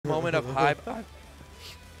moment of hype.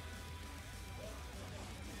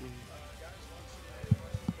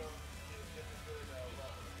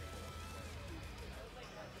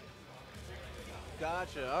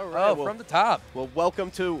 Gotcha. All right. Oh, well, from the top. Well,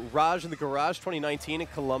 welcome to Raj in the Garage 2019 in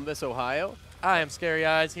Columbus, Ohio. I am Scary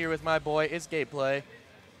Eyes here with my boy, It's Gameplay.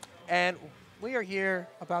 And we are here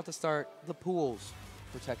about to start the pools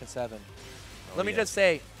for Tekken 7. Let me just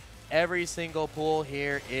say, every single pool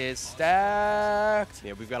here is stacked.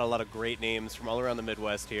 Yeah, we've got a lot of great names from all around the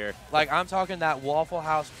Midwest here. Like, I'm talking that Waffle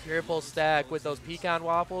House triple stack with those pecan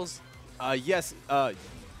waffles. Yes,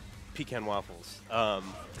 pecan waffles.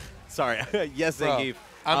 Sorry, yes, Bro, Zangief.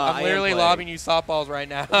 I'm literally lobbing you softballs right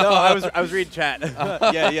now. No, I was reading chat.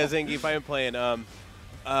 yeah, Zangief, I am playing.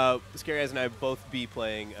 Scary Eyes and I both be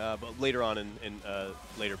playing, but later on in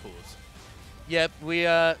later pools. Yep, we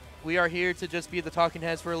are here to just be the talking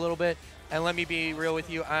heads for a little bit. And let me be real with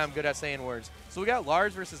you, I am good at saying words. So we got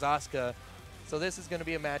Lars versus Asuka. So this is going to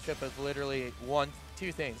be a matchup of literally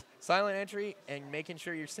two things. Silent entry and making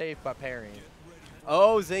sure you're safe by parrying.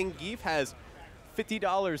 Oh, Zangief has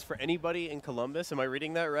 $50 for anybody in Columbus. Am I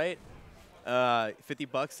reading that right?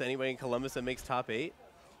 $50 to anybody in Columbus that makes top 8.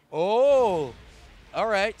 Oh, all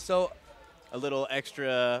right. So a little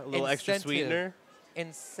extra sweetener.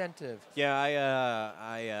 Incentive. Yeah,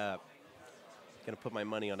 I gonna put my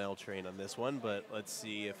money on L Train on this one, but let's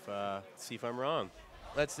see if I'm wrong.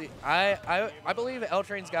 Let's see. I believe L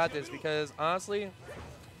Train's got this because honestly,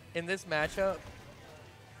 in this matchup,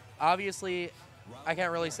 obviously, I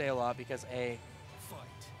can't really say a lot because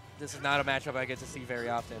this is not a matchup I get to see very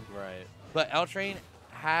often. Right. But L Train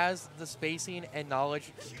has the spacing and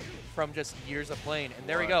knowledge from just years of playing. And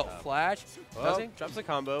there we go. Flash. Well, drops a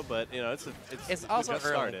combo, but you know it's also just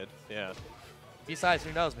early. Started. Yeah. Besides,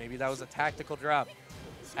 who knows? Maybe that was a tactical drop.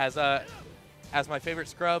 As my favorite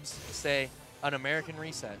scrubs say, an American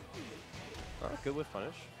reset. Oh, good whiff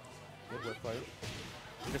punish. Good whiff punish.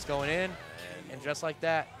 Just going in, and just like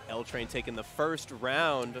that. L Train taking the first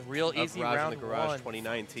round. Real easy Raj round in the Garage 1.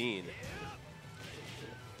 2019.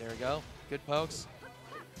 There we go. Good pokes.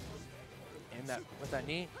 And that with that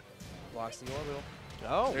knee, blocks the orbital.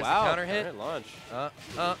 Oh, there's wow. The counter hit. Launch.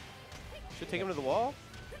 Should take him to the wall.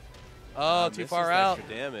 Oh, too far out.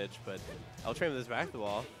 Extra damage, but L Train with his back to the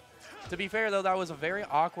wall. To be fair, though, that was a very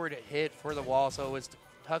awkward hit for the wall, so it was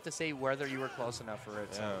tough to say whether you were close enough for it.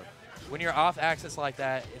 Yeah. So when you're off axis like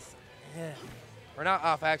that, it's or not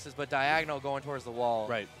off axis, but diagonal going towards the wall.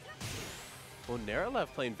 Right. Well, Nairelev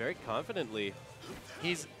playing very confidently.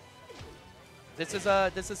 This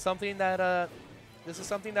is something that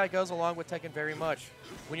goes along with Tekken very much.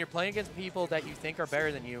 When you're playing against people that you think are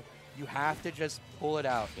better than you, you have to just pull it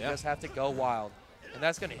out. You just have to go wild, and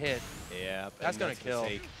that's gonna hit. Yeah, that's gonna kill.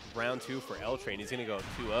 Take round 2 for L Train. He's gonna go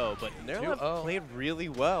 2-0, but Nairelev played really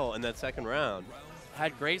well in that second round.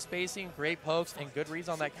 Had great spacing, great pokes, and good reads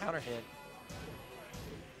on that counter hit.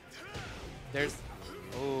 Good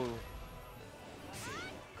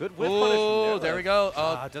whip punish from Nairelev. There we go.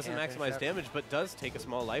 Oh, doesn't maximize damage, but does take a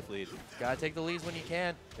small life lead. Gotta take the leads when you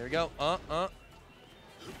can. There we go.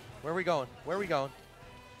 Where are we going? Where are we going?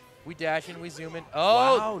 We dashing, we zooming.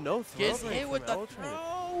 Oh, wow, no throw. Gets hit with the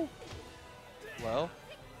throw. Well,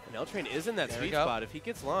 and L Train is in that sweet spot. If he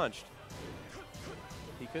gets launched,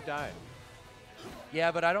 he could die.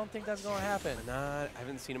 Yeah, but I don't think that's going to happen. I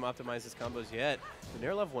haven't seen him optimize his combos yet.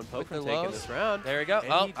 Nairelev one poke from taking this round. There we go.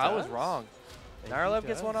 And I was wrong. Nairelev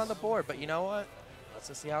gets one on the board, but you know what? Let's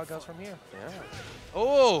just see how it goes from here. Yeah.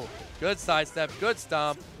 Oh, good sidestep, good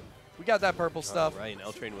stomp. We got that purple stuff. Right, and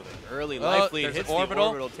L Train with an early life lead. Hits orbital. The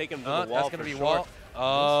orbital, take him to the wall. That's going to be wall.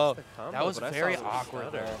 Oh, that was very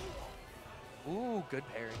awkward there. Ooh, good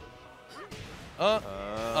parry.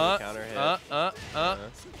 Counter hit.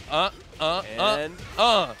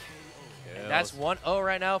 And that's 1-0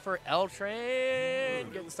 right now for L Train.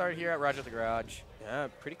 Getting started here at RAJ at the Garage. Yeah,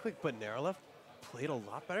 pretty quick, but Nairelev played a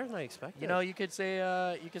lot better than I expected. You know, you could say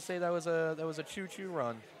that was a choo-choo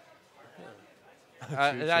run.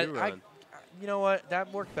 You know what?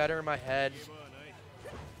 That worked better in my head.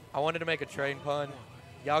 I wanted to make a train pun.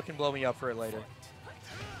 Y'all can blow me up for it later.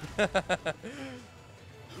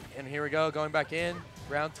 And here we go, going back in,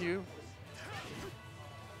 round 2.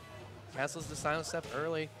 Cancels the silent step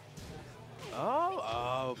early.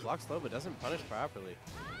 Oh, blocks low, but doesn't punish properly.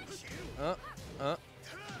 Wow.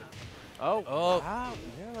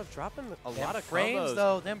 Nairelev dropping a lot of frames, combos.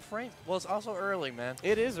 though. Them frames. Well, it's also early, man.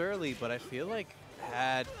 It is early, but I feel like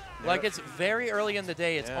it's very early in the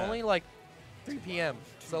day. It's only like 3 p.m.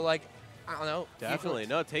 So like, I don't know. Definitely.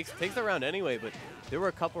 No, it takes the round anyway, but there were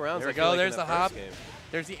a couple rounds. There we go. There's the hop.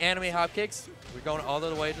 There's the anime hop kicks. We're going all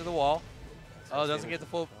the way to the wall. Oh, doesn't get the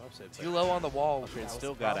full. Upset, Too low on the wall. Eltrain's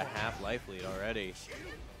still got a half life lead already.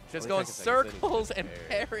 Just 20 going seconds, circles and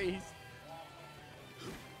parries.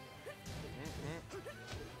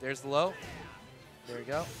 There's the low. There you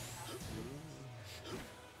go.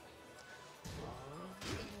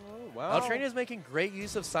 Wow. Eltrain is making great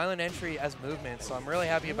use of silent entry as movement, so I'm really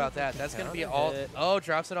happy about that. That's going to be all. Oh,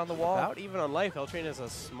 drops it on the wall. About even on life, Eltrain has a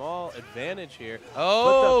small advantage here.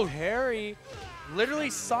 Oh, but the parry literally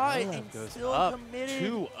saw it and goes still up committed.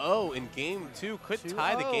 2-0 in game 2. Could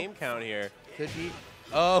tie the game count here. Could be.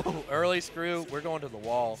 Oh, early screw. We're going to the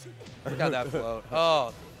wall. Look at that float.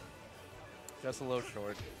 Oh, just a little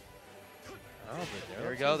short. Oh, but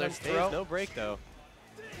there we go. There's throw. No break though.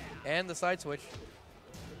 And the side switch.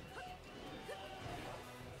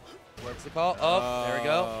 Works the call. Oh, there we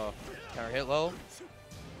go. Counter hit low.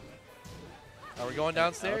 Are we going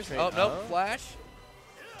downstairs? Oh, nope. Flash.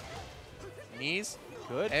 Knees.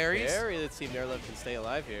 Good Aries. parry. Let's see if Nairelev can stay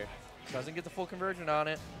alive here. Doesn't get the full conversion on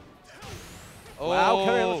it. Oh.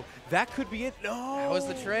 Wow. That could be it. No. That was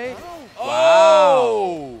the trade.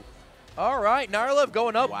 Wow. All right. Nairelev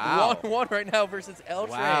going up 1-1 right now versus Eltrain.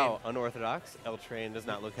 Wow. Unorthodox. Eltrain does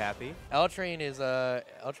not look happy. Eltrain's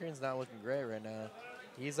not looking great right now.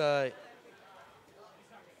 He's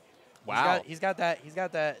Wow. He's got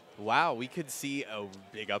that. Wow, we could see a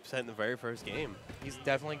big upset in the very first game. He's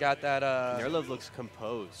definitely got that. Nairelev looks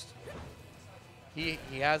composed. He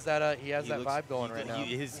has that vibe going right now.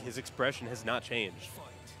 His expression has not changed.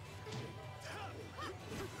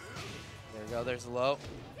 There we go. There's the low.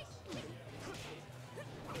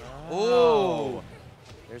 Oh. Ooh.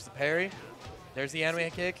 There's the parry. There's the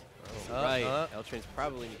anime kick. Right. Eltrain's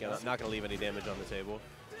probably not going to leave any damage on the table.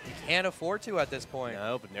 He can't afford to at this point.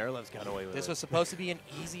 No, but Nairelev's got away with it. This was supposed to be an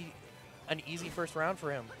easy first round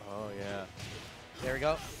for him. Oh, yeah. There we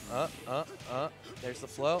go. There's the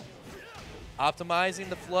flow. Optimizing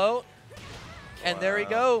the float. And there we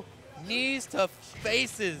go. Knees to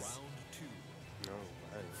faces.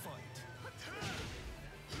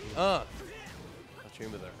 Eltrain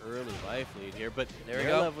with an early life lead here, but there we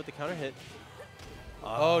Nairelev go. with the counter hit.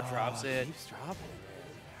 Oh, drops it. Keeps dropping.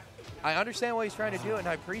 I understand what he's trying to do, and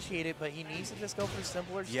I appreciate it, but he needs to just go for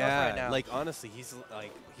simpler stuff right now. Like honestly, he's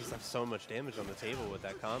left so much damage on the table with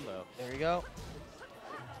that combo. There you go.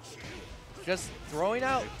 Just throwing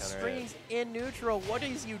out strings in neutral. What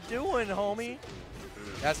is you doing, homie?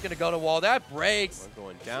 That's gonna go to wall. That breaks. We're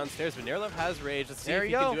going downstairs, but Nairelev has rage. Let's see There if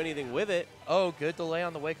he you can go. do anything with it. Oh, good delay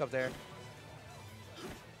on the wake up there.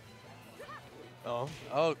 Oh,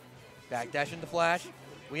 backdash into flash.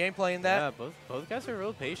 We ain't playing that. Yeah, both guys are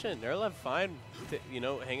real patient. Nairelev fine,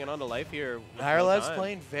 hanging on to life here. Nairelev's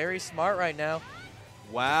playing very smart right now.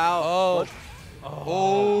 Wow.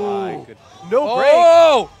 Oh. My goodness. No break.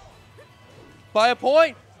 Oh! By a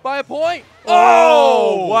point.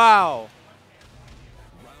 Oh! Wow.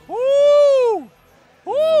 Woo!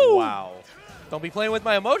 Woo! Wow. Don't be playing with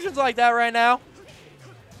my emotions like that right now.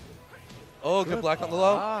 Oh, good block on the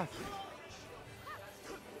low.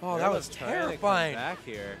 Oh, that was terrifying. Back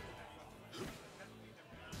here.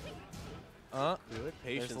 Good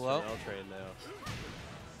patience from Eltrain now.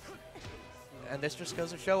 And this just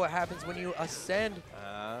goes to show what happens when you ascend,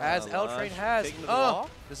 as Eltrain has.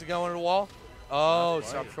 This is going to the wall. Oh,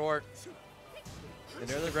 stop short. And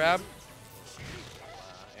there's the grab.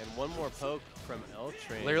 And one more poke from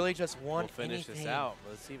Eltrain. Literally just one. We'll finish this out.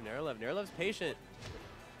 Let's see if Nairelev's patient.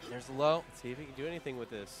 There's the low. Let's see if he can do anything with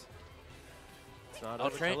this. It's not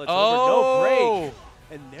Eltrain. over. No break.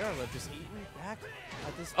 And Nairelev just eating back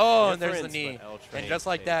at this. And there's the knee. And just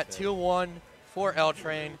like that, 2-1 for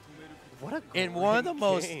Eltrain. What a in one of the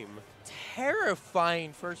most game.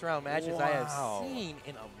 Terrifying first round matches I have seen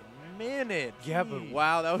in a minute. Yeah, but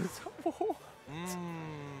wow, that was.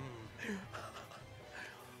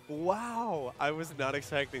 Wow, I was not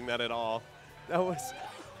expecting that at all. That was.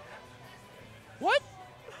 What?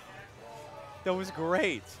 That was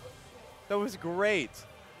great. That was great.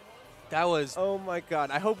 That was. Oh my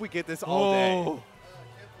God! I hope we get this all day.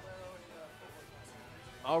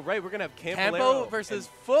 All right, we're gonna have Campo versus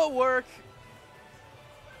Footwurk.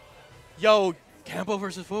 Yo, Campo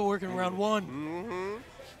versus Footwurk in round one.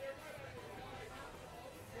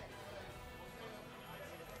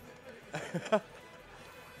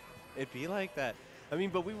 It'd be like that. I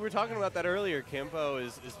mean, but we were talking about that earlier. Campo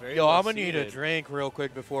is very. Yo, I'm gonna need a drink real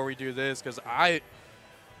quick before we do this, because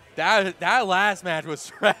that last match was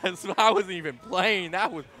stress. I wasn't even playing.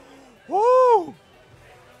 That was, woo.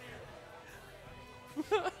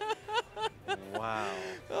 Wow.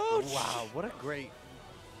 Oh, wow. What a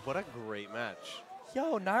great match.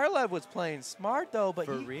 Yo, Nairelev was playing smart though, but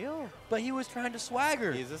For real? But he was trying to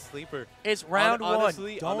swagger. He's a sleeper. It's round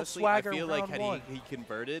honestly, one. Don't honestly, swagger I feel round like had one. he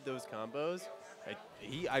converted those combos,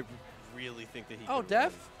 I really think that he. Oh,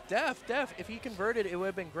 could def. If he converted, it would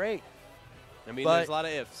have been great. win. I mean, but there's a lot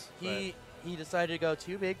of ifs. He decided to go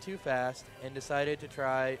too big, too fast, and decided to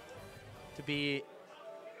try to be.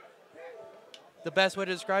 The best way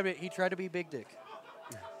to describe it, he tried to be big dick.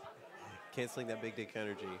 Canceling that big dick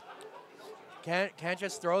energy. Can't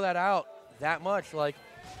just throw that out that much. Like,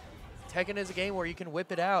 Tekken is a game where you can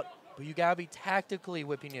whip it out, but you gotta be tactically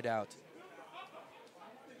whipping it out.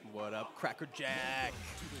 What up, Cracker Jack?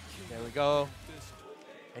 There we go.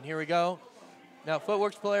 And here we go. Now,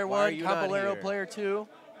 Footwurk's player Why are 1, you not Kanpolero here? player 2.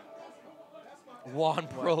 Juan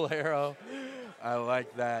Polero. I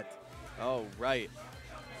like that. Oh, right.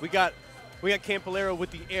 We got Kanpolero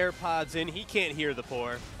with the AirPods in. He can't hear the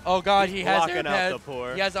poor. Oh God, he has blocking out AirPads. the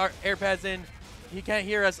poor. He has our AirPads in. He can't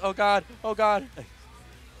hear us. Oh God. Oh God.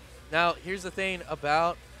 Now, here's the thing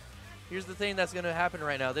that's going to happen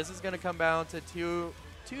right now. This is going to come down to two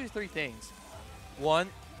to three things. One,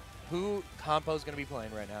 who Compo's going to be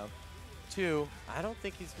playing right now. Two, I don't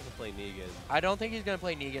think he's going to play Negan. I don't think he's going to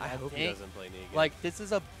play Negan. I hope he doesn't play Negan. Like, this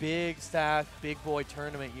is a big staff, big boy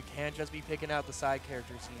tournament. You can't just be picking out the side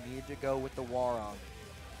characters. You need to go with the Warong.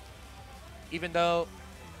 Even though,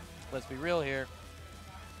 let's be real here.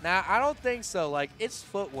 Nah, I don't think so. Like, it's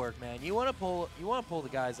Footwurk, man. You want to pull the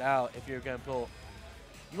guys out if you're going to pull.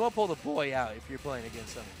 You want to pull the boy out if you're playing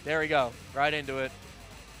against them. There we go. Right into it.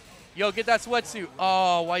 Yo, get that sweatsuit.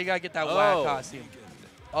 Oh, why you got to get that whack costume?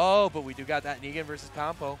 Oh, but we do got that Negan versus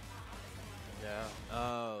Compo. Yeah.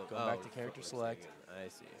 Oh. Going back to character select. I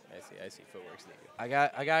see. Footwork's Negan.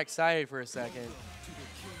 I got excited for a second.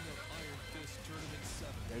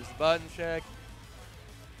 There's the button check.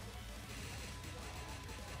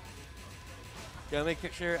 Gotta make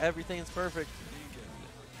sure everything's perfect.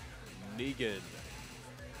 Negan.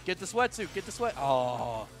 Get the sweatsuit. Get the sweat.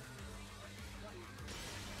 Oh.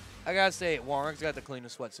 I gotta say, Warren's got the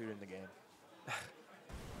cleanest sweatsuit in the game.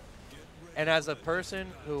 And as a person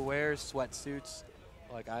who wears sweatsuits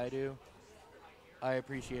like I do, I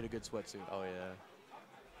appreciate a good sweatsuit. Oh, yeah.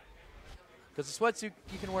 Because a sweatsuit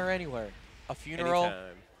you can wear anywhere. A funeral.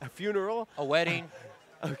 Anytime. A funeral? A wedding.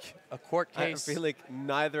 Okay. A court case. I feel like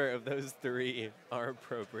neither of those three are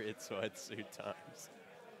appropriate sweatsuit times.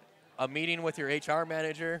 A meeting with your HR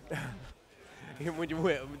manager. when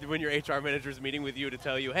your HR manager's meeting with you to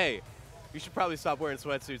tell you, hey, you should probably stop wearing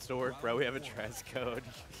sweatsuits to work, bro. We have a dress code.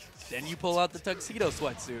 Then you pull out the tuxedo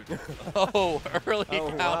sweatsuit. Oh, early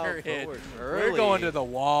counter hit. We're going to the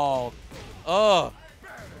wall. Oh.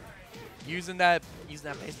 Using that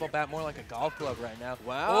baseball bat more like a golf club right now.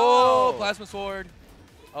 Wow. Oh, plasma sword.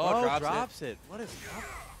 Oh, drops it. What is up?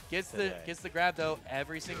 Gets the grab though.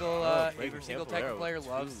 Every single Tekken player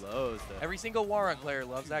loves. Every single Warong player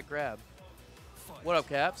loves that grab. What up,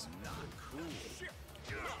 Caps?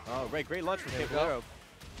 Oh, right. Great launch from Kanpolero.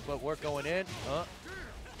 Footwork going in.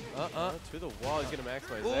 To the wall. He's going to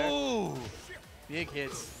maximize there. Big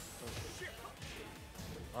hits.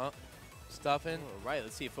 Stuffing. All right.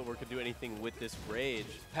 Let's see if Footwork can do anything with this Rage.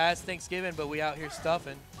 Past Thanksgiving, but we out here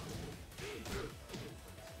stuffing.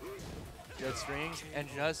 Good strings. And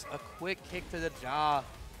just a quick kick to the jaw.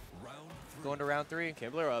 Going to round 3.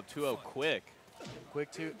 Kanpolero up 2-0 quick. Quick.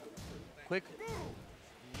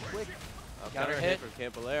 Counter hit from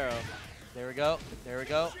Kanpolero. There we go.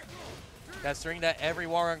 That string that every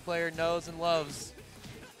Warong player knows and loves.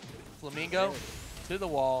 Flamingo to the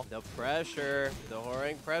wall. The pressure, the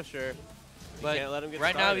Horang pressure. But can't let him get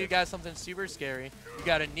right started. now you got something super scary. You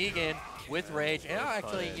got a Negan with Rage. And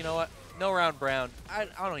actually, you know what? No round brown. I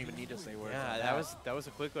don't even need to say words. Yeah, that was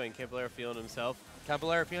a quick one. Kanpolero feeling himself.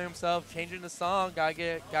 Kanpolero feeling himself, changing the song. Gotta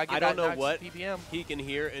get I don't know what PPM. he can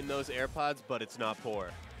hear in those AirPods, but it's not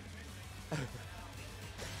poor.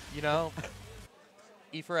 You know,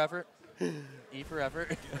 E for effort. E for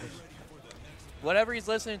effort. Whatever he's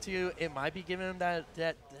listening to, it might be giving him that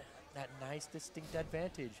nice, distinct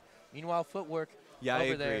advantage. Meanwhile, Footwork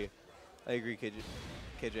over there. I agree,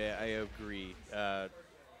 KJ. I agree.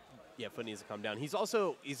 Yeah, Foot needs to calm down. He's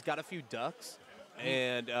got a few ducks,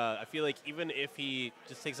 and I feel like even if he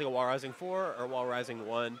just takes like a wall rising 4 or wall rising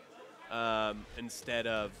 1 instead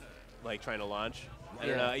of like trying to launch, I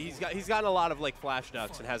don't know. He's gotten a lot of like flash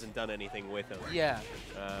ducks and hasn't done anything with them. Yeah.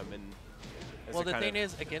 And well, the thing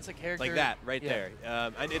is, against a character like that right there,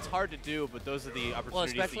 and it's hard to do, but those are the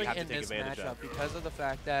opportunities that you have to take advantage of. Because of the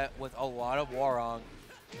fact that with a lot of Warong,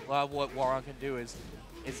 a lot of what Warong can do is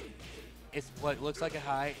it's what looks like a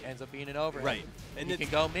high ends up being an overhead. Right. And he can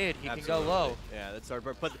go mid, he can go low. Yeah, that's hard.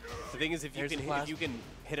 But the thing is, if you can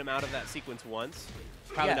hit him out of that sequence once,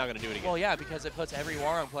 probably not going to do it again. Well, yeah, because it puts every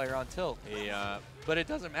Warren player on tilt. Yeah. But it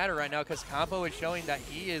doesn't matter right now because Compo is showing that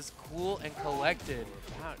he is cool and collected.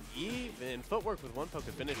 Wow, even Footwurk with one poke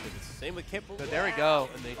to finish it. It's the same with Kanpolero. But there we go.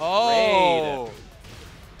 And they oh! trade.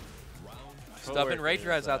 Stuffing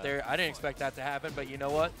RAJ out there. I didn't expect that to happen, but you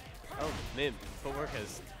know what? Oh, man. Footwurk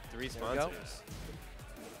has 3 sponsors.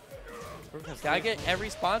 Gotta get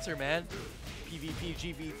every sponsor, man. PvP,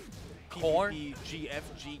 GV, Corn. PvP,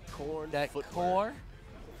 GFG, Corn. That core.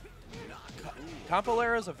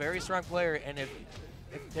 Kanpolero is a very strong player, and if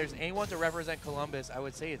there's anyone to represent Columbus, I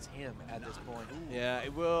would say it's him at this point. Yeah,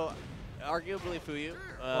 it will arguably Fuyu,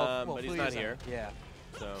 but he's not here. Yeah.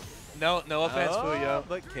 So no offense, Fuyu.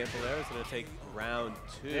 But Kanpolero's going to take round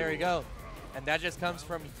 2. There we go. And that just comes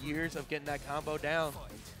from years of getting that combo down.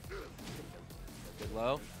 Good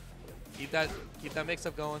low. Keep that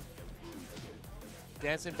mix-up going.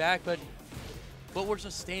 Dancing back, but we're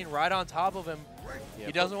just staying right on top of him. Yeah,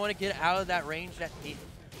 he doesn't want to get out of that range that he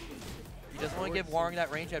doesn't want to give Warren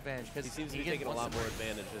that range advantage because he seems to be taking a lot more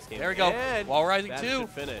advantage this game. There we go. And wall rising that 2.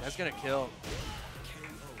 Finish. That's gonna kill.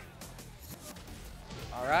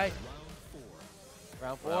 All right.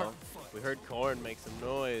 Round 4. Well, we heard Corn make some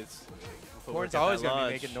noise. Corn's always gonna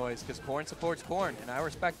be making noise because Corn supports Corn, and I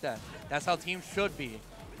respect that. That's how teams should be.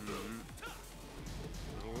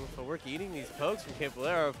 Footwurk eating these pokes from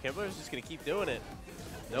Kanpolero. Kanpolero's just gonna keep doing it.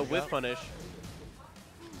 No whiff punish.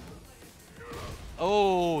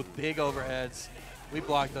 Oh, big overheads. We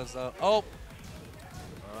blocked those though. Oh.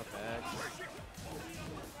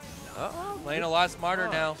 Uh-oh. Playing a lot smarter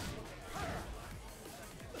now.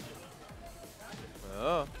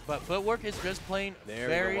 Oh. But Footwurk is just playing there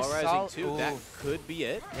very we go. Wall solid. rising 2. That could be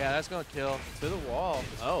it. Yeah, that's going to kill. To the wall.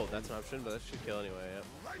 Oh, that's an option, but that should kill anyway.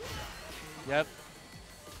 Yep.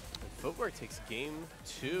 Footwurk takes game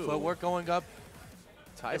 2. Footwurk going up.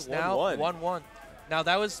 Tied 1-1. 1-1. Now,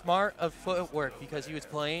 that was smart of Footwurk because he was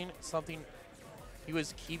playing something. He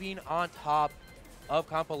was keeping on top of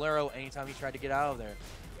Kanpolero anytime he tried to get out of there.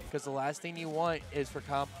 Because the last thing you want is for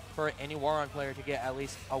any Warren player to get at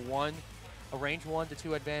least a range 1 to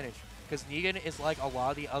 2 advantage. Because Negan is like a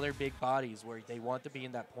lot of the other big bodies where they want to be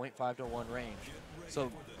in that 0.5 to 1 range.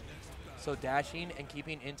 So dashing and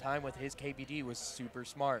keeping in time with his KBD was super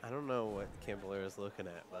smart. I don't know what Kanpolero is looking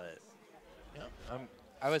at, but yeah,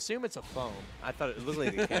 I would assume it's a phone. I thought it looked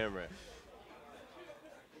like the camera.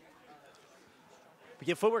 But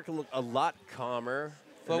yeah, Footwurk looked a lot calmer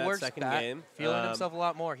in that second game. Feeling himself a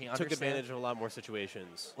lot more. He took advantage of a lot more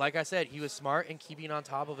situations. Like I said, he was smart in keeping on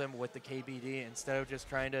top of him with the KBD instead of just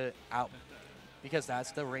trying to because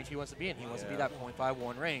that's the range he wants to be in. He wants to be that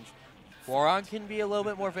 0.51 range. Warren can be a little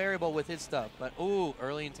bit more variable with his stuff, but ooh,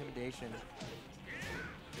 early intimidation.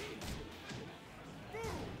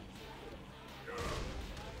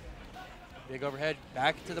 Big overhead,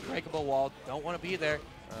 back to the breakable wall. Don't want to be there.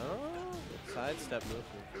 Oh, sidestep move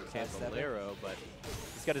from Kanpolero, but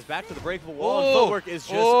he's got his back to the breakable wall, and Footwurk is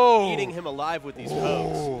just eating him alive with these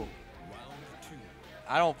pokes.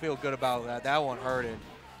 I don't feel good about that. That one hurted.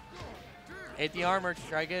 Hit the armor to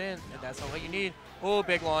try to get in, and that's not what you need. Oh,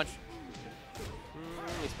 big launch.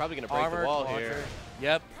 He's probably going to break the wall here.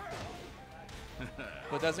 Yep.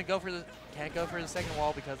 But can't go for the second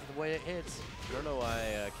wall because of the way it hits. I don't know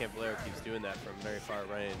why Kanpolero keeps doing that from very far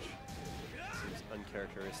range. Seems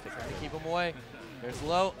uncharacteristic. Trying to keep him away. There's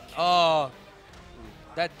low. Oh.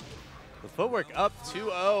 The Footwurk up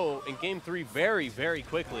 2-0 in game 3 very, very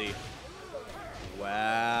quickly.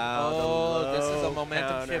 Wow. Oh, this is a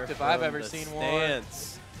momentum shift if I've ever seen one.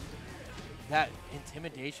 That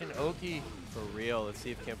intimidation Oki. For real. Let's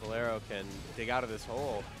see if Kanpolero can dig out of this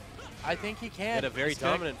hole. I think he can. He had a very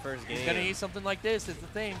dominant first game. He's going to need something like this is the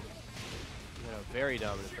thing. He had a very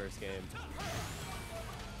dominant first game.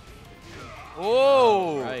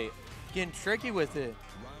 Oh! Right. Getting tricky with it.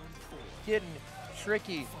 Getting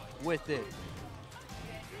tricky with it.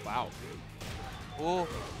 Wow. Oh.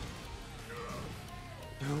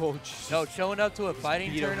 Oh, no, showing up to a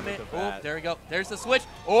fighting tournament. Oh, there we go. There's the switch.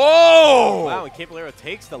 Oh! Wow, and Kanpolero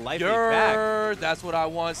takes the life lead back. That's what I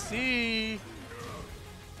want to see.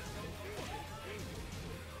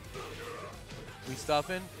 We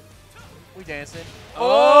stuffing. We dancing. Oh!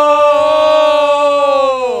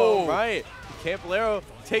 Right. Kanpolero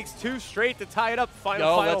takes 2 straight to tie it up.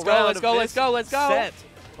 Final round. Let's go. Set.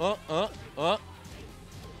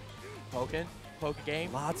 Poking. Poke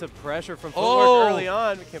game. Lots of pressure from Footwurk early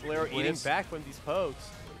on. Kanpolero eating back from these pokes.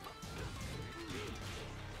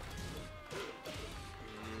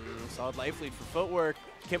 Solid life lead for Footwurk.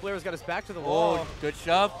 Kanpolero's got his back to the wall. Oh, good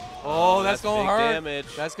shove. Oh, that's going to big hurt.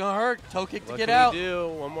 damage. That's going to hurt. Toe kick to What get can out. he do?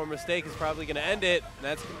 One more mistake is probably going to end it. And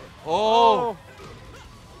that's Oh.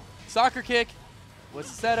 Soccer kick. What's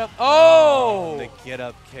the setup? Oh! The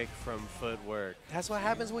get-up kick from Footwurk. That's what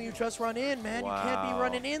happens when you just run in, man. Wow. You can't be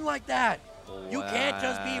running in like that. You can't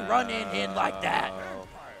just be running in like that.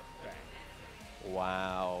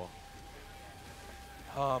 Wow.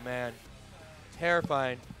 Oh, man.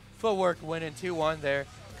 Terrifying. Footwurk winning 2-1 there.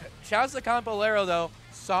 Shouts to Kanpolero, though.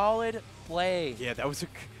 Solid play. Yeah, that was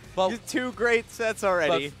But, 2 great sets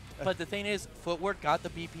already. but the thing is, Footwurk got the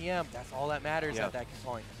BPM. That's all that matters Yeah. at that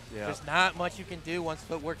point. Yeah. There's not much you can do once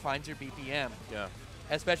Footwurk finds your BPM. Yeah.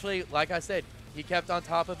 Especially, like I said, he kept on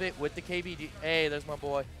top of it with the KBD. Hey, there's my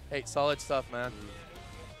boy. Hey, solid stuff, man.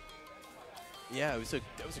 Yeah, that was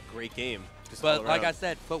a great game. Just But all like I around.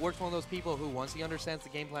 said, Footwork's one of those people who, once he understands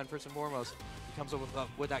the game plan first and foremost, he comes up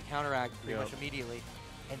with that counteract pretty much immediately.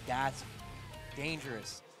 And that's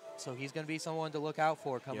dangerous. So he's going to be someone to look out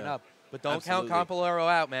for coming up. But don't count Kanpolero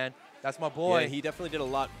out, man. That's my boy. Yeah, he definitely did a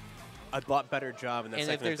lot better job in that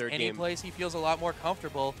second and third game. And if there's any place he feels a lot more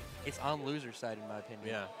comfortable, it's on loser side, in my opinion.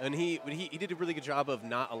 Yeah, and he did a really good job of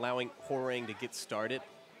not allowing Horang to get started.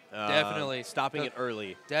 Definitely. Stopping it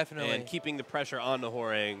early. Definitely. And keeping the pressure on the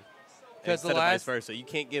Horang. Because instead of vice versa. You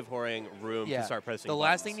can't give Horang room to start pressing The buttons.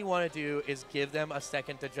 last thing you want to do is give them a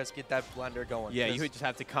second to just get that blender going. Yeah, you would just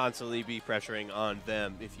have to constantly be pressuring on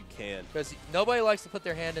them if you can. Because nobody likes to put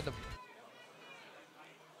their hand in the...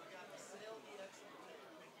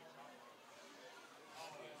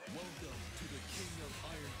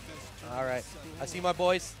 All right. I see my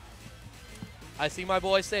boys. I see my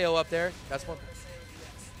boy Seo up there. That's one.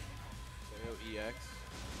 HaseoEX.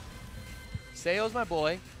 Seo's my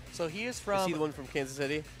boy. So he is from... Is he the one from Kansas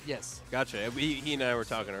City? Yes. Gotcha. He and I were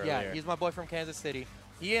talking earlier. Yeah, he's my boy from Kansas City.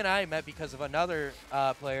 He and I met because of another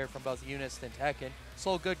player from both Unis and Tekken.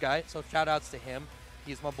 So good guy. So shout outs to him.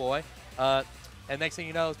 He's my boy. And next thing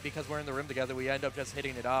you know, because we're in the room together, we end up just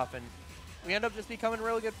hitting it off, and we end up just becoming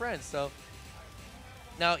really good friends. So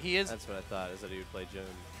now he is... That's what I thought, is that he would play Jin.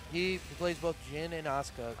 He plays both Jin and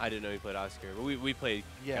Asuka. I didn't know he played Oscar, but we played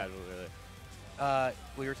casual, really.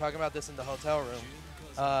 We were talking about this in the hotel room.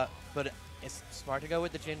 But it's smart to go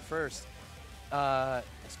with the Jin first,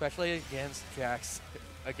 especially against Jax.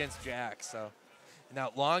 So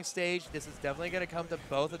now long stage, this is definitely going to come to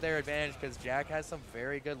both of their advantage because Jack has some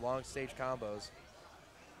very good long stage combos.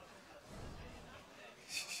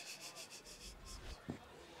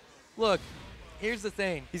 Look, here's the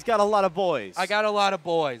thing. He's got a lot of boys. I got a lot of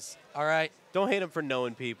boys, all right? Don't hate him for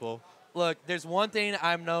knowing people. Look, there's one thing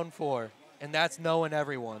I'm known for, and that's knowing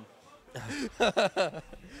everyone.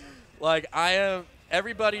 Like,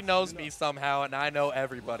 everybody knows me somehow, and I know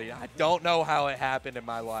everybody. I don't know how it happened in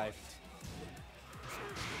my life.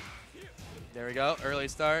 There we go, early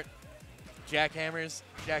start. Jackhammers.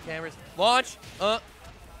 Launch!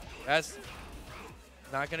 That's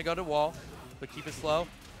not going to go to wall, but keep it slow.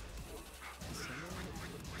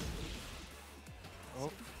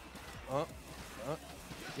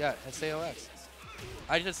 Yeah, and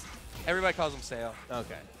HaseoEX. Everybody calls him Seo.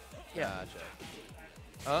 Okay. Yeah.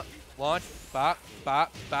 Gotcha. Launch. Bop,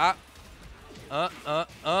 bop, bop.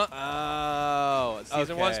 Oh,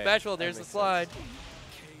 Season 1 special. There's the slide.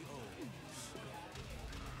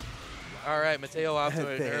 All right, Mateo off to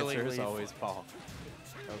an early lead. lead. Always Paul.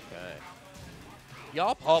 Okay.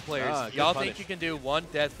 Y'all Paul players, y'all punish. think you can do one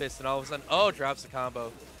death fist and all of a sudden, drops the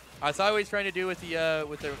combo. I saw what he's trying to do with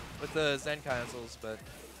the Zen consoles, but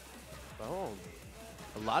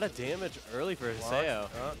A lot of damage early for Haseo.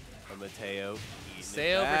 But Mateo.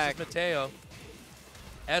 Seo versus Mateo.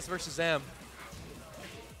 S versus M.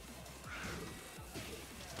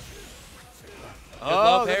 Good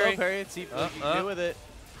low parry. See what you can do with it.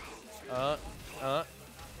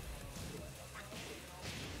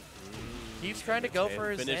 He's trying to go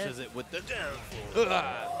for his finishes Zen. it with the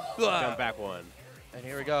down back one. And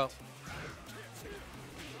here we go.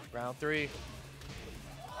 Round 3.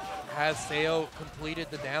 Has Seo completed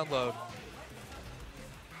the download?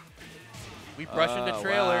 We brush into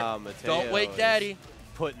trailer. Wow, Don't wake daddy.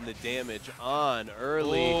 Putting the damage on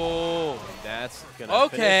early. Oh. And that's going to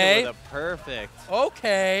finish it with a perfect.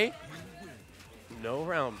 Okay. No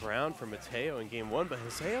round brown for Mateo in game 1, but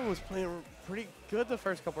Haseo was playing pretty good the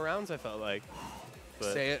first couple rounds, I felt like.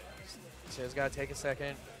 But Seo's got to take a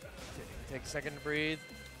second. Take a second to breathe.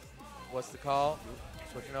 What's the call?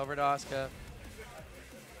 Switching over to Asuka.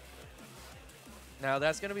 Now,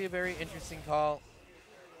 that's going to be a very interesting call.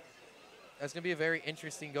 That's going to be a very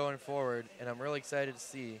interesting going forward, and I'm really excited to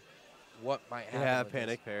see what might happen. Yeah, with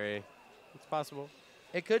panic parry. It's possible.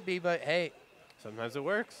 It could be, but hey, Sometimes it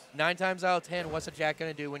works. 9 times out of 10, what's a Jack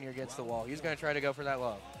going to do when you're against the wall? He's going to try to go for that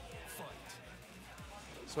low.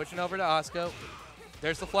 Switching over to Asuka.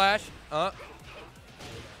 There's the flash.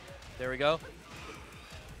 There we go.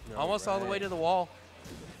 Almost all the way to the wall.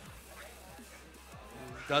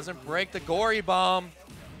 Doesn't break the gory bomb.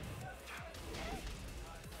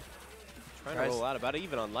 Trying to roll out about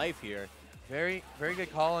even on life here. Very, very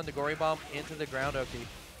good call on the gory bomb into the ground, Oki.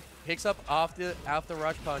 Picks up off the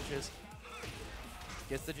rush punches.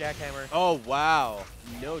 Gets the jackhammer. Oh, wow.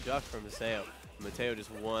 No duck from Mateo. Mateo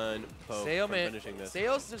just one poke from finishing this.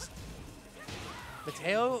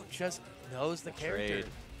 Mateo just knows the character. Trade.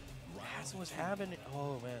 That's what's happening.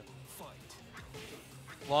 Oh, man.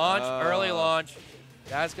 Launch, early launch.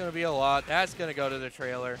 That's going to be a lot. That's going to go to the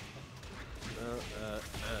trailer.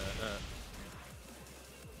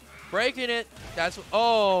 Breaking it. That's,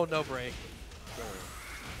 oh, no break.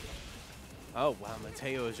 Oh, wow.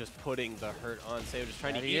 Mateo is just putting the hurt on Mateo, just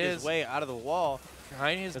trying to eat is. his way out of the wall.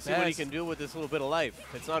 Trying his Let's best. see what he can do with this little bit of life.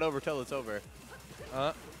 It's not over till it's over.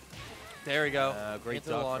 There we go. Great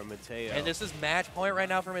duck from Mateo. And this is match point right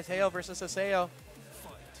now for Mateo versus Haseo.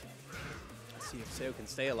 Let's see if Haseo can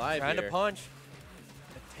stay alive Trying here. to punch.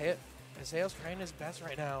 Haseo's trying his best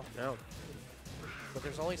right now. No. But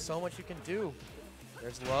there's only so much you can do.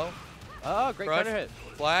 There's low. Oh, great counter hit.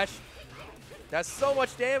 Flash. That's so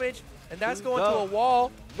much damage. And that's going to a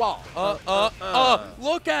wall.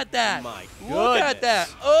 Look at that. My goodness. Look at that.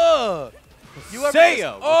 Haseo with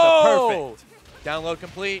the perfect. Download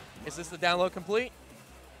complete. Is this the download complete?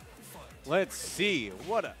 Let's see.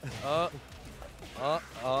 What a.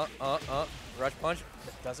 Rush punch.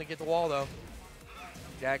 Doesn't get the wall, though.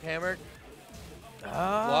 Jackhammer.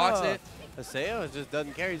 Ah. Blocks it. Haseo just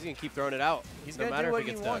doesn't care. He's going to keep throwing it out. He's no going to matter do if what it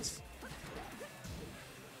he gets wants. done.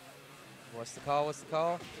 What's the call? What's the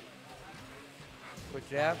call? Quick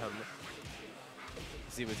jab.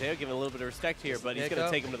 See Mateo giving a little bit of respect here, but he's Nico. going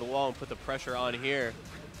to take him to the wall and put the pressure on here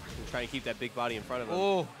and try and keep that big body in front of him.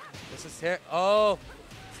 Oh, this is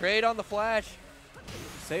trade on the flash.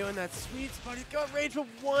 Haseo in that sweet spot. He's got range for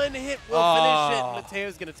one hit. Will finish it.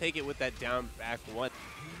 Mateo's going to take it with that down back one.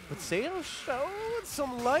 But Haseo showed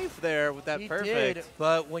some life there with that perfect. Did,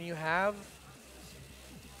 but when you have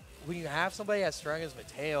somebody as strong as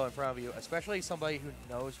Mateo in front of you, especially somebody who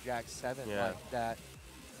knows Jack 7 like that.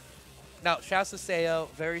 Now, shouts to Haseo,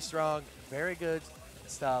 very strong, very good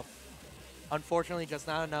stuff. Unfortunately, just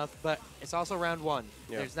not enough, but it's also round 1.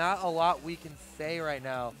 Yeah. There's not a lot we can say right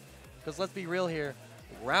now, because let's be real here,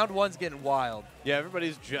 round 1's getting wild. Yeah,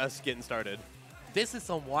 everybody's just getting started. This is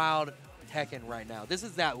some wild Tekken right now. This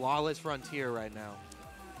is that lawless frontier right now.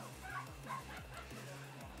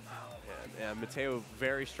 Yeah, Mateo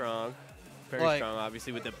very strong. Very strong,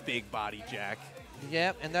 obviously, with the big body Jack.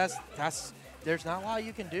 Yep, and that's there's not a lot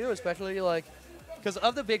you can do, especially because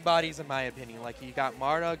of the big bodies, in my opinion. Like, you got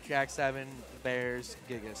Marduk, Jack 7, Bears,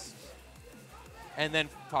 Gigas. And then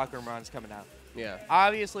Pakramron's coming out. Yeah.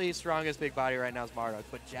 Obviously, his strongest big body right now is Marduk,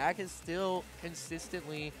 but Jack is still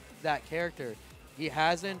consistently that character. He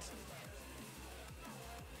hasn't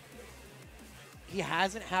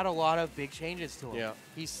had a lot of big changes to him. Yeah.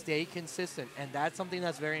 He's stayed consistent, and that's something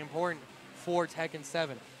that's very important for Tekken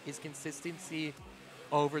 7, is consistency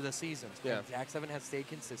over the seasons. Yeah. And Jack 7 has stayed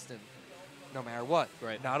consistent no matter what.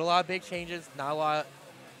 Right. Not a lot of big changes, not a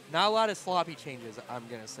lot of sloppy changes, I'm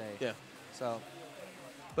going to say. Yeah. So,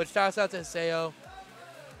 but shouts out to Haseo.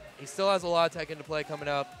 He still has a lot of Tekken to play coming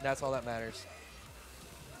up, and that's all that matters.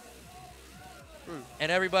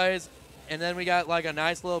 And then we got like a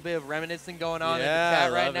nice little bit of reminiscing going on in the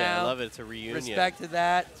chat right now. I love it. It's a reunion. Respect to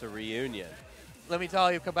that. It's a reunion. Let me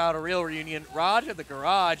tell you about a real reunion. RAJ at the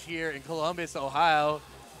Garage here in Columbus, Ohio,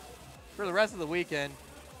 for the rest of the weekend.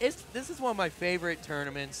 This is one of my favorite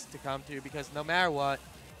tournaments to come to, because no matter what,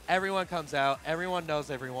 everyone comes out, everyone knows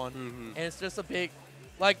everyone, and it's just a big,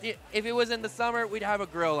 like, if it was in the summer, we'd have a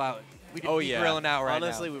grill out. We'd be grilling out right now.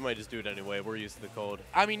 Honestly, we might just do it anyway. We're used to the cold.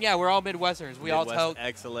 I mean, yeah, we're all Midwesterners. We all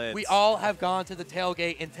excellent. We all have gone to the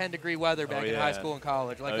tailgate in 10-degree weather back in high school and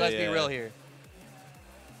college. Like, let's be real here.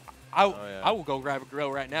 I will go grab a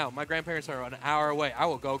grill right now. My grandparents are an hour away. I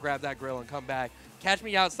will go grab that grill and come back. Catch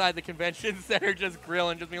me outside the convention center just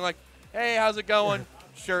grilling, just being like, hey, how's it going?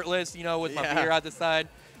 Shirtless, you know, with my beer at the side.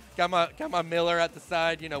 Got my Miller at the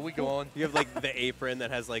side. You know, we going. You have, like, the apron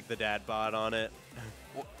that has, like, the dad bod on it.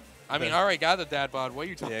 I mean, I already got the dad bod. What are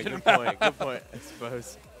you talking good about? Good point, I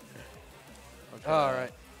suppose. All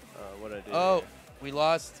right. What I do? Oh, we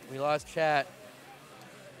lost chat.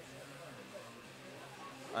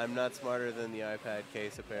 I'm not smarter than the iPad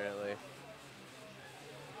case, apparently.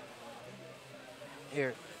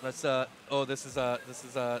 Here, Let's oh, this is there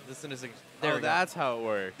Oh, we go. that's how it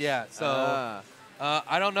works. Yeah, so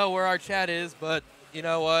I don't know where our chat is, but you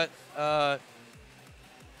know what?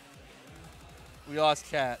 We lost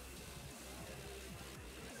chat.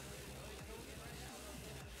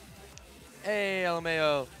 Hey,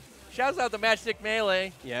 LMAO. Shouts out to Matchstick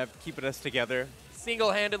Melee. Yeah, keeping us together.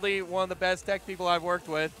 Single-handedly one of the best tech people I've worked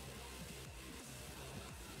with.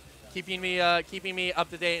 Keeping me up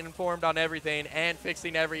to date and informed on everything and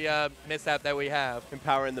fixing every mishap that we have.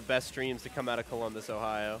 Empowering the best streams to come out of Columbus,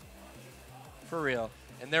 Ohio. For real.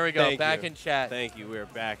 And there we go, back in chat. Thank you, we're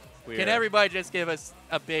back. Can everybody just give us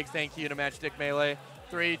a big thank you to Matchstick Melee?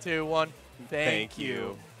 3, 2, 1. Thank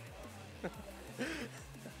you.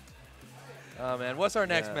 Oh, man. What's our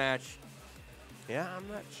next match? Yeah, I'm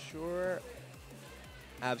not sure.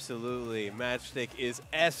 Absolutely. Matchstick is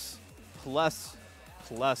S++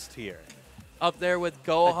 tier. Up there with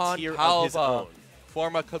Gohan Palva,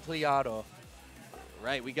 Forma Compleado.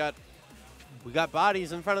 Right, we got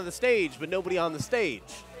bodies in front of the stage, but nobody on the stage.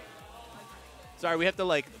 Sorry, we have to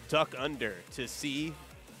like duck under to see.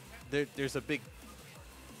 There's a big.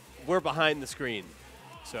 We're behind the screen,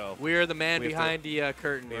 so we're the man behind the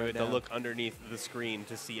curtain. We have to look underneath the screen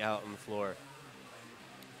to see out on the floor.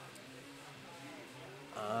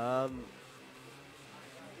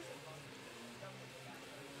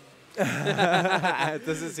 It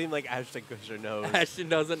doesn't seem like Ashton Kutcher knows. Ashton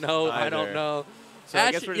doesn't know. Either. I don't know. So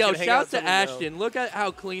Ashton, yo, shouts to Ashton. Look at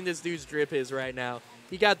how clean this dude's drip is right now.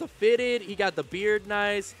 He got the fitted. He got the beard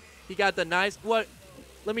nice. He got the nice. What?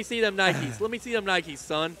 Let me see them Nikes. Let me see them Nikes,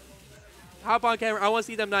 son. Hop on camera. I want to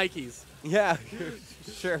see them Nikes. Yeah,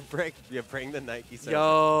 sure. Bring the Nikes.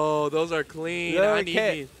 Yo, those are clean. No,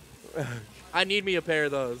 I need me a pair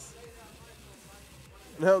of those.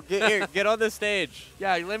 No, get on the stage.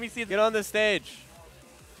 Yeah, let me see. Get on the stage.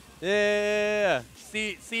 Yeah.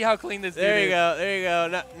 See how clean this dude is. There you go.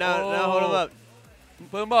 Now hold him up.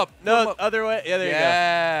 Put him up. No, other way. Yeah, there you go.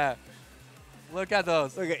 Yeah. Look at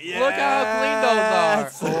those. Look at how clean those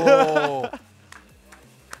are. Oh.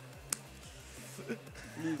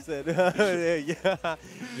 You said, yeah.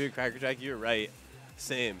 Dude, Cracker Jack, you're right.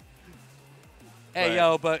 Same. Hey,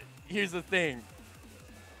 yo, but here's the thing.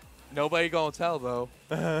 Nobody gonna tell, though.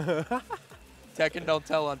 Tekken don't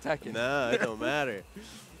tell on Tekken. Nah, it don't matter.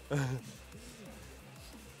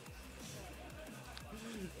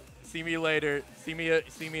 See me later. See me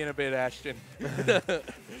in a bit, Ashton.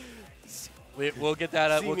 We'll get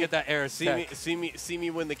that. We'll get that air. See me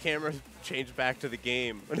when the cameras change back to the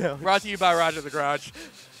game. No. Brought to you by RAJ the Garage.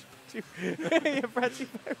 Yeah, brought to you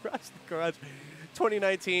by RAJ the Garage.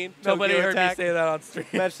 2019. Nobody Tokyo heard Attack. me say that on stream.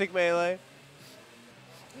 Matchstick Melee.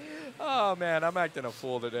 Oh man, I'm acting a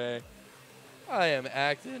fool today. I am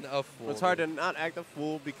acting a fool. It's hard to not act a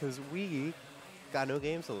fool because we got no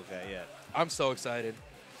games to look at yet. I'm so excited.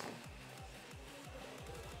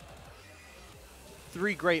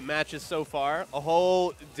 3 great matches so far. A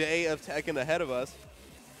whole day of Tekken ahead of us.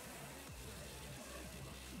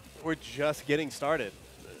 We're just getting started.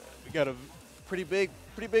 We got a pretty big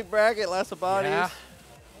bracket, lots of bodies. Yeah.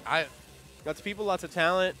 Lots of people, lots of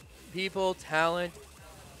talent. Talent.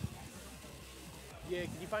 Yeah,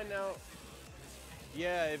 can you find out?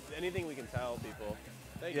 Yeah, if anything we can tell people.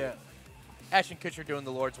 Thank you. Ashton Kutcher doing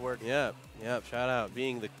the Lord's work. Yep. Shout out,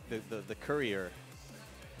 being the courier.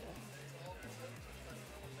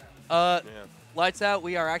 Lights out.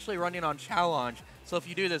 We are actually running on challenge. So if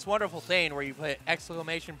you do this wonderful thing where you put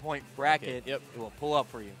exclamation point bracket, Yep. it will pull up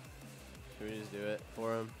for you. Can we just do it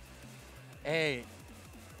for him? Hey,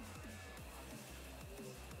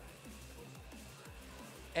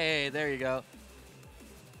 there you go.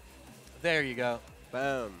 There you go.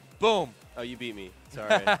 Boom. Boom. Oh, you beat me.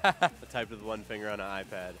 Sorry. I typed with one finger on an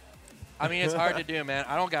iPad. I mean, it's hard to do, man.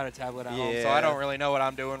 I don't got a tablet at home, so I don't really know what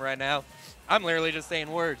I'm doing right now. I'm literally just saying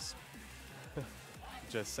words.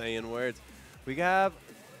 Just saying words. We have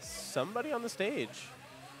somebody on the stage.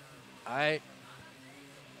 Oh,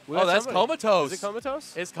 that's Comatose. Is it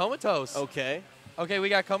Comatose? It's Comatose. Okay. Okay, we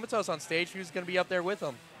got Comatose on stage. Who's going to be up there with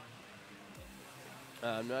him?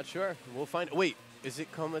 I'm not sure. We'll find. Wait, is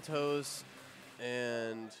it Comatose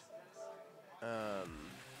and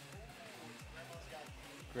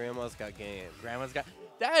GranmasGotGame?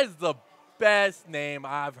 That is the best name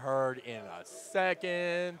I've heard in a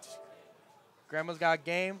second.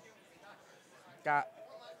 GranmasGotGame. I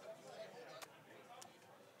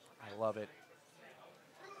love it.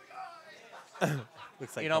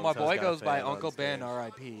 Looks like you know, my Comatose boy got a goes by fan on Uncle Ben, stage.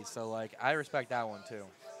 R.I.P. So, like, I respect that one, too.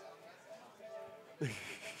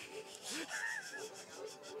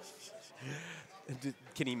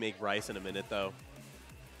 Can he make rice in a minute, though?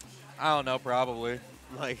 I don't know, probably.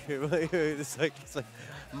 Like, it's like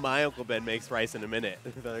my Uncle Ben makes rice in a minute.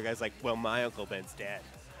 The other guy's like, well, my Uncle Ben's dead.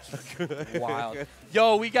 Wild.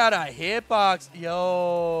 Yo, we got a hitbox.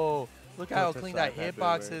 Yo, look how clean that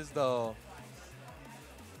hitbox is, though.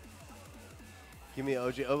 Give me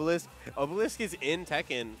OG Obelisk. Obelisk is in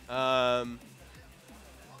Tekken.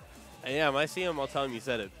 Yeah, if I see him, I'll tell him you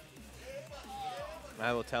said it.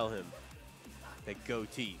 I will tell him that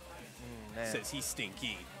goatee says he's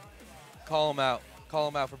stinky. Call him out. Call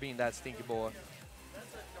him out for being that stinky boy.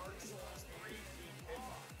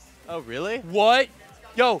 Oh, really? What?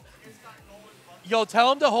 Yo,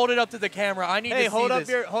 tell him to hold it up to the camera. I need to see this.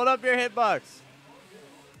 Hey, hold up your hitbox.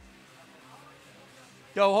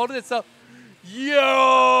 Yo, hold it up. Yo!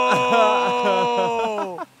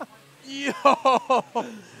 Yo!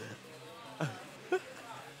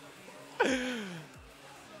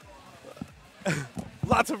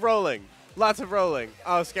 Lots of rolling. Lots of rolling.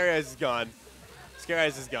 Oh, Scary Eyes is gone. Scary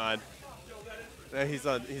Eyes is gone. He's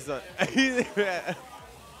on.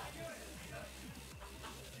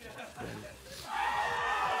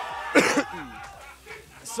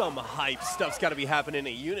 Some hype stuff's got to be happening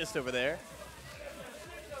at Eunice over there.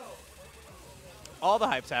 All the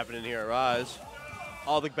hype's happening here at Raj.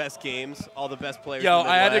 All the best games, all the best players. Yo,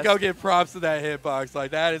 I had to go give props to that hitbox.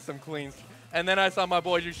 Like, that is some clean. And then I saw my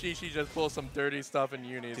boy Yushishi just pull some dirty stuff in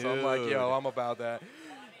uni. So I'm like, yo, I'm about that.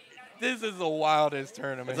 This is the wildest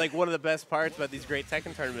tournament. It's like one of the best parts about these great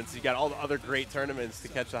Tekken tournaments. You got all the other great tournaments to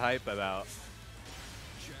catch the hype about.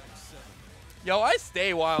 Yo, I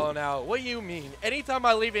stay wilding out. What do you mean? Anytime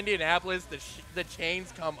I leave Indianapolis, the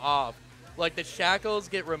chains come off. Like, the shackles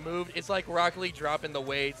get removed. It's like Rock Lee dropping the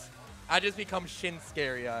weights. I just become Shin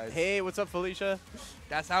Scary Eyes. Hey, what's up, Felicia?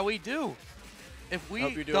 That's how we do. If we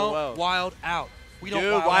Hope you're doing don't well. wild out, we Dude,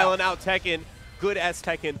 don't wilding out Tekken. Good ass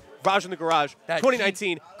Tekken. Raj in the Garage. That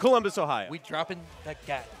 2019, Columbus, Ohio. We dropping that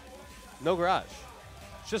gat. No Garage.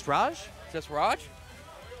 It's just Raj? Just Raj?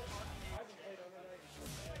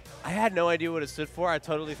 I had no idea what it stood for. I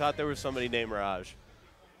totally thought there was somebody named Raj.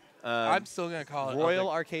 I'm still going to call it Royal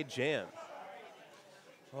Arcade Jam.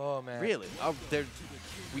 Oh, man. Really? Oh,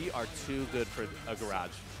 we are too good for a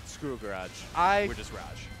garage. Screw a garage. We're just Raj.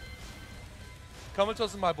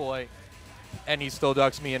 Comatose is my boy, and he still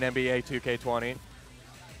ducks me in NBA 2K20.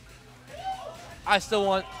 I still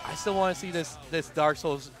want to see this Dark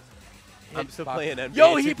Souls. I'm still playing NBA 2K14.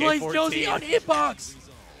 Yo, he plays Josie on hitbox.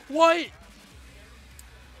 What?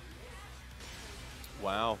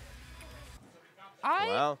 Wow.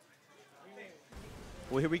 Wow.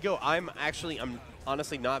 Well, here we go. I'm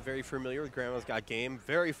honestly not very familiar with GranmasGotGame.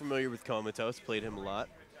 Very familiar with Comatose. Played him a lot.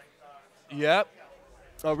 Yep.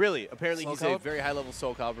 Oh, really? Apparently Soul he's Calibur? a very high-level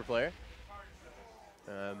Soul Calibur player.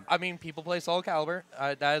 I mean, people play Soul Calibur.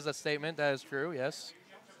 That is a statement. That is true, yes.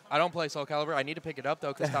 I don't play Soul Calibur. I need to pick it up,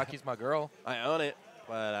 though, because Taki's my girl. I own it,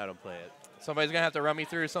 but I don't play it. Somebody's going to have to run me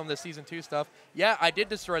through some of the Season 2 stuff. Yeah, I did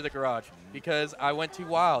destroy the garage because I went too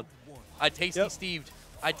wild. I tasty Steved.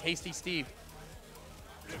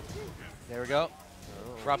 There we go.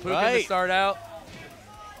 Rapuka to start out.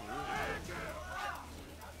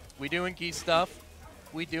 We doing key stuff.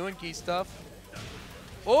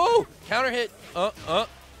 Oh, counter hit.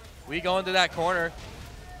 We go into that corner.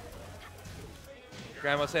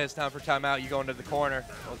 Grandma says it's time for timeout. You go into the corner.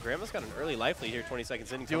 Well, Grandma's got an early life lead here, 20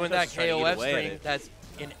 seconds in. Doing that KOF string that's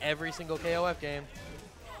in every single KOF game.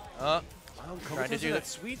 Trying to do that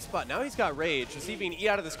sweet spot. Now he's got Rage. Just see if he can eat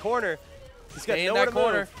out of this corner. He's got nowhere to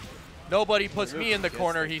corner. move. Nobody puts me in the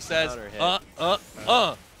corner, he says.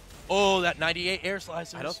 Oh, that 98 air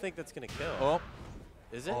slicers. I don't think that's going to kill. Oh.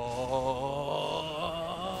 Is it?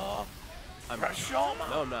 Oh. No, I'm not.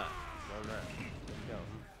 No, I'm not. Go.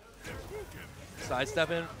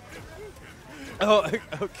 Sidestepping. Oh,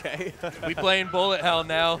 okay. We playing bullet hell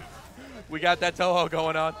now. We got that Toho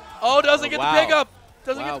going on. Oh, doesn't get the pickup.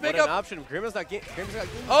 Doesn't get the pickup. What an option. Grandma's not getting.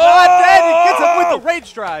 Oh, dead. He gets up with the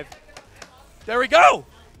Rage Drive. There we go.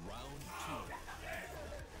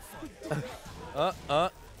 I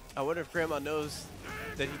wonder if Grandma knows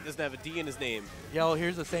that he doesn't have a D in his name. Yo,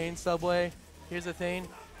 here's the thing, Subway. Here's the thing.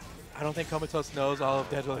 I don't think Comatose knows all of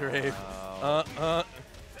Deadly Rave.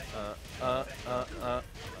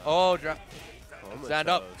 Oh, drop. Stand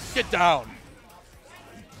up. Get down.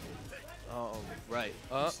 Oh, right.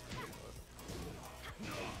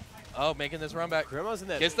 Oh, making this run back. Grandma's in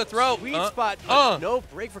that Gets the throw. sweet spot. No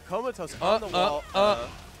break for Comatose on the wall.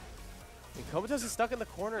 And Comatose is stuck in the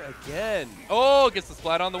corner again. Oh, gets the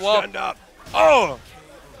splat on the wall. Stand up. Oh.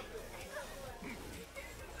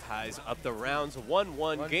 Ties up the rounds.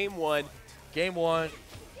 1-1. Game one. Game one.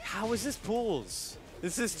 How is this pools?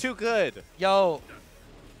 This is too good. Yo,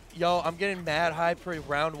 Yo, I'm getting mad hype for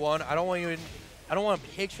round 1. I don't want to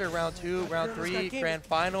picture round 2, round 3, grand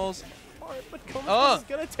finals. But Comatose is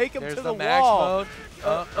gonna take him There's to the the max wall.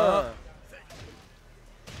 mode.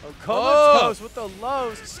 Comatose with the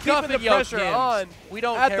lows, keeping the yo, pressure Tims. on. We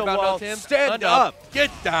don't at care the about wall. no Tims. Stand up. Get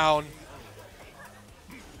down.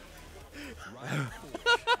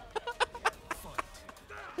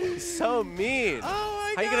 He's so mean.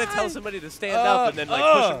 Oh my How you gonna tell somebody to stand up and then like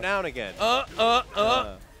push him down again? You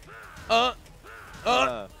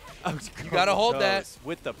gotta hold that.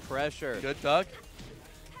 With the pressure. Good duck.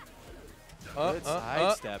 Good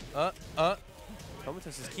sidestep.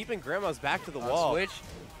 Comatose is keeping Grandma's back to the wall. Switch.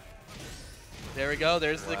 There we go.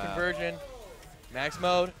 There's the conversion. Max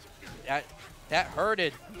mode. That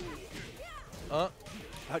hurted. Out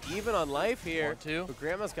even on life here. 1-2. But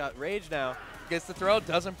Grandma's got rage now. Gets the throw.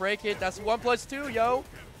 Doesn't break it. That's 1+2, yo.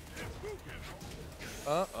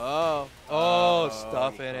 Stuff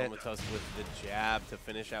in it. Comatose with the jab to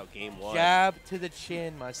finish out game 1. Jab to the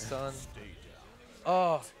chin, my son.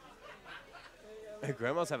 Oh. Hey,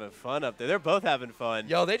 Grandma's having fun up there. They're both having fun.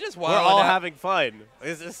 Yo, they just We're wilding all out. having fun.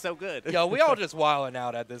 This is so good. Yo, we all just wilding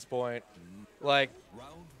out at this point. Like,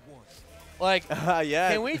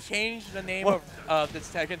 yeah. can we change the name of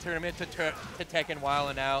this Tekken tournament to Tekken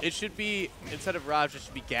Wildin' Out? It should be, instead of RAJ, it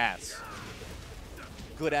should be Gas.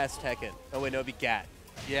 Good ass Tekken. Oh wait, no, it'd be Gat.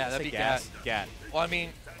 Yeah, that'd be Gas. Gat. Well, I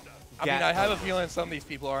mean, I have a feeling some of these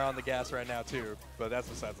people are on the gas right now too, but that's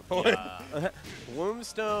besides the point.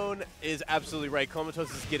 Wombstone is absolutely right.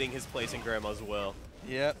 Comatose is getting his place in Grandma's will.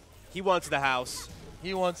 Yep. He wants the house.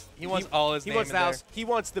 He wants all his He name wants in the there. house. He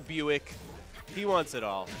wants the Buick. He wants it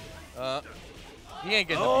all. He ain't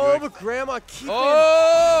getting the Oh, Buick. but Grandma keeping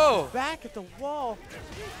back at the wall.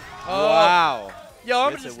 Wow. Yo,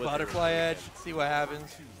 I'm Gets just it with butterfly edge. See what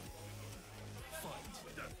happens.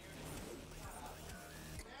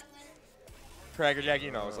 Cracker Jack,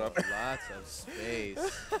 you know what's up. Lots of space.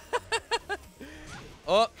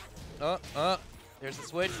 There's the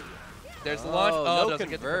switch. There's the launch. Oh, no doesn't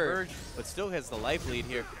get the converge. But still has the life lead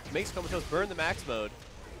here. Makes Comatose burn the max mode.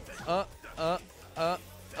 Good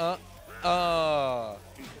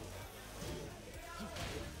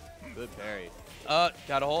parry.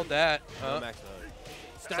 Gotta hold that. No max mode.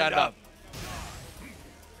 Stand up.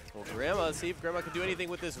 Well, Grandma, see if Grandma can do anything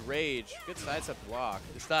with this rage. Good sidestep block.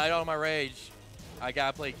 It's not on my rage. I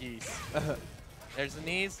gotta play geese. There's the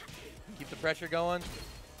knees. Keep the pressure going.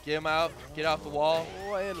 Get him out. Get off the wall.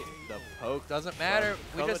 Oh, and the poke. Doesn't matter.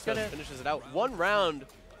 We just Comatose gonna finishes it out. 1 round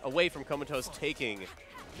away from Comatose taking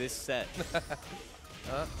this set.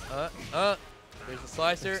 There's the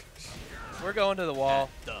slicer. We're going to the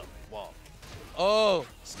wall. The wall. Oh,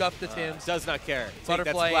 scuff the Tims. Does not care.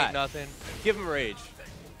 Butterfly Take that ain't nothing. Give him rage.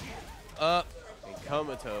 And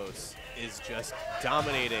Comatose is just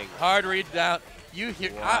dominating. Hard read down. You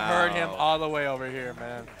hear? Wow. I heard him all the way over here,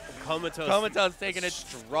 man. Comatose taking it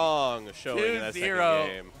strong showing in that second 2-0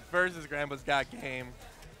 game. versus GranmasGotGame.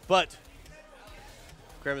 But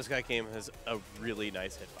GranmasGotGame has a really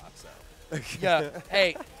nice hitbox though. Yeah.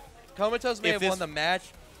 Hey, Comatose may have won the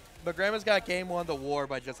match, but GranmasGotGame won the war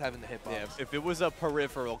by just having the hitbox. Yeah, if it was a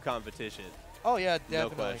peripheral competition. Oh yeah,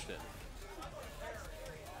 definitely. No question.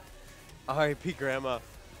 R.I.P. Grandma.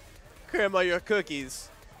 Grandma, your cookies.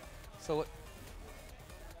 So what?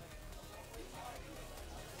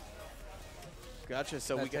 Gotcha.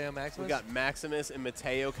 So Mateo, we got Maximus and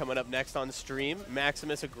Mateo coming up next on stream.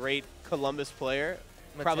 Maximus, a great Columbus player.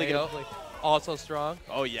 Mateo, probably gonna play. Also strong.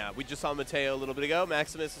 Oh yeah, we just saw Mateo a little bit ago.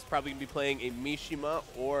 Maximus is probably gonna be playing a Mishima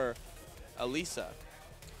or Elisa.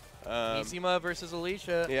 Mishima versus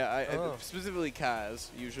Alicia. Yeah, specifically Kaz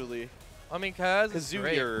usually. I mean, Kaz is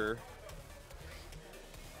great. Kazuya.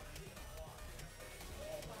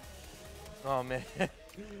 Oh man,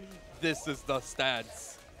 this is the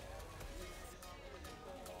stats.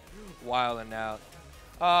 Wilding out.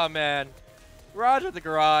 Oh man, RAJ at the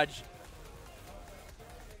Garage.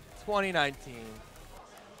 2019.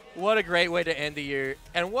 What a great way to end the year,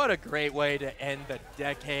 and what a great way to end the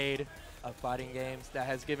decade of fighting games that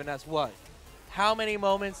has given us what? How many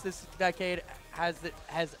moments this decade have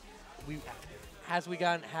we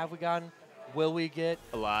gotten? Will we get?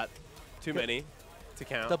 A lot. Too many to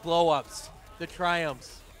count. The blow-ups, the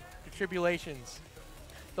triumphs, the tribulations,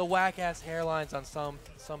 the whack-ass hairlines on some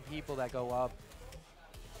people that go up.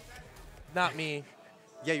 Not me.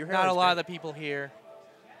 Yeah, your Not a lot of the people here.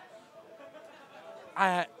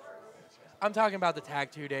 I'm talking about the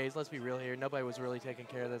tag 2 days. Let's be real here. Nobody was really taking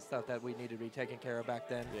care of the stuff that we needed to be taken care of back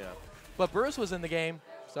then. Yeah. But Bruce was in the game,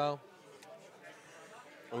 so.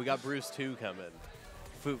 And we got Bruce 2 coming.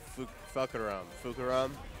 Fukuram.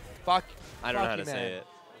 Fuck. I don't know how you, to man. say it.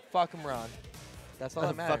 fuck him run. That's all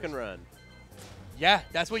that matters. Fucking run. Yeah,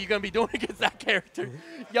 that's what you're going to be doing against that character.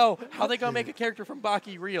 Yo, how they going to make a character from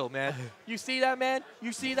Baki real, man? You see that, man?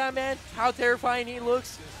 You see that, man? How terrifying he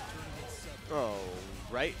looks? Oh,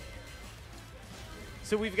 right.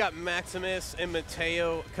 So we've got Maximus and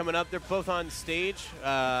Mateo coming up. They're both on stage.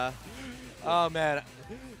 Oh, man.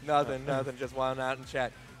 Nothing. Just wilding out in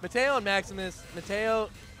chat. Mateo and Maximus. Mateo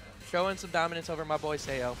showing some dominance over my boy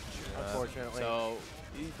Seo, unfortunately. So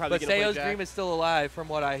he's probably but going to play Seo's Jack. dream is still alive from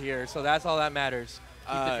what I hear, so that's all that matters.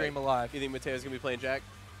 Keep the dream alive. You think Mateo's going to be playing Jack?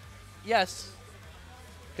 Yes,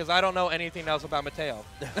 because I don't know anything else about Mateo.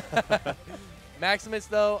 Maximus,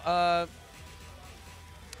 though,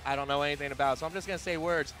 I don't know anything about, so I'm just going to say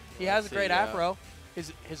words. He has a great afro.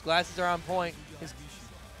 His glasses are on point.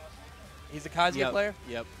 He's a Kazuya player?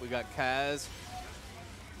 Yep, we got Kaz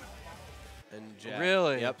and Jack.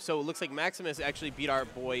 Really? Yep, so it looks like Maximus actually beat our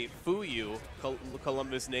boy Fuyu,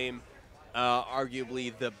 Columbus name,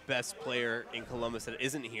 arguably the best player in Columbus that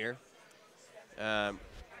isn't here. Well,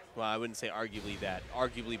 I wouldn't say arguably that.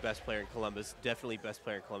 Arguably best player in Columbus, definitely best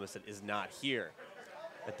player in Columbus that is not here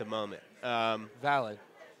at the moment. Valid.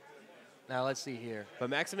 Now let's see here. But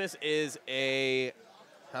Maximus is a,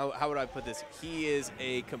 how would I put this? He is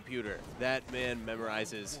a computer. That man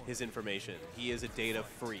memorizes his information. He is a data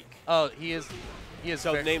freak. Oh, he is.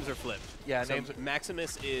 So names are flipped. Yeah, so names are.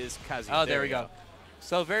 Maximus is Kazuya. Oh, there we go.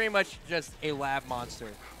 So very much just a lab monster,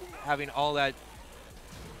 having all that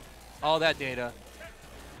data.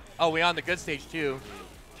 Oh, we on the good stage too.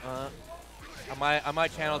 I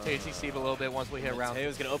might channel THC a little bit once we hit round.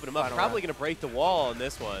 Mateo's going to open him up. Probably going to break the wall on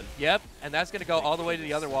this one. Yep, and that's going to go all the way to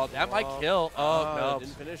the other wall. That might kill. Oh, no.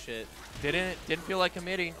 Didn't finish it. Didn't feel like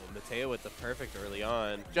committing. Mateo with the perfect early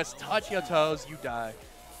on. Just touch your toes, you die.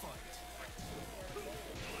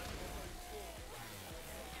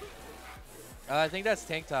 I think that's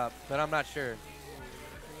Tank Top, but I'm not sure.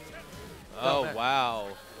 Oh, wow.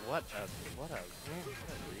 What a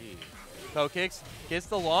read. Toe kicks, gets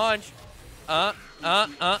the launch. Bop.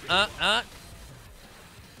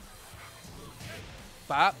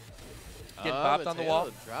 Getting bopped on the wall.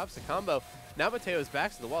 Drops the combo. Now Mateo's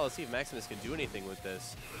back to the wall. Let's see if Maximus can do anything with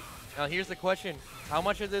this. Now here's the question. How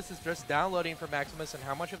much of this is just downloading for Maximus and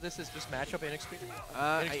how much of this is just matchup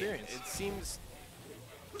inexperience? It seems,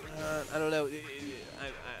 I don't know. It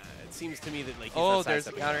seems to me that like he's there's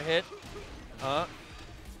a counter hit.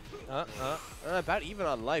 About even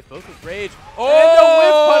on life, both with Rage. Oh! And the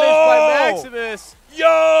whip punish by Maximus.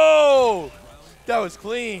 Yo! That was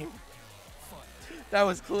clean. That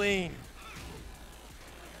was clean.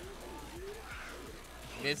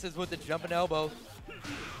 Misses with the jumping elbow.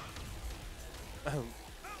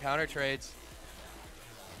 Counter trades.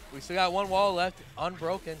 We still got one wall left,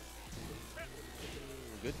 unbroken.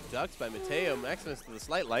 Good ducks by Mateo. Maximus with a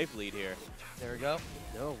slight life lead here. There we go.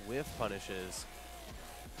 No whiff punishes.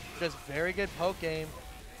 Just very good poke game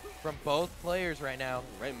from both players right now.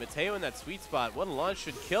 Right, Mateo in that sweet spot. One launch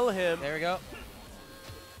should kill him. There we go.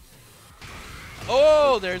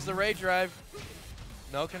 Oh, there's the Rage drive.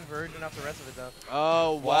 No conversion off the rest of it, though.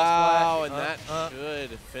 Oh, wow, and that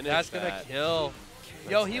should finish That's going to kill.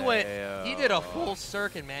 Yo, he did a full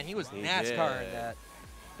circuit, man. He was NASCAR in that.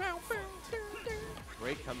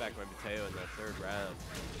 Great comeback by Mateo in that third round.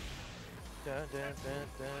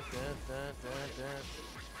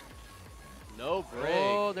 No break.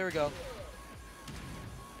 Oh, there we go.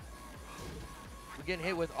 We're getting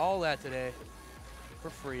hit with all that today for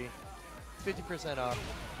free. 50% off.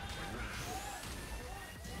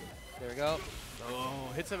 There we go. Oh,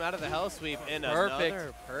 hits him out of the hell sweep and perfect.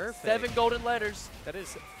 Another perfect. 7 golden letters. That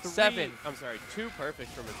is 7. I'm sorry, 2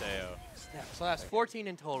 perfects for Mateo. So that's 14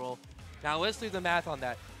 in total. Now let's do the math on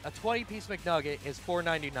that. A 20-piece McNugget is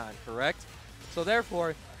 $4.99, correct? So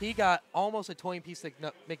therefore, he got almost a 20-piece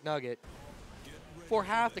McNugget for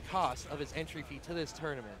half the cost of his entry fee to this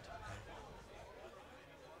tournament.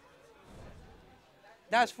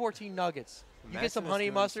 That's 14 nuggets. You get some honey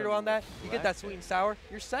mustard on that, you get that sweet and sour,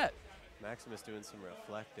 you're set. Maximus doing some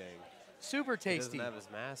reflecting. Super tasty. He doesn't have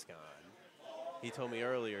his mask on. He told me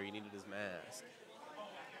earlier he needed his mask.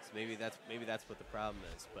 So maybe that's what the problem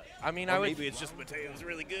is. But I mean, maybe it's just Mateo's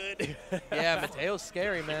really good. Yeah, Mateo's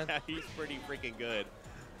scary, man. Yeah, he's pretty freaking good.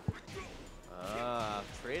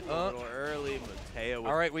 Trading a little early. Mateo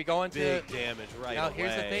with all right, we go into big damage right now. away.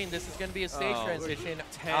 Here's the thing: this is going to be a stage transition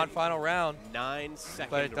on final round. 9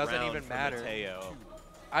 seconds, but it doesn't even matter. Mateo.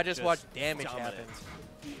 I just watched damage happen.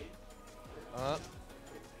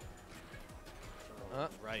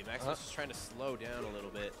 Right, Maximus is trying to slow down a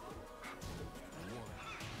little bit.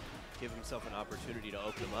 Give himself an opportunity to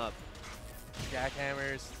open him up.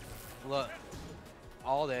 Jackhammers. Look.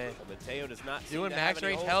 all day. Well, Mateo does not seem Doing to max have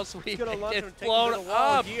any range hope. hell sweep. He's gonna launch It's him, take him blown to the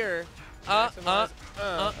wall up. here.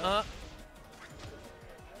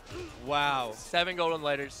 Wow. 7 golden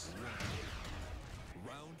letters.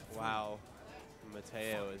 Wow.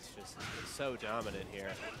 Mateo is just so dominant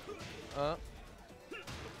here.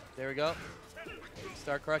 There we go.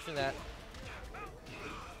 Start crushing that.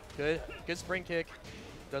 Good spring kick.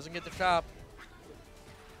 Doesn't get the chop.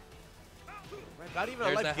 Not even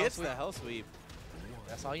There's like that hell gets sweep. the hell sweep.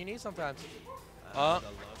 That's all you need sometimes. The launch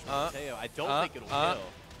from Mateo. I don't think it'll kill.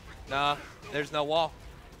 Nah, there's no wall.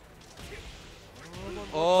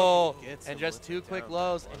 Oh, Gets and him just with 2 the quick down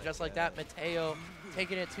lows, on and it, just like yeah. that, Mateo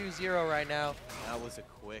taking it 2-0 right now. That was a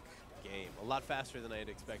quick game. A lot faster than I had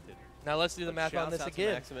expected. Now let's do the But math on shouts this out to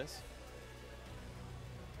again. Maximus.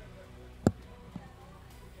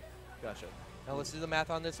 Gotcha. Now let's do the math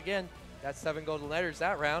on this again. That's 7 golden letters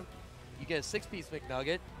that round. You get a 6-piece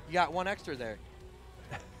McNugget. You got 1 extra there.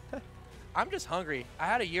 I'm just hungry. I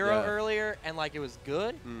had a Euro earlier, and like it was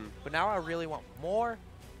good, but now I really want more,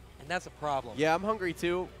 and that's a problem. Yeah, I'm hungry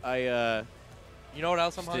too. You know what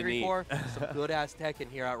else I'm Just didn't hungry eat. for? Some good-ass Tekken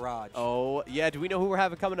here at RAJ. Oh, yeah. Do we know who we're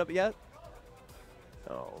having coming up yet?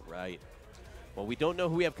 All right. Well, we don't know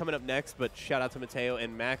who we have coming up next, but shout out to Mateo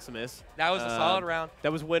and Maximus. That was a solid round.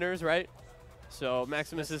 That was winners, right? So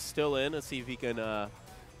Maximus is still in. Let's see if he can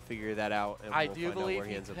figure that out. And I we'll do find out believe where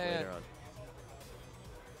he he ends up can. later on.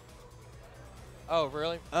 Oh,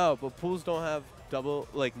 really? Oh, but pools don't have double,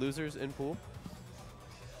 like, losers in pool?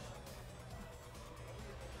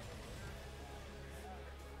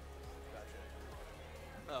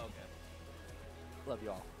 Oh, okay. Love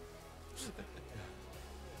you all.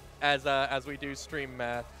 As we do stream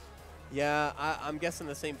math. Yeah, I'm guessing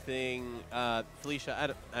the same thing. Felicia, I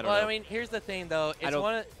don't know. Well, I mean, here's the thing, though. It's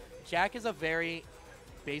don't- Jack is a very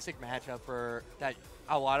basic matchup for that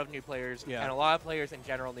a lot of new players Yeah. and a lot of players in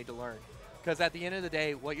general need to learn. Because at the end of the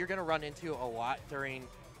day, what you're going to run into a lot during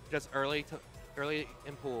just early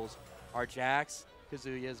in pools are Jacks,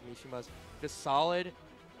 Kazuyas, Mishimas, just solid,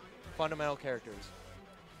 fundamental characters.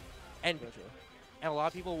 And a lot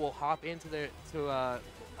of people will hop into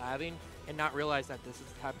labbing and not realize that this is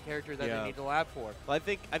the type of character that they need to lab for. Well, I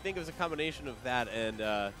think it was a combination of that, and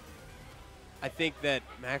I think that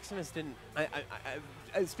Maximus didn't.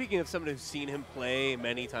 Speaking of someone who's seen him play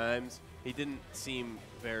many times, he didn't seem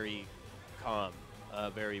very calm,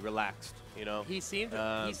 very relaxed. You know, He seemed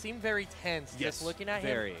very tense. Yes, Just looking at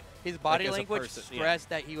very. him, his body Like as a language person, stressed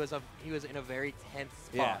that he was in a very tense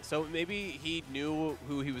spot. Yeah. So maybe he knew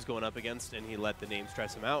who he was going up against, and he let the name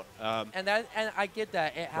stress him out. And I get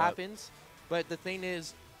that it happens, but the thing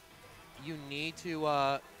is, you need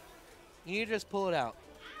to just pull it out.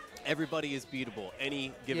 Everybody is beatable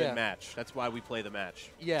any given match. That's why we play the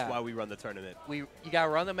match. Yeah. That's why we run the tournament. You gotta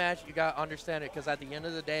run the match. You gotta understand it, because at the end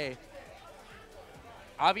of the day,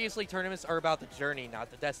 obviously tournaments are about the journey,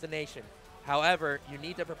 not the destination. However, you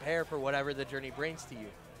need to prepare for whatever the journey brings to you.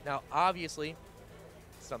 Now, obviously,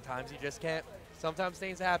 sometimes you just can't. Sometimes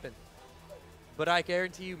things happen. But I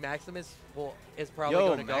guarantee you, Maximus is probably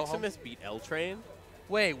going to go home. Maximus beat L-Train?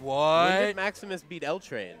 Wait, When what? did Maximus beat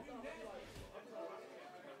L-Train?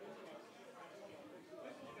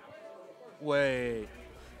 Wait.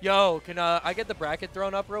 Yo, can I get the bracket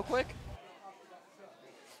thrown up real quick?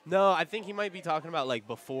 No, I think he might be talking about, like,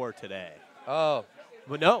 before today. Oh.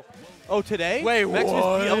 But no. Oh, today? Wait, Maximus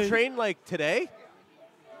what? beat L-Train, like, today?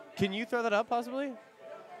 Can you throw that up, possibly?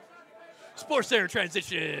 Sports Center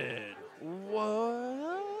transition.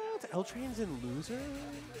 What? L-Train's in losers?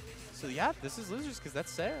 So, yeah, this is losers because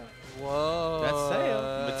that's Sarah. Whoa. That's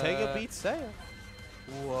Saya. Mateo beats Saya.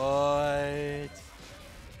 What?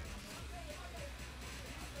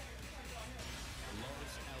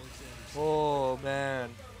 Oh, man.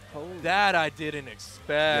 That I didn't expect.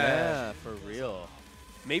 Yeah, for real.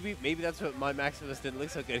 Maybe that's what my Maximus didn't look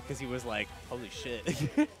so good because he was like, holy shit. He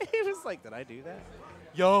was like, did I do that?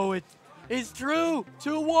 Yo, it's true.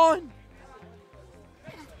 2-1.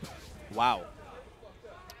 Wow.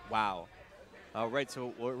 Wow. All right,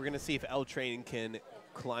 so we're going to see if L-Train can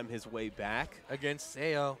climb his way back. Against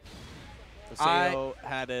Sayo. So Sayo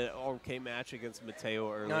had an okay match against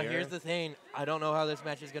Mateo earlier. Now, here's the thing. I don't know how this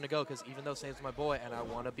match is going to go because even though Sayo's my boy and I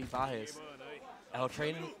want to be biased,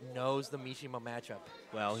 L-Train knows the Mishima matchup.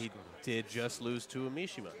 Well, he did just lose to a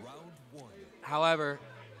Mishima. However,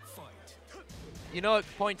 you know what?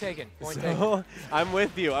 Point taken. Point taken. So, I'm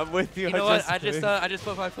with you. I'm with you. You know what? I just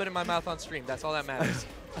put my foot in my mouth on stream. That's all that matters.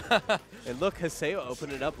 And look, Haseo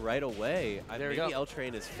opened it up right away. There we Maybe go.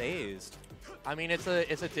 L-Train is phased. I mean, it's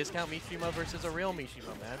a discount Mishima versus a real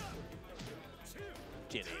Mishima, man.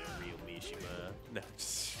 Get a real Mishima. No.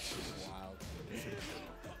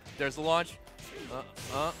 There's the launch.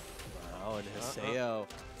 Wow, and Haseo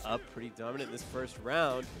up pretty dominant in this first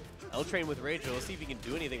round. L-Train with Rage. We'll see if he can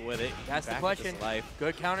do anything with it. That's the Back with question. his life.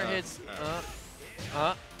 Good counter hits.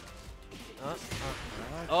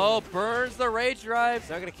 Oh, burns the Rage drive. He's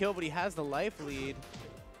not going to kill, but he has the life lead.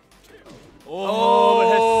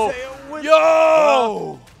 Oh, Haseo wins.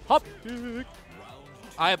 yo! Hop.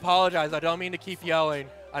 I apologize. I don't mean to keep yelling.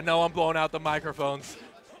 I know I'm blowing out the microphones.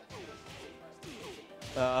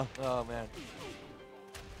 Oh, man.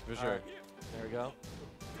 For sure. Right. There we go.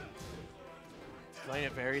 Playing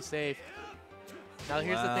it very safe. Now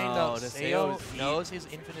here's the thing, though. Haseo knows his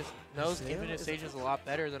infinite stage is a lot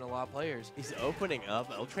better than a lot of players. He's opening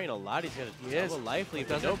up L-Train a lot. He's going to double life lead. He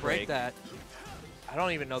doesn't no break that. I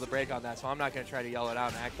don't even know the break on that, so I'm not going to try to yell it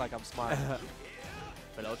out and act like I'm smart.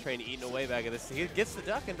 But L-Train eating away back at this. He gets the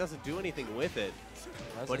duck and doesn't do anything with it.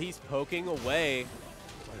 But he's poking away.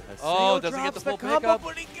 Oh, doesn't get the full pickup.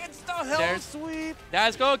 But he gets the hell sweep.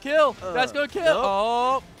 That's going to kill. That's going to kill. Nope.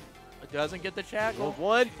 Oh, it doesn't get the shackle. Well,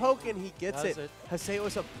 one poke and he gets it. Haseo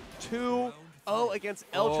is up 2-0 against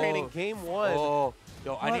L-Train in game 1. Oh,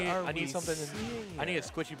 yo, I need something. I need a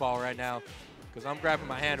squishy ball right now because I'm grabbing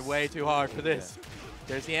my hand way too hard for this. Yeah.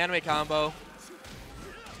 There's the anime combo.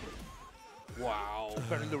 Wow.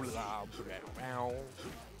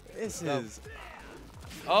 This is.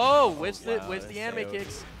 Oh, with the anime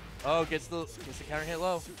kicks. Oh, gets the counter hit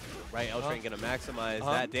low. Right, L-Train gonna maximize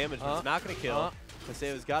that damage, but it's not gonna kill.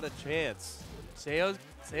 Haseo's got a chance. Haseo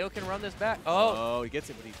can run this back. Oh, he gets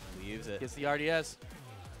it, but he leaves it. Gets the RDS.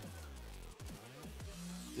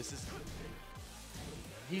 This is.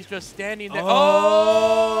 He's just standing there.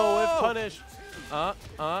 Oh, with punish.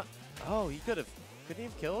 Oh, he couldn't he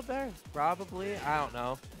have killed there? Probably. I don't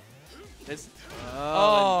know. This.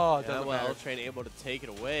 Well, matter. L-Train able to take it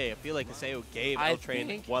away. I feel like Haseo gave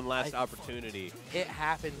L-Train one last opportunity. It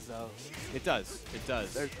happens though. It does. It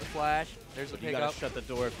does. There's the flash. There's the pickup. You gotta shut the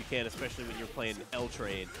door if you can, especially when you're playing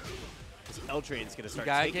L-Train. Because L-Train's gonna start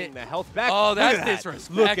taking the health back. Oh, that's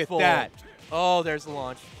disrespectful. Look at that. Oh, there's the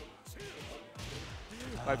launch.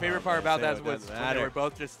 My favorite part about that was when they were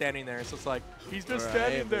both just standing there. So it's like, he's just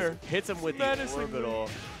standing there. Hits him with the orbital.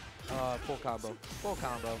 Full combo. Full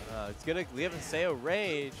combo. It's going to leave Haseo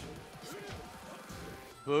Rage.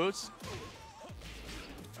 Boots.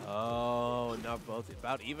 Oh, not both.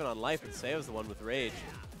 About even on life, and Haseo's the one with Rage.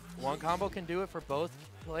 One combo can do it for both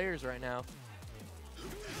players right now.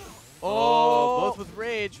 Oh, both with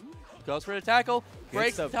Rage. Goes for the tackle.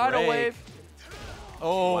 Breaks the tidal wave.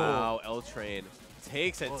 Oh. Wow, L-Train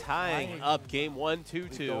takes it, tying up game 1,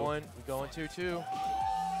 2-2. We're going 2-2.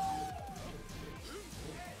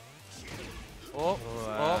 Oh,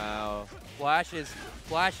 wow. Flashes.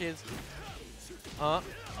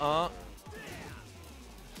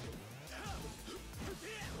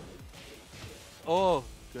 Oh,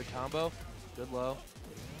 good combo. Good low.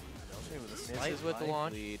 Misses with the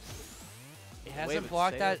launch. It hasn't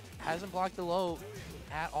blocked that. Hasn't blocked the low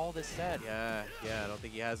at all this set. Yeah, I don't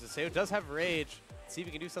think he has. Haseo does have Rage. Let's see if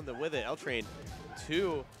he can do something with it. L-Train,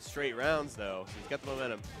 2 straight rounds though. So he's got the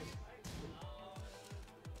momentum.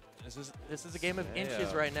 This is a game of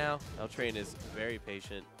inches right now. L-Train is very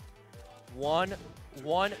patient. One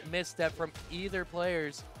misstep from either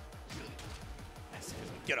players.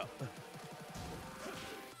 Get up.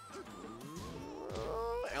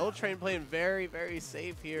 L-Train playing very, very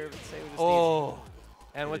safe here.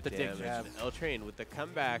 And with the dick jab. L-Train with the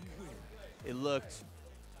comeback. It looked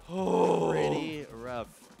pretty rough.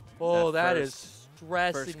 Oh, that is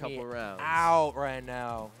stressing first couple rounds out right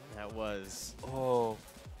now. That was.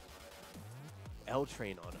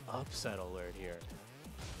 L-Train on upset alert here.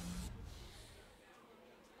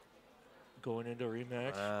 Going into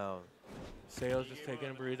rematch. Wow. Haseo's just taking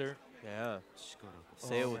a breather. Yeah.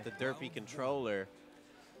 Haseo with the derpy controller.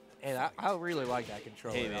 And I really like that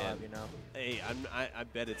controller. Hey, man. You know. Hey, I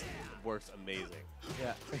bet it works amazing.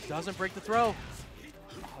 Yeah. It doesn't break the throw.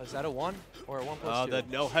 Oh, is that a 1 or a 1+2? Oh, the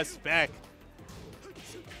no spec.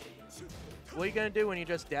 What are you going to do when he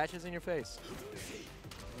just dashes in your face?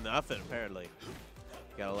 Nothing, apparently.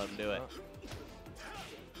 Gotta let him do it.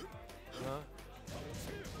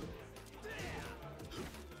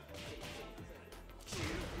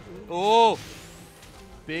 Oh!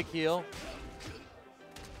 Big heal.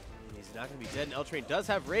 He's not going to be dead. And L-Train does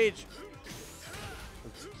have Rage.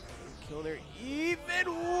 Killing her even.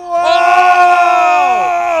 Whoa!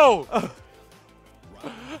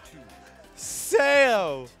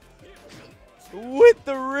 Haseyo with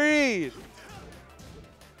the read.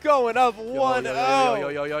 Going up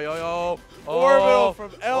 1-0. Yo. Orbital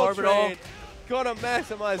from L-Train. Gonna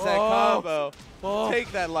maximize that combo.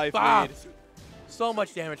 Take that life lead. So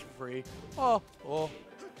much damage for free. Oh, oh.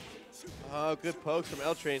 Oh, good pokes from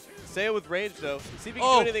L-Train. Sayo with range, though. See if he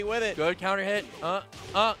can do anything with it. Good counter hit. Goes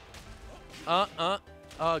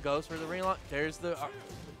for the relaunch. There's the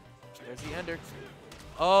ender.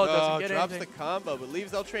 Oh, doesn't get drops anything. the combo, but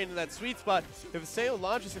leaves L-Train in that sweet spot. If Sayo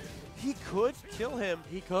launches him, he could kill him.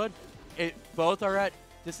 He could. Both are at.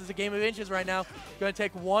 This is a game of inches right now. Gonna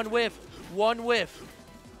take one whiff. One whiff.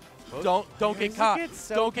 Don't get caught.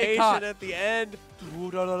 Don't get caught at the end. Miss.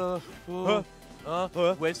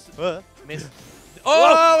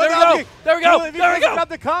 Oh, there we go. There we go. Got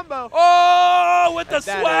the combo. Oh, with the And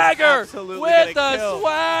that swagger. is absolutely With gonna the kill.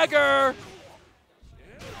 swagger.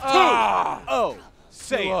 Ah. Oh,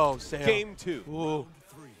 Sayo. Sayo. Game 2. Ooh.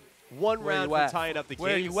 One Where round you for at? tying up the game.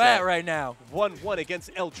 Where you at right now? 1-1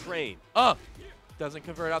 against L-Train. Doesn't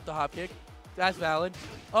convert out the hop kick. That's valid.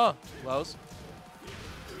 Lows.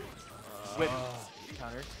 Whip.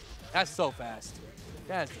 Counter. That's so fast.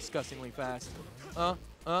 That's disgustingly fast. Oh,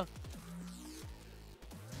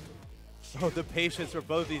 the patience for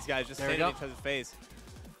both these guys just There we standing in go. each other's face.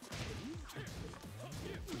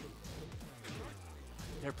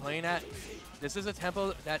 They're playing at. This is a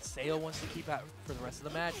tempo that Sayo wants to keep at for the rest of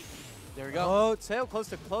the match. There we go. Oh, Sayo close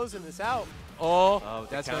to closing this out. Oh,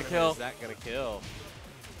 that's going to kill. Is that going to kill?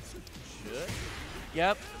 Should.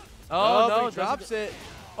 Yep. Oh, no. but he drops it.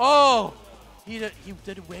 Oh! He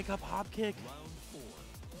did a wake up hop kick.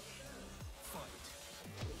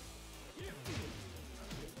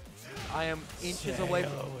 I am inches away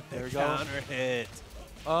from. There we go. Counter hit.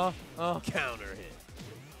 Counter hit.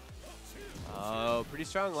 Oh, pretty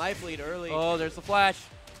strong life lead early. Oh, there's the flash.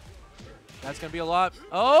 That's going to be a lot.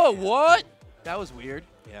 Oh, what? That was weird.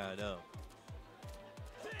 Yeah, I know.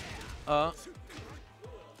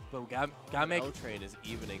 But we gotta make. L-Train is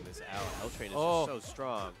evening this out. L-Train is Oh. just so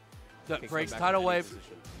strong. That Can breaks come back tidal in any wave.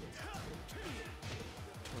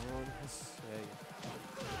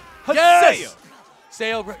 position. Yes!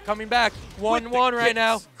 Sayo coming back. 1-1 right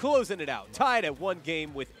now. Closing it out. Tied at 1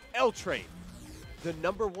 game with L-Train. The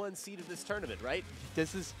 #1 seed of this tournament, right?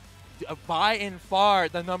 This is by and far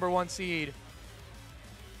the #1 seed.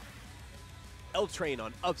 L-Train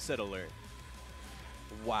on upset alert.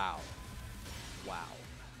 Wow. Wow.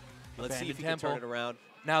 Let's see if he can turn it around.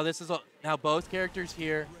 Now now both characters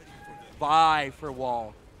here vie for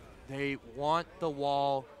wall. They want the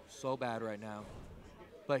wall so bad right now.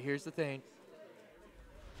 But here's the thing.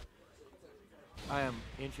 I am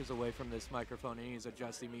inches away from this microphone and he's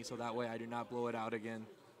adjusting me so that way I do not blow it out again.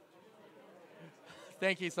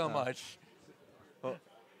 Thank you so much. Oh,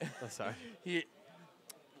 sorry.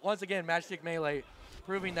 Once again, Matchstick Melee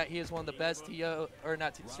proving that he is one of the best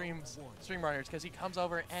stream runners because he comes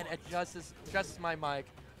over and adjusts my mic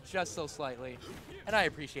just so slightly, and I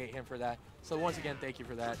appreciate him for that. So once again, thank you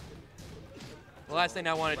for that. The last thing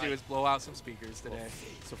I want to do is blow out some speakers today.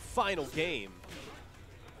 So final game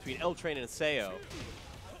between L-Train and Sayo.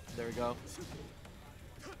 There we go.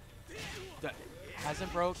 That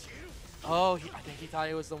hasn't broke. Oh, I think he thought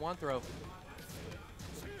it was the one throw.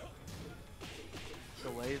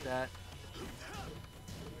 Delay that.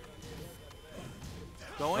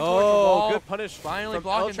 Going towards the wall. Good punish. Finally from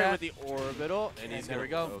blocking L-Train that. with the orbital, and he's there going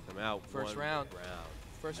we go. to poke him out. First round.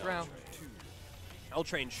 First round.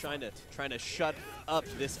 L-Train trying to shut up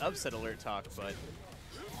this upset alert talk, but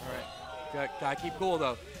all right, gotta keep cool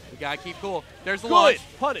though. We gotta keep cool. There's the good launch.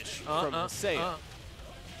 punish from Sayo.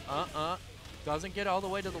 Doesn't get all the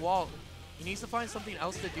way to the wall. He needs to find something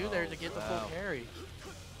else to do there to get the full carry.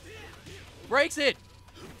 Breaks it.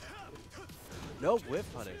 No whip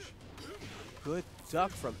punish. Good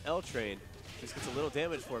duck from L-Train. Just gets a little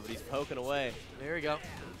damage for it, but he's poking away. There we go.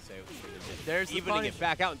 Sayo There's the evening punish. it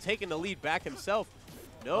back out and taking the lead back himself.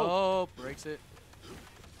 No. Oh, breaks it.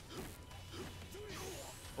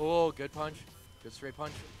 Oh, good punch. Good straight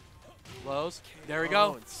punch. Lows. There we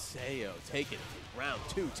go. And Sayo taking round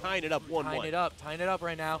 2, tying it up 1-1. Tying it up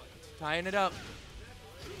right now. Tying it up.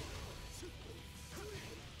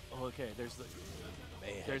 Oh, okay, there's the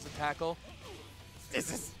tackle.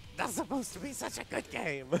 This is not supposed to be such a good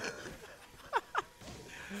game.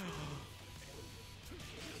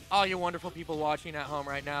 All you wonderful people watching at home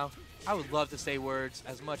right now, I would love to say words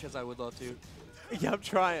as much as I would love to. Yeah, I'm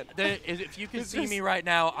trying. If you can see me right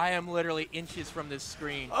now, I am literally inches from this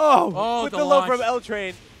screen. Oh, with the low launch. from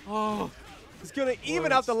L-Train. Oh, He's going to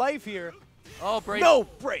even out the life here. oh, break. No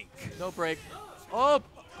break. No break. Oh,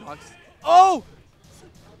 blocks. Oh!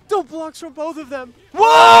 No blocks from both of them.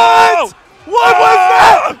 What? What was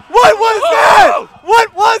that? What was that?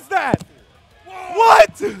 What was that?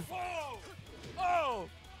 What? Oh!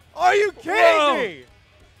 Are you kidding me?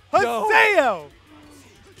 Haseo!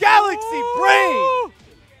 Galaxy Brain!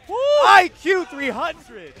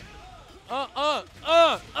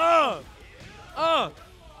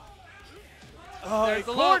 Oh, There's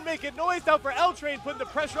the Corn low. making noise down for L-Train, putting the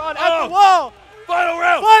pressure on Oh. at the wall. Final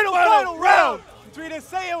round. Final round between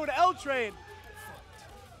Haseo and L-Train.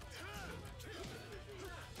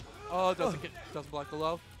 Oh, doesn't block the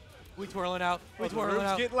low. We twirling out. We The twirling room's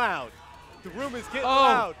out. getting loud. The room is getting Oh.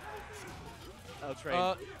 loud.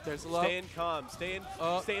 L-Train. There's the low. Staying calm, staying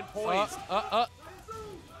poised.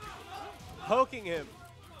 Poking him,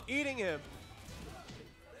 eating him.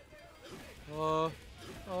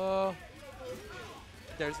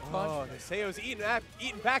 There's the punch. Oh, Haseo's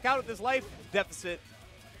eating back out of this life deficit.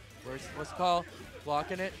 What's the call?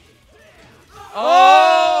 Blocking it.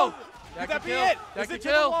 Oh! Could that be kill. it? That Is could it to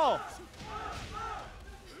the kill. wall?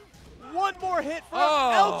 One more hit from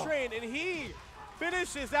Oh. L-Train, and he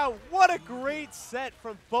finishes out. What a great set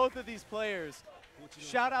from both of these players.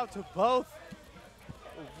 Shout out to both.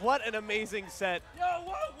 What an amazing set. Yo,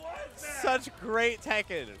 what was that? Such great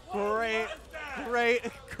Tekken. Great.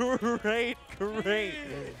 Oh,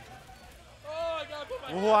 I gotta put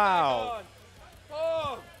my Wow. hat back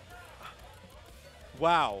on.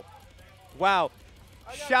 Wow.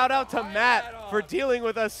 Shout out to Matt for dealing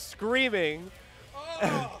with us screaming,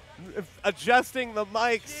 adjusting the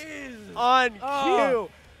mics on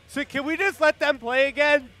cue. So can we just let them play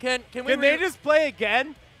again? Can they just play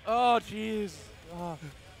again? Oh, jeez. Oh.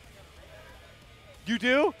 You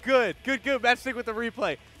do? Good. Matchstick with the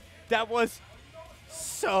replay. That was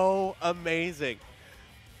so amazing.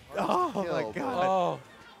 Oh my God.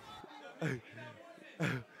 Oh.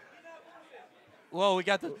 Whoa, we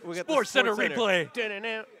got the Sports Center replay.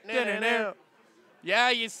 Yeah,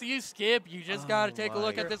 you skip. You just got to take a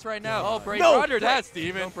look at this right now. Oh, break. Roger that,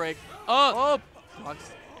 Steven. Don't break. Blocks.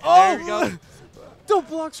 There we go. Don't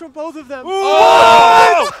blocks from both of them.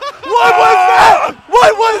 Oh! What was that?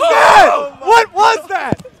 What was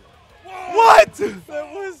that? What?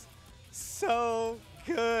 That was so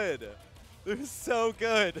good. It was so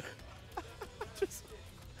good.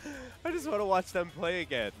 I just want to watch them play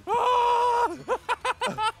again.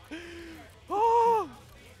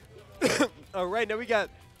 All right, now we got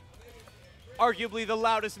arguably the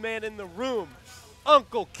loudest man in the room,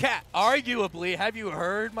 UncleCaps. Arguably, have you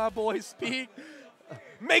heard my boy speak?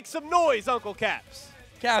 Make some noise, UncleCaps.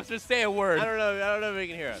 Caps, just say a word. I don't know if he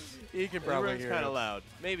can hear us. He can The probably room's hear kind us. of loud.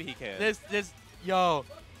 Maybe he can.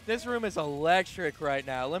 This room is electric right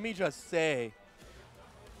now. Let me just say.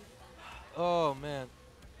 Oh, man.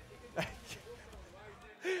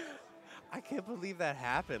 I can't believe that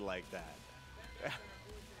happened like that.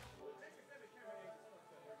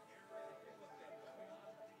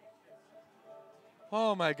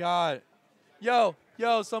 Oh, my God. Yo,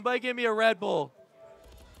 somebody give me a Red Bull.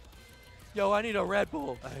 Yo, I need a Red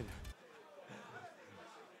Bull.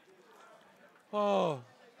 Oh.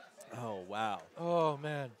 Oh, wow. Oh,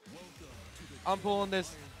 man. I'm pulling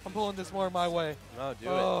this more my way. No, do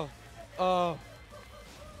it. Oh,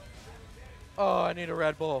 I need a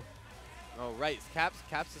Red Bull. Oh, right.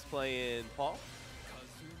 Caps is playing Paul.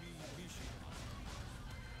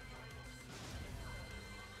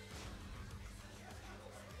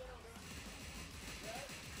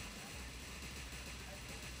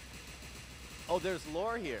 Oh, there's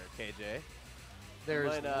lore here, KJ.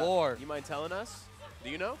 There's lore. You mind telling us? Do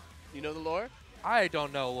you know? You know the lore? I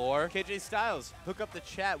don't know lore. KJ Styles, hook up the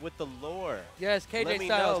chat with the lore. Yes, KJ Let me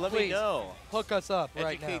Styles, know, let please me know. hook us up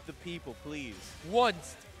right now. Educate the people, please.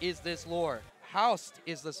 Whence is this lore? Howst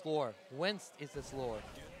is this lore? Whence is this lore?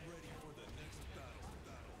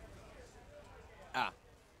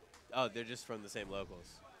 Oh, they're just from the same locals.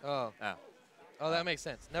 Oh, that makes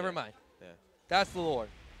sense. Never mind. Yeah. That's the lore.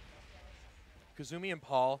 Kazumi and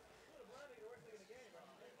Paul.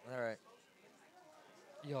 All right.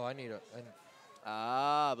 Yo, I need a.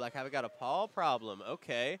 Black Havokk got a Paul problem.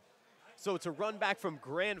 Okay. So it's a run back from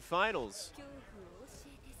Grand Finals.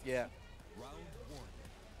 Yeah.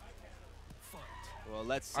 Well,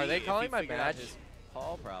 let's see. Are they if calling he my figured out match? his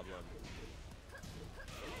Paul problem.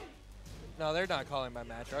 No, they're not calling my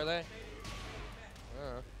match, are they?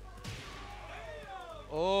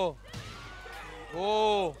 Oh.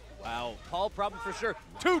 Wow. Paul problem for sure.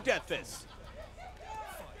 2 death fists.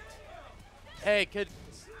 Hey, kid.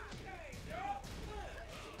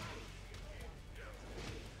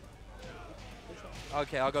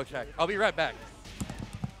 Okay, I'll go check. I'll be right back.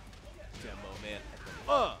 Demo, man.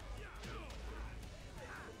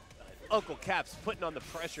 UncleCaps putting on the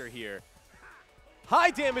pressure here.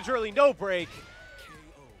 High damage early, no break.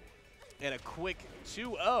 And a quick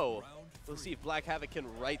 2-0. We'll see if Black Havokk can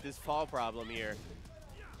right this fall problem here.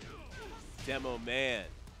 Demo man,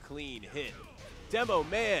 clean hit. Demo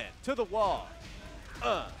man to the wall.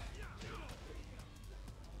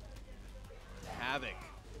 Havokk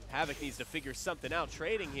Havokk needs to figure something out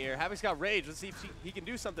trading here. Havokk's got Rage. Let's see if he can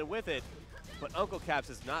do something with it. But UncleCaps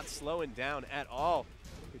is not slowing down at all.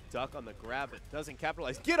 Good duck on the grab, but doesn't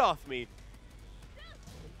capitalize. Get off me!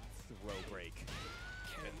 Throw break.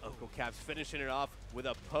 And UncleCaps finishing it off with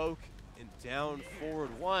a poke and down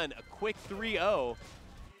forward one. A quick 3-0.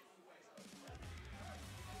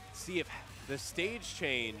 See if the stage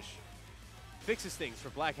change fixes things for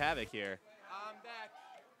Black Havokk here. I'm back.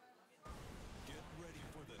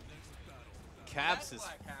 Caps is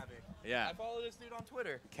Black Havokk. yeah. I follow this dude on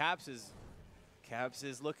Twitter. Caps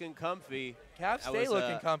is looking comfy. Caps That stay was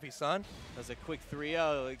looking comfy, son. That was a quick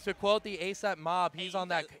 3-0. Like, To quote the ASAP mob, he's on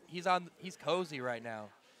that. He's cozy right now.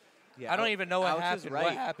 yeah, I don't even know what Ouch is happened. right.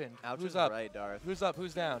 What happened? Ouch Who's is up? right, Darth. Who's up?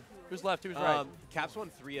 Who's down? Who's left? Who's right? Caps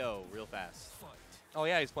won 3-0 real fast. Oh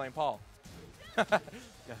yeah, he's playing Paul.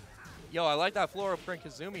 Yo, I like that floral print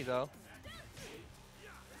Kazumi though.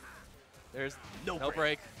 There's no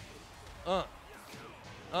break.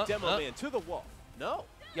 Demo man to the wall. No.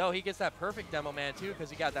 Yo, he gets that perfect demo man too because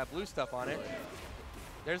he got that blue stuff on it.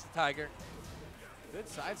 There's the Tiger. Good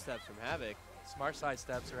sidesteps from Havokk. Smart side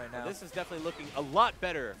steps right now. This is definitely looking a lot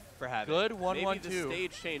better for Havokk. Good 1-1-2. Maybe the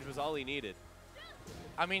stage change was all he needed.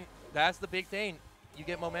 I mean, that's the big thing. You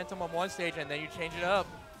get momentum on one stage and then you change it up.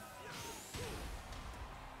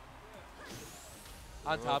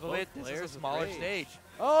 On top of it, this is a smaller stage.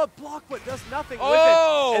 Oh, block what does nothing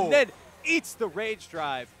Oh! with it. And then eats the rage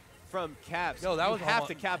drive from Caps. Yo, that you was have almost,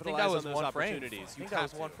 to I think capitalize that was on those one frame. opportunities. I think that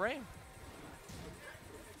was one frame.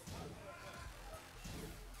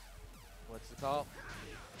 What's the call?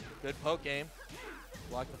 Good poke game.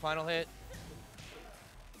 Block the final hit.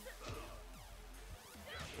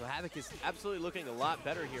 So Havokk is absolutely looking a lot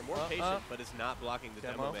better here. More patient, but is not blocking the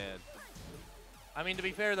demo man. I mean, to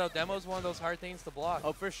be fair, though, demo's one of those hard things to block.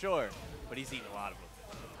 Oh, for sure. But he's eating a lot of them.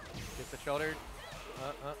 Gets the shoulder.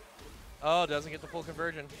 Oh, doesn't get the full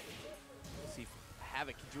conversion. Let's see if Havokk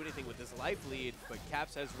can do anything with this life lead, but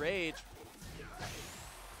Caps has Rage.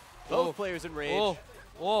 Both players in Rage. Whoa.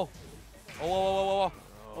 Whoa. Whoa, whoa, whoa, whoa, whoa.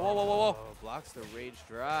 Whoa, whoa, whoa, whoa. Blocks the Rage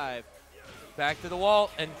drive. Back to the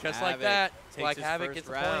wall, and just like that, Black Havokk gets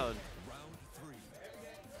the point. round.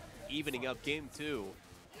 Evening up game 2.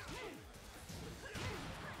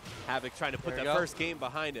 Havokk trying to put that first game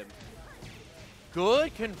behind him.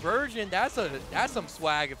 Good conversion. That's some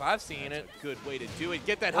swag if I've seen it. A good way to do it.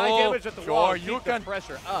 Get that high damage at the wall. Keep the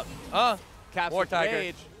pressure up. Caps more with Tiger.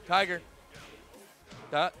 Rage. Tiger.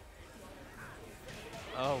 Oh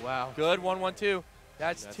wow. Good 1-1-2.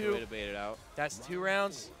 That's the two. way to bait it out. That's 2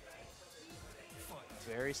 rounds.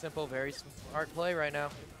 Very simple, very smart play right now.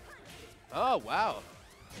 Oh wow.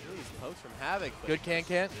 Really these pokes from Havokk. Good can.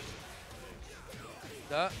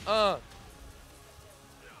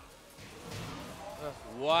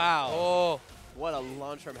 Wow. Oh. What a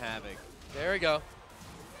launch from Havokk. There we go.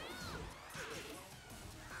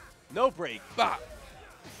 No break. Bop.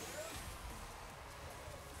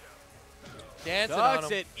 Dancing on Ducks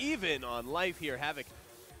him. it even on life here. Havokk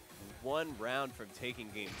 1 round from taking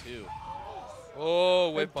game 2.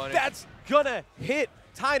 Oh, whip punish. That's gonna hit.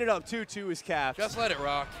 Tying it up 2-2 is Caps. Just let it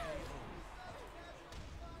rock.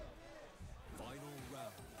 Final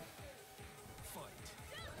round. Fight.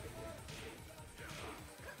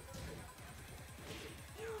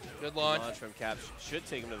 Good launch. From Caps should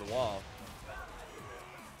take him to the wall.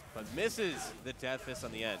 But misses the death fist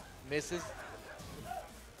on the end. Misses.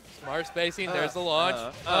 Smart spacing. There's the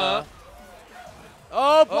launch.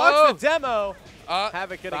 Oh, blocks the demo.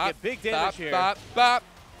 Havokk gonna get big damage here. Bop, bop.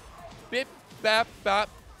 Bip, bap, bop.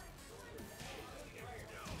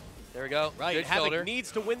 There we go. Right, Good Havokk shoulder.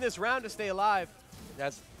 needs to win this round to stay alive.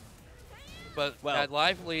 But that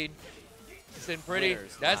life lead, sitting pretty.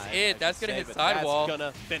 Winners That's live, it. I That's should gonna say, hit but sidewall. That's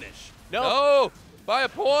gonna finish. No. No, by a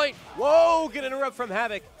point. Whoa, good interrupt from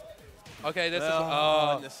Havokk. Okay, this is.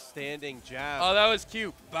 And the standing jab Oh, that was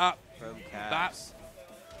cute. Bop. from Caps.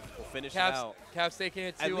 We'll finish it Caps, out. Caps taking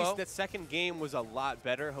it 2-0. At least that second game was a lot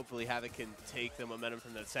better. Hopefully Havokk can take the momentum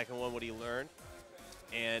from that second one, what he learned,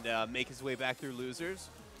 and make his way back through losers.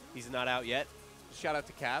 He's not out yet. Shout out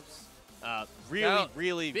to Caps.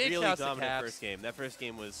 Really dominant first game. That first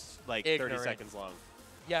game was like 30 seconds long.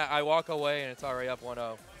 Yeah, I walk away and it's already up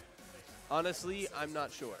 1-0. Honestly, I'm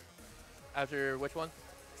not sure. After which one?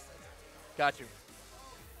 Got you.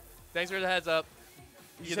 Thanks for the heads up.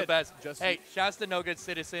 You're the said best. just Hey, you? shouts to No Good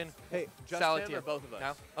Citizen. Hey, just Salad him to you. or both of us?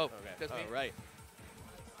 No? Oh, okay. just me. Oh, right.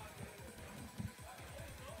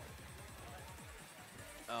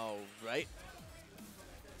 All right.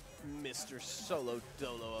 Mr. Solo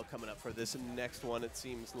Dolo coming up for this next one, it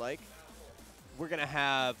seems like. We're going to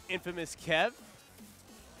have InfamousKev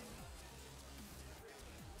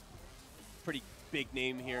pretty big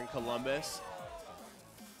name here in Columbus.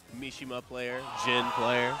 Mishima player, Jin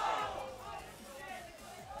player.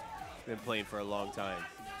 Been playing for a long time.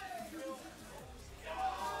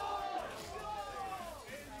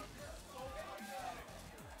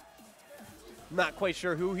 Not quite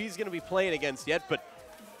sure who he's going to be playing against yet, but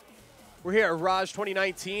we're here at RAJ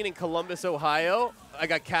 2019 in Columbus, Ohio. I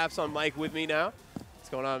got Caps on mic with me now. What's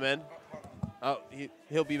going on, man? Oh,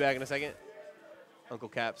 he'll be back in a second.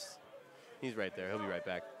 UncleCaps. He's right there. He'll be right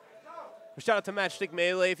back. But shout out to Matchstick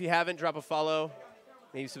Melee. If you haven't, drop a follow.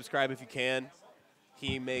 Maybe subscribe if you can.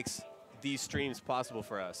 He makes these streams possible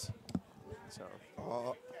for us. So.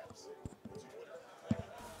 Corn,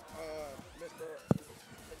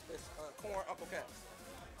 UncleCaps.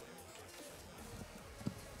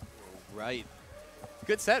 Right.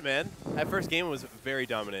 Good set, man. That first game was very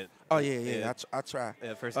dominant. Oh, yeah. I try.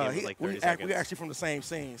 Yeah, first game was like 30 seconds. We're actually from the same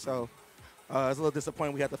scene, so it's a little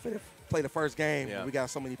disappointing we had to play the first game. Yeah. We got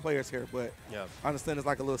so many players here, but Yeah. I understand it's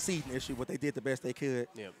like a little seeding issue, but they did the best they could.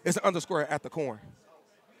 Yeah. It's an underscore at the corn.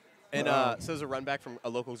 And so there's a run back from a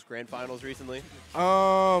locals grand finals recently.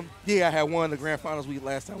 Yeah, I had won the grand finals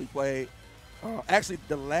last time we played. Actually,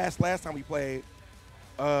 the last time we played,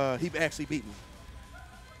 he actually beat me.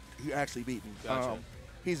 He actually beat me. Gotcha.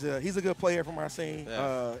 He's a good player from our scene.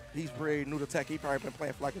 Yeah. He's very new to Tech. He's probably been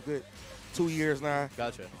playing for like a good 2 years now.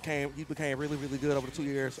 Gotcha. He became really, really good over the 2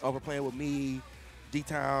 years. Over playing with me,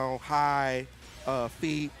 D-Town, High,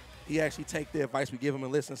 Feet. He actually take the advice we give him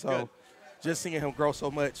and listen. So Good. just seeing him grow so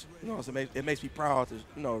much, it makes me proud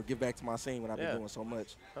to give back to my scene when I've been doing so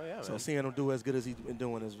much. Oh, yeah, So man. seeing him do as good as he's been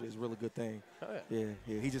doing is a really good thing. Oh, yeah.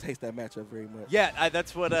 Yeah. He just hates that matchup very much. Yeah,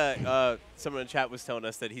 that's what someone in chat was telling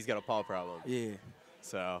us, that he's got a paw problem. Yeah.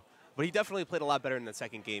 So, but he definitely played a lot better in the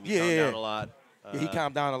second game. He Yeah, calmed yeah. down a lot. Yeah, he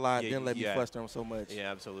calmed down a lot. yeah, Didn't let me yeah. fluster him so much.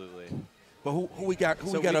 Yeah, absolutely. But who we got? Who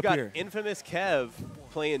So we got up here? InfamousKev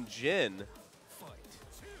playing Jin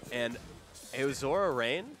and Aozora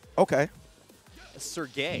Rayne, Okay.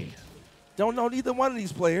 Sergey. Don't know neither one of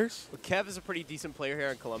these players. Well, Kev is a pretty decent player here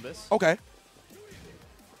in Columbus. Okay.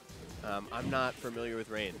 I'm not familiar with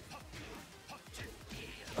Rayne.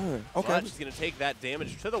 Okay. RAJ is going to take that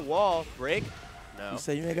damage to the wall. Break. No. You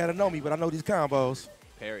say you ain't got to know me, but I know these combos.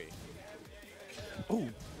 Parry. Ooh.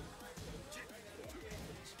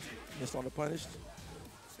 Missed on the punished.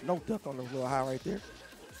 No duck on the little high right there.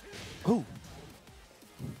 Ooh.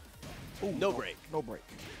 Ooh. No break. No break.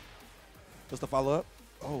 Just a follow-up.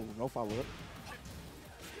 Oh, no follow-up.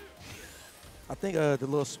 I think the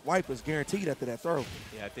little swipe is guaranteed after that throw.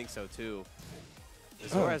 Yeah, I think so too.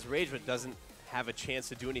 Aozora has rage, but doesn't have a chance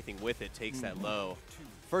to do anything with it. Takes that low.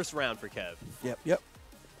 First round for Kev. Yep.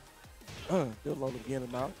 They'll load again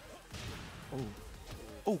and out.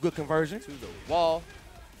 Oh, good conversion. To the wall.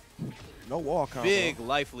 No wall combo. Big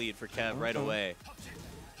life lead for Kev right away.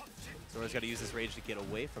 Aozora's got to use this rage to get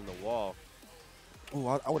away from the wall. Oh,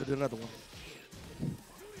 I would have done another one.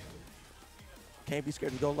 Can't be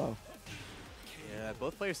scared to go low. Yeah,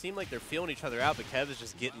 both players seem like they're feeling each other out, but Kev is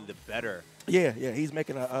just getting the better. Yeah. He's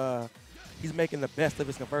making the best of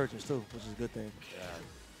his conversions too, which is a good thing. Yeah.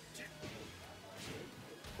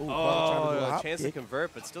 Ooh, trying to do a A hop chance to kick.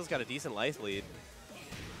 convert, but still's got a decent life lead.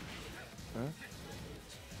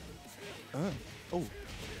 Oh,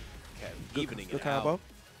 Kev evening good it combo. out.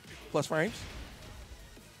 Plus frames.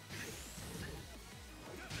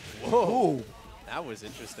 Whoa. Ooh, That was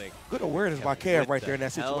interesting. good awareness by Kev Kev with right the there in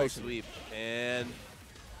that hell situation. Sweep. And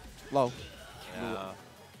Low. yeah.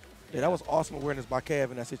 Yeah, that was awesome awareness by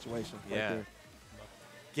Kev in that situation. Yeah. Right there.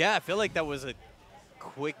 Yeah, I feel like that was a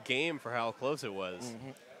quick game for how close it was.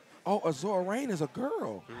 Oh, Aozora Rayne is a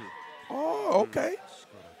girl. Mm-hmm. Oh, okay.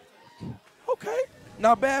 Okay.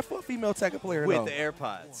 Not bad for a female Tekken player, With though. the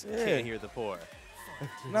AirPods. Yeah. Can't hear the pour.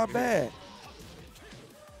 Not bad.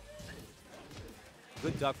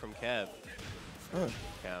 Good duck from Kev. Uh.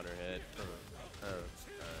 Counter hit.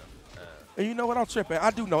 And you know what? I'm tripping. I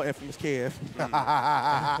do know InfamousKev.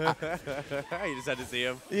 You just had to see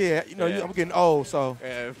him. Yeah, you know, Yeah. I'm getting old, so.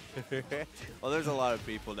 Yeah. Well, there's a lot of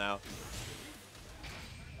people now.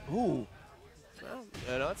 Ooh. Well,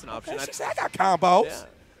 you know, that's an option. Okay, she said I got combos. Yeah.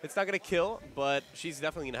 It's not going to kill, but she's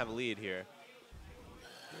definitely going to have a lead here.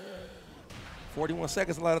 41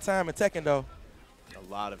 seconds, a lot of time in Tekken, though.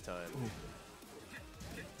 A lot of time.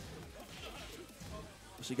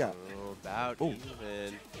 What she got? Oh, about Ooh.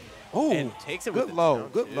 even. Ooh, And takes it good with the low, down,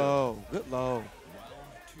 good too. low, good low.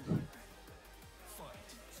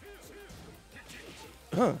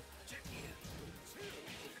 Huh.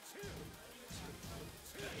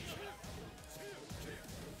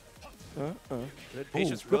 Good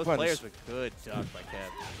patience Ooh, for good both punish. players, but good duck by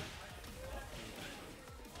Kev.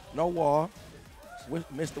 No wall.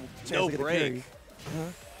 Missed the chance No to get a break. carry.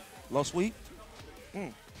 Low sweep.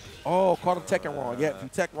 Oh, caught him Tekken wrong. Yeah, if you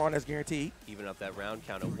tech wrong, that's guaranteed. Even up that round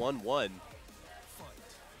count of 1-1.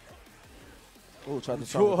 Oh, tried to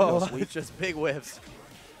throw low Whoa, sweep. just big whiffs.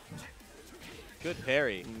 Good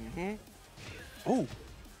parry. Ooh.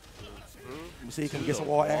 Let me see, can we get To some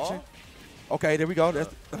the wall wall? action? Okay, there we go.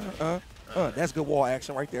 That's good wall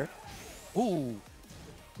action right there. Ooh.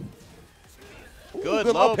 Good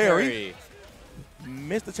good low parry.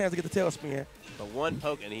 Missed the chance to get the tail spin. The one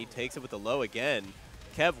poke, and he takes it with the low again.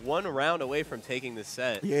 Kev 1 round away from taking the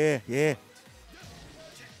set. Yeah, yeah.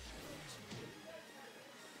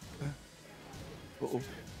 Well,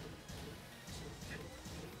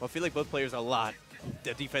 I feel like both players a lot.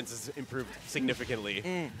 The defense has improved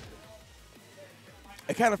significantly.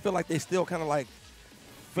 I kind of feel like they still kind of like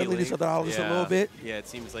feeling each other out just a little bit. Yeah, it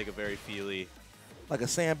seems like a very feely. Like a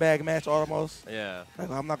sandbag match almost. Yeah. Like,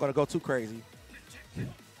 I'm not going to go too crazy.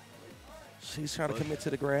 She's trying to commit to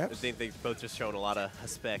the I grabs. think they've both just shown a lot of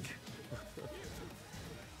spec.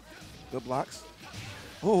 Good blocks.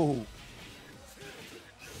 Ooh.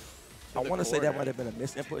 I the want to say that corner. might have been a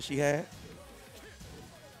misinput she had.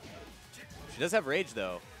 She does have rage,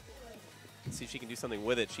 though. Let's see if she can do something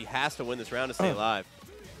with it. She has to win this round to stay alive.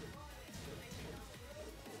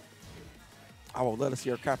 I would love to see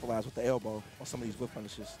her capitalize with the elbow on some of these whip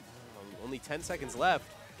punishes. Only 10 seconds left.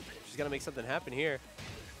 She's got to make something happen here.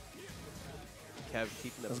 Kev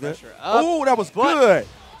keeping the That's good. pressure up. Oh, that was but good.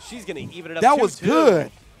 She's going to even it up That was 2-2.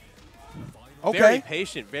 good. Okay. Very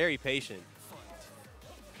patient, very patient.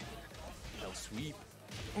 No sweep.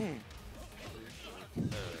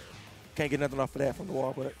 Can't get nothing off of that from the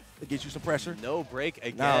wall, but it gets you some pressure. No break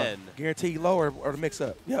Now, again. guaranteed low or the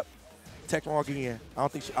mix-up. Yep. Tech wrong again. I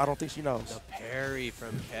don't think she knows. The parry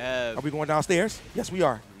from Kev. Are we going downstairs? Yes, we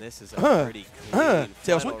are. And this is a pretty clean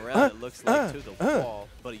tail final sweep. round. It looks like to the wall,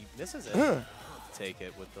 but he misses it. Take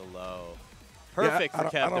it with the low. Perfect I for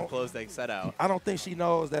Kev to don't- close the set out. I don't think she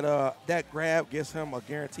knows that that grab gives him a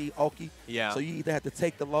guaranteed oki. Yeah. So you either have to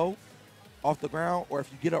take the low off the ground, or if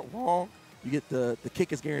you get up wrong, you get the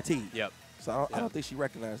kick is guaranteed. Yep. So I don't think she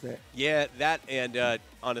recognized that. Yeah, that and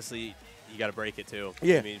honestly, you got to break it too.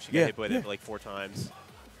 Yeah, I mean, she got yeah, hit with it like 4 times.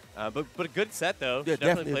 But a good set though. Yeah, She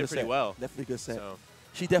definitely a played good pretty set. well. Definitely a good set. So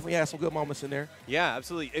She definitely had some good moments in there. yeah,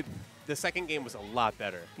 absolutely. The second game was a lot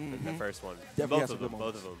better than the first one. Definitely had Both some of them. good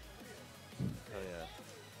Both of them. moments. Oh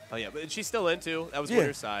yeah. Oh yeah, but she's still in too. That was Yeah,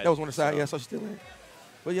 winner's side. that was winner's side. so- Yeah, so she's still in.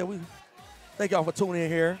 But yeah, we thank y'all for tuning in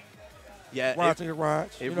here. Yeah, Watching the Raj.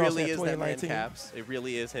 it You know what I'm really saying, is that man 2019. Caps. It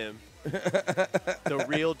really is him. The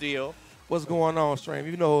real deal. What's going on, stream?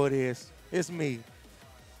 You know who it is. It's me,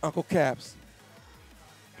 UncleCaps.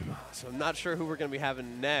 So I'm not sure who we're gonna be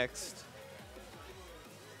having next.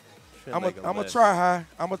 Should I'm make a gonna list. try, Hi.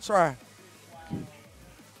 I'm gonna try.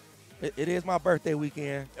 It is my birthday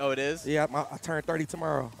weekend. Oh, it is? Yeah, I turn 30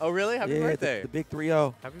 tomorrow. Oh, really? Happy yeah, birthday. The big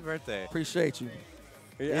 3-0. Happy birthday. Appreciate you.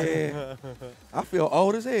 Yeah. I feel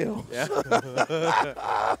old as hell. Yeah.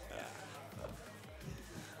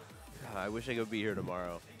 I wish I could be here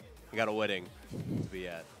tomorrow. I got a wedding to be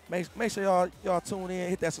at. Make sure y'all tune in.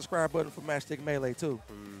 Hit that subscribe button for Matchstick Melee too.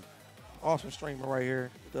 Awesome streamer right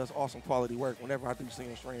here. Does awesome quality work. Whenever I do see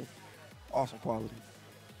him stream, awesome quality.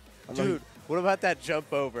 I know Dude, what about that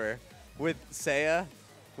jump over with Seiya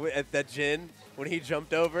at that Jin when he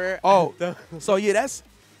jumped over? Oh, so yeah,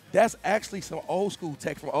 that's actually some old school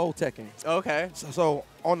tech from old Tekken. Okay. So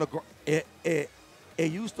on the it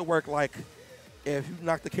used to work like if you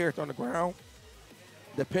knock the character on the ground,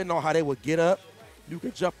 depending on how they would get up, you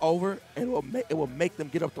could jump over and it will make them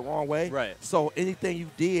get up the wrong way. Right. So anything you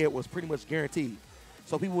did was pretty much guaranteed.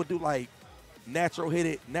 So people would do like natural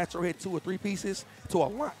hit 2 or 3 pieces to a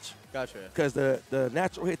launch. Gotcha. Because the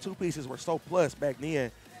natural hit 2 pieces were so plus back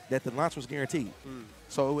then that the launch was guaranteed.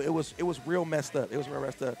 So it was real messed up. It was real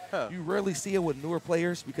messed up. Huh. You rarely see it with newer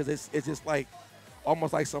players because it's just like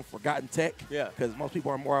almost like some forgotten tech. Yeah. Because most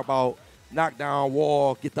people are more about knockdown,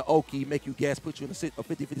 wall, get the oki, make you gas, put you in a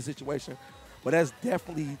 50-50 situation. But that's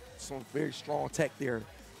definitely some very strong tech there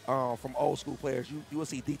from old school players. You will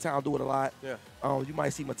see DTown do it a lot. Yeah. You might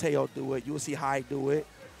see Mateo do it. You will see Hyde do it.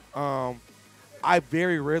 I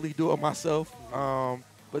very rarely do it myself.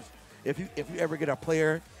 But if you ever get a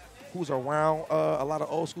player who's around a lot of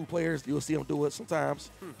old school players, you'll see them do it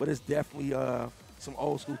sometimes. But it's definitely some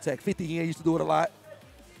old school tech. 50 Yen used to do it a lot.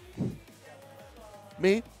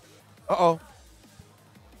 Me? Uh-oh.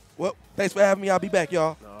 Well, thanks for having me. I'll be back,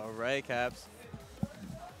 y'all. All right, Caps.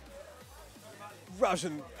 Raj,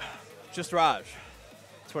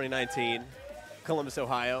 2019, Columbus,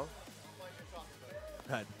 Ohio.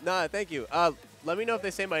 Nah, thank you. let me know if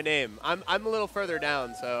they say my name. I'm a little further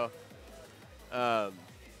down, so. But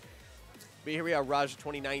here we are, RAJ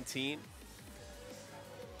 2019.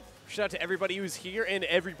 Shout out to everybody who's here and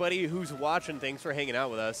everybody who's watching. Thanks for hanging out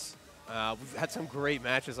with us. We've had some great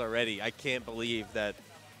matches already. I can't believe that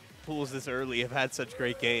pools this early have had such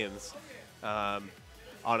great games.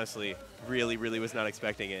 Honestly, really, really was not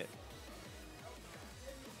expecting it.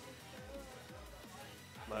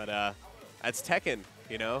 But that's Tekken,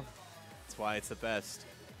 you know? That's why it's the best.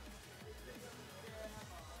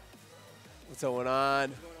 What's going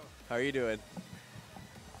on? How are you doing?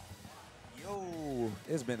 Yo,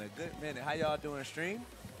 it's been a good minute. How y'all doing, stream?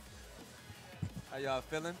 How y'all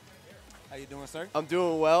feeling? How you doing, sir? I'm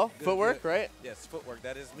doing well. Good, Footwurk, good. right? Yes, Footwurk.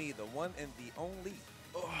 That is me, the one and the only.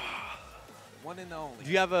 One and the only.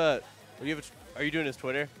 Do you have a? Are you doing his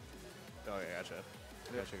Twitter? Oh yeah, gotcha.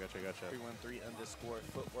 Gotcha.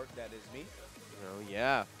 313_Footwurk. That is me. Oh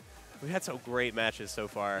yeah, we had some great matches so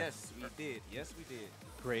far. Yes, we did. Yes, we did.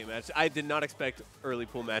 Great matches. I did not expect early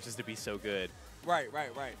pool matches to be so good. Right.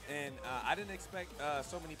 And I didn't expect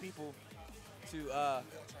so many people to. Oh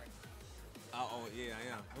yeah,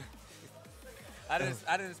 I am. I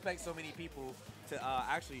didn't expect so many people to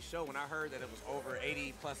actually show. When I heard that it was over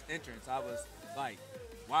 80+ entrants, I was like,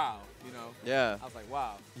 wow, you know. Yeah. I was like,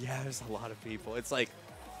 wow. Yeah, there's a lot of people. It's like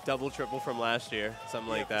double, triple from last year, something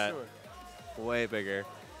like for that. Sure. Way bigger.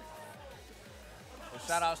 Well,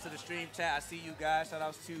 shout outs to the stream chat. I see you guys. Shout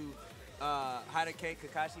outs to Hideki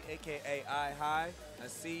Kakashi, aka I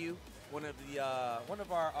see you. One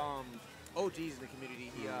of our OGs in the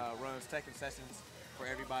community. He runs Tekken sessions for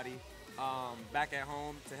everybody back at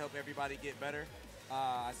home to help everybody get better.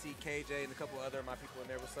 I see KJ and a couple other of my people in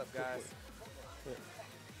there. What's up, guys?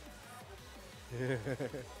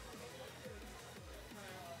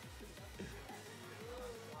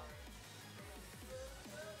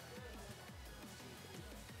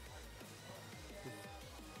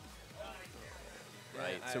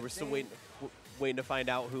 Right. So we're still waiting to find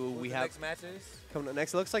out who we have next matches. coming up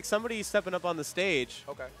next. It looks like somebody's stepping up on the stage.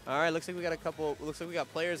 Okay. All right. Looks like we got a couple. Looks like we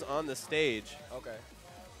got players on the stage. Okay.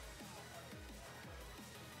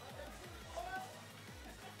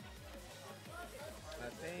 I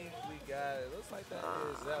think we got. It looks like that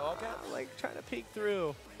is that all caps? I'm like trying to peek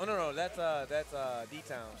through. Oh no, that's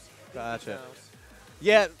DTowns. Gotcha. DTowns.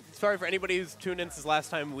 Yeah, sorry for anybody who's tuned in since last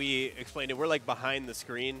time we explained it. We're like behind the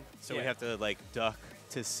screen, so we Yeah. have to like duck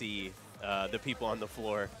to see the people on the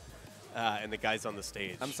floor and the guys on the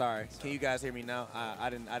stage. I'm sorry. Can you guys hear me now? I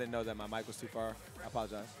didn't know that my mic was too far. I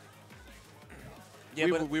apologize. Yeah,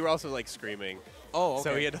 we were also like screaming, oh, okay.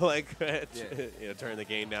 so we had to like Yeah. turn the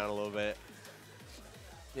gain down a little bit.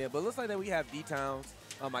 Yeah, but it looks like that we have DTowns.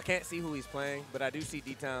 I can't see who he's playing, but I do see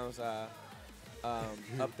DTowns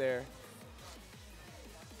up there.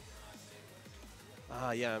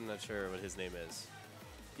 Yeah, I'm not sure what his name is.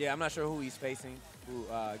 Yeah, I'm not sure who he's facing. Who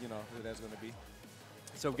that's going to be.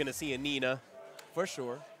 So we're gonna see a Nina. For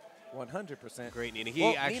sure, 100%. Great Nina.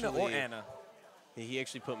 Nina or Anna. He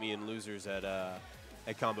actually put me in losers at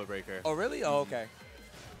Combo Breaker. Oh really? Oh okay.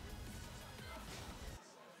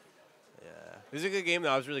 Yeah, it was a good game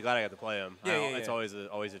though. I was really glad I got to play him. It's always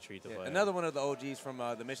a treat to play. Another one of the OGs from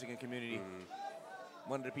the Michigan community.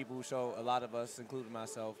 One of the people who show a lot of us, including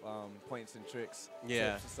myself, points and tricks,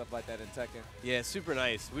 tips and stuff like that in Tekken. Yeah, super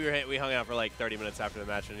nice. We hung out for like 30 minutes after the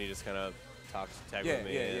match, and he just kind of talked tag with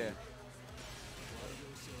me. Yeah.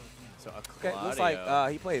 So Okay, looks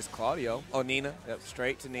like he plays Claudio. Oh, Nina. Yep,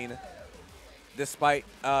 straight to Nina. Despite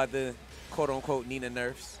the quote-unquote Nina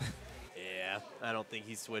nerfs. Yeah, I don't think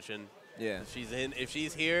he's switching. Yeah. If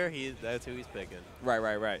she's here, that's who he's picking.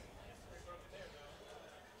 Right.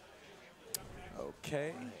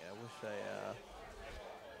 Okay. Yeah, I wish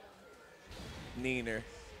Nina.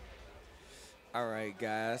 All right,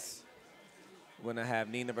 guys. We're going to have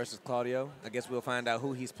Nina versus Claudio. I guess we'll find out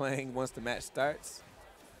who he's playing once the match starts.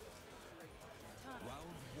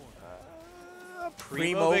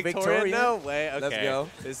 Primo Victorian. No way. Okay.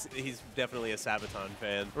 Let's go. He's definitely a Sabaton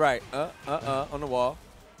fan. Right. On the wall.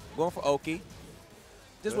 Going for Oki.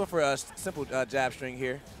 Just went for a simple jab string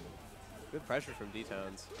here. Good pressure from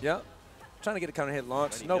D-Towns. Yep. Trying to get a counter hit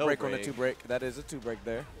launch. Ready, No no break on the break. 2-break. That is a 2-break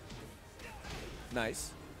there.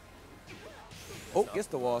 Nice. Oh, gets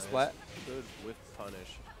the wall splat. Good with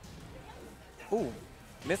punish. Ooh.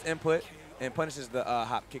 Miss input and punishes the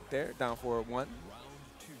hop kick there. Down for 1.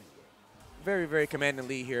 Very, very commanding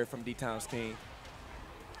lead here from DTownsKing.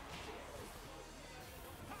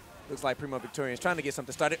 Looks like Primo Victorian is trying to get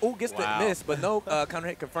something started. Oh, gets the miss, but no counter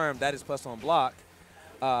hit confirmed. That is plus on block.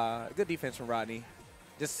 Good defense from Rodney.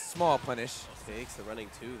 Just small punish. Takes the running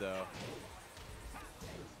 2, though.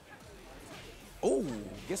 Oh,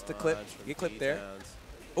 gets the clip. Dodge from Get clipped there. D-Towns.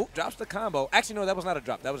 Oh, drops the combo. Actually, no, that was not a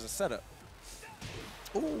drop. That was a setup.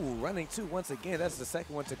 Ooh, running 2 once again. That's the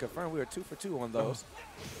second one to confirm. We were 2 for 2 on those.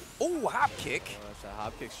 Ooh, hop kick. Gosh, the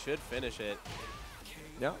hop kick should finish it.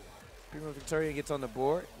 Yep. Primo Victorian gets on the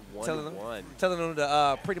board. 1-1. Telling them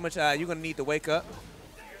to pretty much you're going to need to wake up.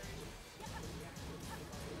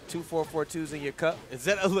 2 4-4-2s in your cup. Is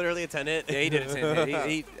that literally a 10-hit? Yeah, he did a 10 hit.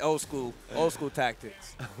 He old school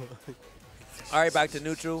tactics. All right, back to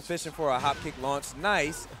neutral. Fishing for a hop kick launch.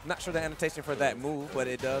 Nice. Not sure the annotation for that move, but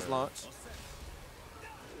it does launch.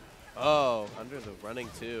 Oh, under the running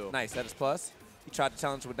 2. Nice. That is plus. He tried to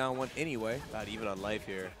challenge with down 1 anyway. Not even on life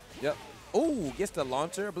here. Yep. Ooh, gets the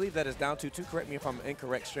launcher. I believe that is down 2-2. Correct me if I'm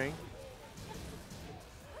incorrect, string.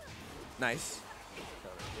 Nice.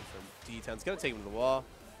 D-Town's going to take him to the wall.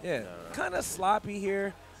 Yeah. Kind of sloppy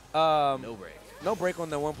here. No break. No break on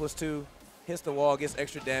the 1+2. Hits the wall, gets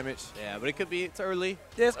extra damage. Yeah, but it could be. It's early.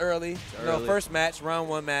 Yeah, it's early. early. No, first match, round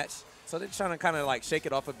 1 match. So they're trying to kind of like shake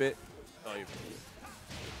it off a bit. Oh, you're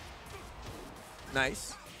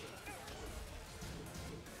Nice.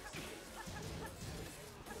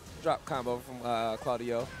 Drop combo from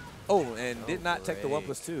Claudio. Oh, and did not take the great.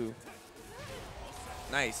 1+2.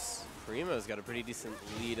 Nice. Primo's got a pretty decent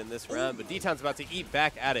lead in this round, but D-Town's about to eat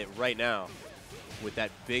back at it right now with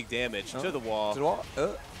that big damage to the wall. To the wall.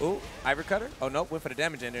 Oh, Ivory Cutter. Oh, nope. Went for the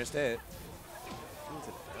damage in there instead.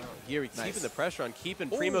 Here, Nice. keeping the pressure on, keeping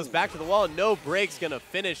Primo's back to the wall. No break's going to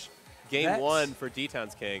finish game That's- 1 for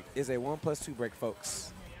DTownsKing. Is a 1+2 break,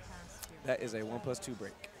 folks. That is a 1+2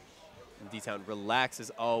 break. D-Town relax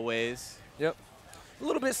as always. Yep. A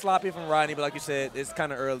little bit sloppy from Rodney, but like you said, it's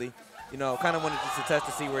kind of early. You know, kind of wanted just to test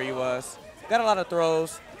to see where he was. Got a lot of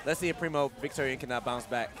throws. Let's see if Primo Victorian cannot bounce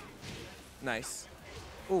back. Nice.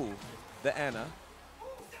 Ooh, the Anna.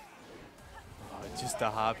 Oh, just the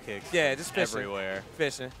hop kicks. Yeah, just fishing. everywhere.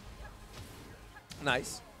 Fishing.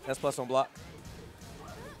 Nice. That's plus on block.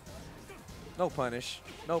 No punish.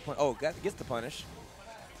 No pun. Oh, gets the punish.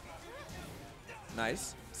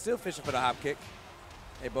 Nice. Still fishing for the hop kick.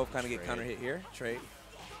 They both kind of get counter hit here. Trade.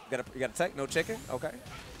 You got a tech. No chicken. Okay.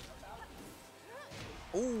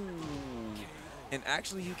 Ooh. And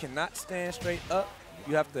actually, you cannot stand straight up.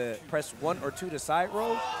 You have to press 1 or 2 to side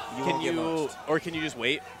roll. Can you just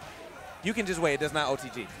wait? You can just wait. It does not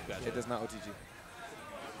OTG. Gotcha. It does not OTG.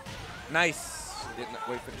 Nice. Did not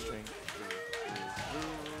wait for the string.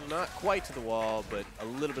 Not quite to the wall, but a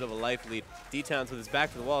little bit of a life lead. D-Towns with his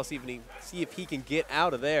back to the wall, see if he can get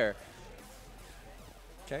out of there.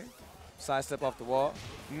 Okay. Side step off the wall.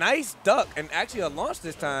 Nice duck, and actually a launch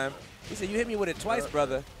this time. He said, you hit me with it twice,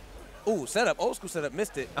 brother. Ooh, setup, old school setup,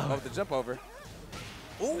 missed it off the jump over.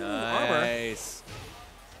 Ooh, armor. Nice.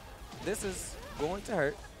 This is going to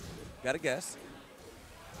hurt. Gotta guess.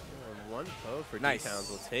 One po for Nice. D-Towns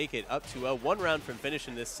will take it up to 1 round from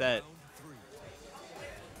finishing this set.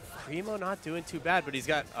 Primo not doing too bad, but he's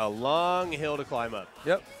got a long hill to climb up.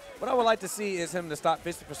 Yep. What I would like to see is him to stop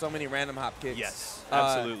fishing for so many random hop kicks. Yes,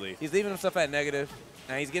 absolutely. He's leaving himself at negative,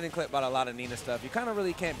 and he's getting clipped by a lot of Nina stuff. You kind of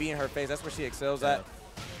really can't be in her face. That's where she excels at.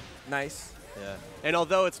 Nice. Yeah. And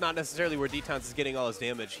although it's not necessarily where D-Towns is getting all his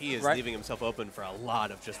damage, he is Right. leaving himself open for a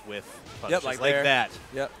lot of just whiff punishes. Yep, like like there. that.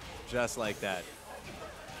 Yep. Just like that.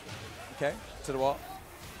 Okay, to the wall.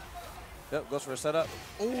 Yep, goes for a setup.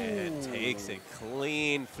 And takes a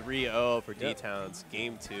clean 3-0 for D-Towns.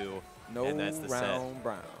 Game 2. No and that's the round set.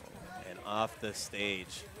 brown. And off the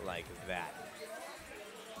stage like that.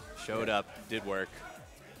 Showed up, did work.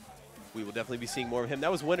 We will definitely be seeing more of him.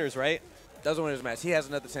 That was winners, right? That was a winner's match. He has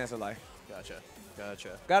another chance at life. Gotcha.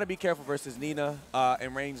 Gotcha. Got to be careful versus Nina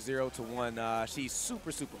in range 0 to 1. She's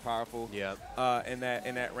super, super powerful. Yeah. In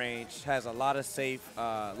that range, has a lot of safe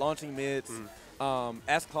launching mids.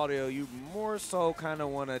 As Claudio, you more so kind of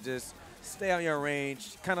want to just stay on your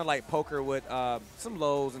range, kind of like poker with some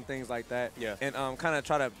lows and things like that. Yeah. And kind of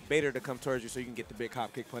try to bait her to come towards you so you can get the big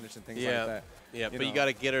hop kick punish and things like that. Yeah, but you know. got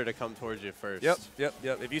to get her to come towards you first. Yep.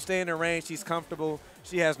 If you stay in her range, she's comfortable.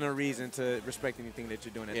 She has no reason to respect anything that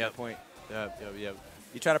you're doing at that point. Yep.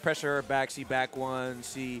 You try to pressure her back, she back one.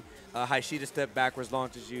 She Haishida step backwards,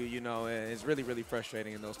 launches you. You know, and it's really, really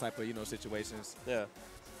frustrating in those type of situations. Yeah.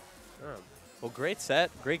 Well, great set,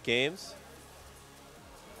 great games.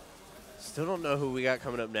 Still don't know who we got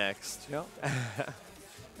coming up next. Yep.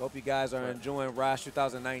 Hope you guys are enjoying RAJ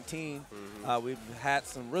 2019. We've had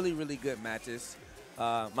some really, really good matches.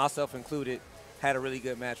 Myself included, had a really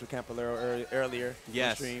good match with Kanpolero earlier on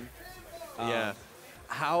the stream. Yeah.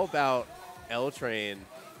 How about L-Train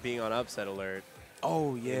being on upset alert?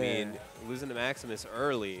 Oh, yeah. I mean, losing to Maximus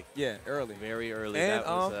early. Yeah, early. Very early. And that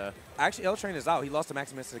was, actually, L-Train is out. He lost to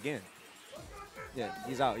Maximus again. Yeah,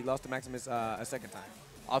 he's out. He lost to Maximus a second time.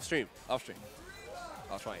 Off stream. Off stream.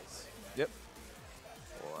 Twice. Yep.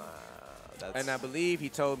 Wow. That's And I believe he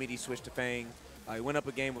told me he switched to Fang. He went up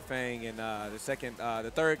a game with Fang, and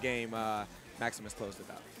the third game, Maximus closed it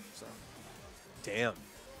out. So. damn.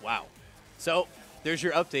 Wow. So there's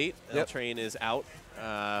your update. Yep. Train is out.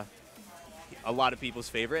 A lot of people's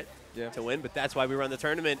favorite to win, but that's why we run the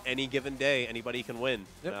tournament. Any given day, anybody can win.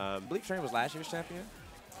 Yep. I believe Train was last year's champion.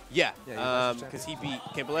 Yeah, Yeah, because he beat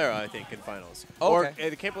Kanpolero, I think, in finals. Oh, or okay.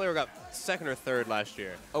 the Kanpolero got second or third last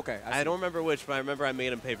year. Okay. I don't remember which, but I remember I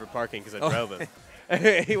made him pay for parking because I Oh. drove him.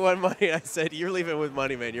 He won money. I said, "You're leaving with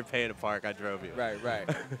money, man. You're paying to park. I drove you." Right, right.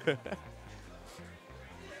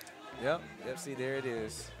 Yep. See, there it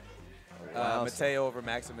is. Wow. Mateo over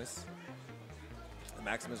Maximus.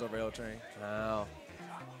 Maximus over L Train. Wow.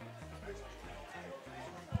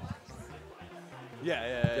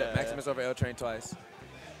 Yeah. Maximus over L Train twice.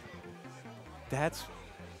 That's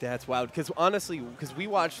wild. Because honestly, because we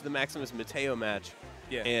watched the Maximus Mateo match.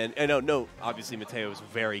 Yeah. And I know, obviously Mateo was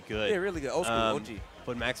very good. Yeah, really good. Old school OG.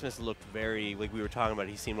 But Maximus looked very, like we were talking about,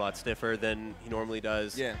 he seemed a lot stiffer than he normally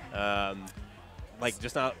does. Yeah. Like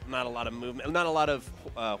just not a lot of movement, not a lot of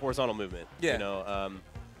horizontal movement. Yeah. You know,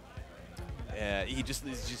 he just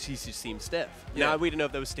seemed stiff. Yeah. Now we didn't know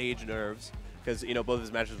if that was stage nerves because you know both of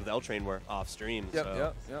his matches with L Train were off stream.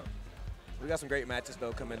 Yep. We got some great matches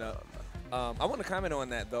though coming up. I want to comment on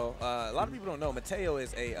that though. A lot of people don't know Mateo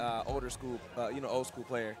is a old school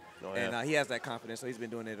player, and he has that confidence. So he's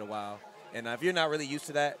been doing it a while. And if you're not really used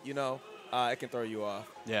to that, it can throw you off.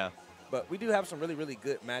 Yeah. But we do have some really, really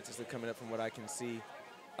good matches that are coming up from what I can see.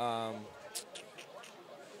 Mr.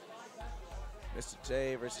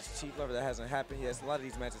 J versus Chief Lover, that hasn't happened yet. A lot of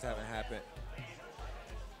these matches haven't happened.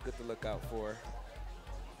 Good to look out for.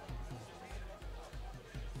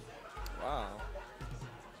 Wow.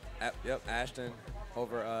 Yep, Ashton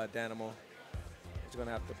over Danimal. He's going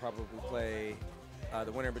to have to probably play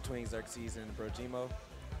the winner between Xerxes and Brojimo.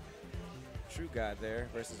 True God there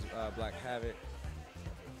versus Black Havokk.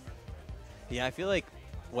 Yeah, I feel like,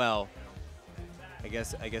 well, I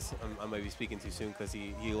guess I might be speaking too soon because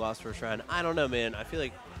he lost first round. I don't know, man. I feel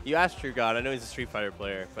like you asked True God. I know he's a Street Fighter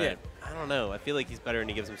player, but I don't know. I feel like he's better than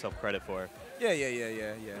he gives himself credit for. Yeah.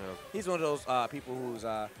 He's one of those people who's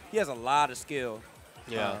he has a lot of skill.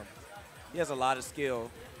 Yeah. He has a lot of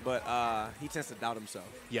skill, but he tends to doubt himself.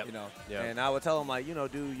 Yep. Yep. And I would tell him like,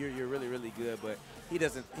 dude, you're really, really good, but he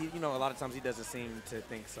doesn't. A lot of times he doesn't seem to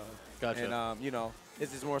think so. Gotcha. And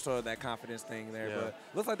it's just more so that confidence thing there. Yeah. But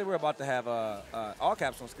looks like they were about to have all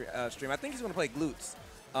caps on stream. I think he's going to play Glutes.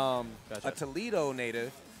 Gotcha. A Toledo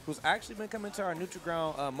native who's actually been coming to our Neutral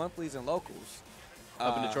Ground monthlies and locals.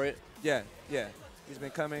 Up in Detroit? Yeah. He's been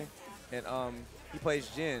coming, and he plays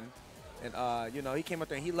Jin. And, he came up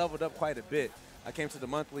there and he leveled up quite a bit. I came to the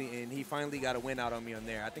monthly, and he finally got a win out on me on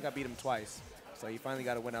there. I think I beat him twice. So he finally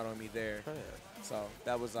got a win out on me there. Oh, yeah. So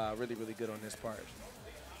that was really, really good on his part.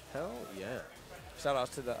 Hell yeah.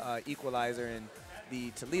 Shout-outs to the Equalizer and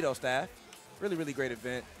the Toledo staff. Really, really great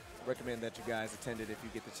event. Recommend that you guys attend it if you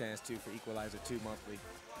get the chance to for Equalizer 2 monthly.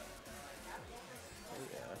 Oh,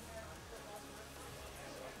 yeah.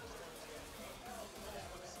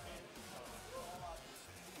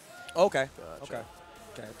 Okay. Gotcha.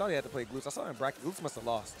 Okay. I thought he had to play Glutes. I saw him in bracket. Glutes must have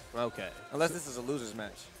lost. Okay. Unless this is a loser's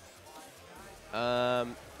match.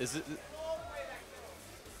 Is it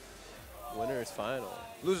winner's final?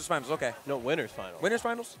 Loser's finals. Okay. No, winner's final. Winners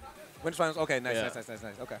finals. Winners finals. Okay. Nice. Yeah.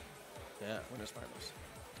 Nice. Okay. Yeah. Winners finals.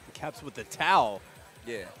 Caps with the towel.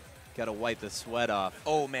 Yeah. Got to wipe the sweat off.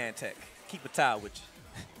 Old man tech. Keep a towel with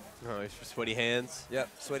you. Oh, it's for sweaty hands. Yep.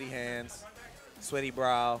 Sweaty hands. Sweaty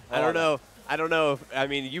brow. I don't know. I don't know. I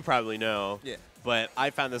mean, you probably know. Yeah. But I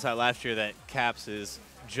found this out last year that Caps is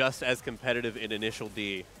just as competitive in Initial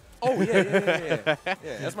D. Oh, yeah. Yeah,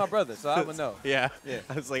 that's my brother, so I would know. Yeah. Yeah.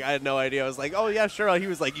 I was like, I had no idea. I was like, oh, yeah, sure. He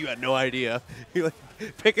was like, you had no idea. You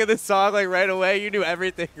like picking the song like right away. You knew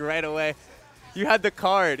everything right away. You had the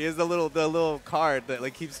card. He has the little card that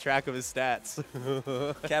like keeps track of his stats.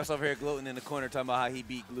 Caps over here gloating in the corner talking about how he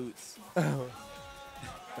beat Glutes. Oh,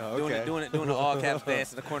 okay. Doing the all caps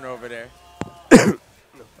dance in the corner over there.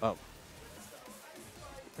 Oh.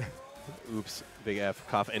 Oops. Big F.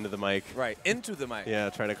 Cough into the mic. Right, into the mic. Yeah,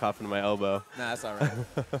 trying to cough into my elbow. Nah, that's all right.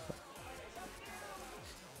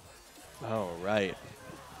 All right.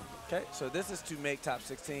 Okay, so this is to make top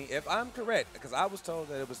 16. If I'm correct, because I was told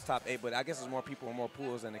that it was top 8, but I guess there's more people and more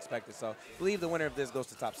pools than expected. So I believe the winner of this goes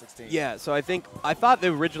to top 16. Yeah, so I thought that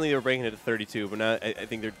originally they were breaking it to 32, but now I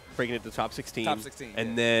think they're breaking it to top 16. Top 16,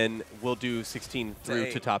 and then we'll do 16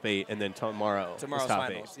 through to top 8, and then tomorrow's Tomorrow's top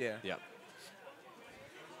finals, 8. yeah.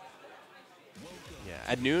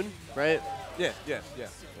 at noon, right? Yeah. Gotcha.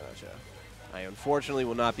 I unfortunately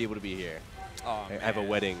will not be able to be here. Oh, I have a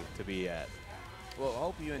wedding to be at. Well, I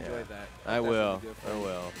hope you enjoyed that. I That's will. really good for I you.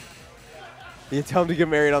 will. You tell them to get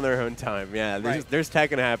married on their own time. Yeah, Right. there's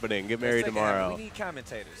Tekken happening. Get married Let's take it out. tomorrow. We need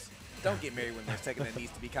commentators. Don't get married when there's Tekken that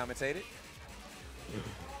needs to be commentated.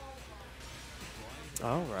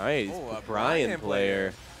 All right. Oh, a Brian Brian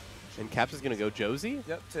player. And Caps is going to go Josie?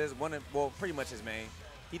 Yep, to his well, pretty much his main.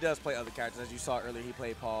 He does play other characters. As you saw earlier, he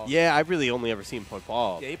played Paul. Yeah, I've really only ever seen play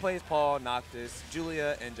Paul. Yeah, he plays Paul, Noctis,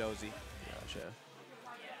 Julia, and Josie. Gotcha.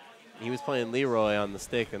 He was playing Leroy on the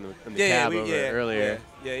stick in the cab earlier.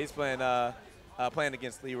 Yeah, he's playing playing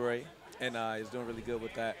against Leroy, and he's doing really good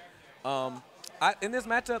with that. In this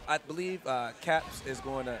matchup, I believe Caps is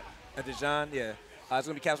going to Dijon. Yeah, it's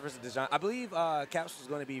going to be Caps versus Dijon. I believe Caps is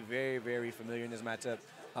going to be very, very familiar in this matchup.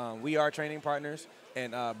 We are training partners,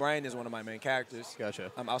 and Brian is one of my main characters.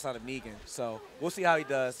 Gotcha. Outside of Negan, so we'll see how he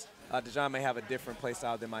does. Dijon may have a different play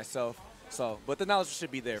style than myself, but the knowledge should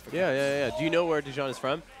be there for Caps. Yeah. Do you know where Dijon is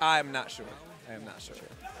from? I'm not sure. I am not sure.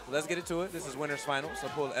 Let's get into it. This is winner's final, so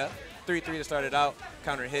pull the F. 3-3 to start it out.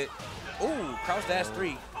 Counter hit. Ooh, crouch dash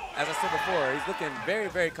 3. As I said before, he's looking very,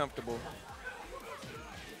 very comfortable.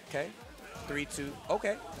 Okay. 3-2.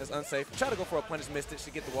 Okay, that's unsafe. Try to go for a punish, missed it.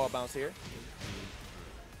 Should get the wall bounce here.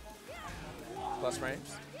 Plus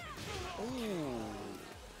frames. Ooh.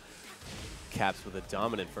 Caps with a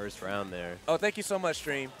dominant first round there. Oh, thank you so much,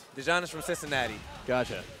 Stream. Dijon is from Cincinnati.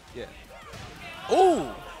 Gotcha. Yeah. Ooh.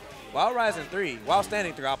 While rising 3. While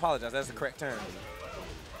standing 3. I apologize. That's the correct term.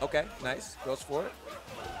 Okay, nice. Goes for it.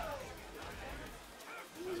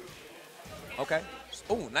 Okay.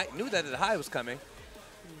 Ooh, knew that the high was coming.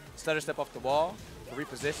 Stutter step off the wall for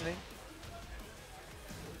repositioning.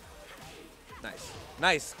 Nice.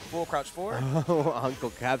 Nice. Full crouch forward. Oh,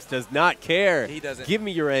 UncleCaps does not care. He doesn't. Give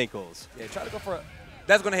me your ankles. Yeah, try to go for a.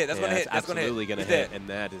 That's going to hit. That's going to hit. That's going to hit. Absolutely going to He's hit, dead. and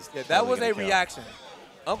that is. Yeah, that was a kill. reaction.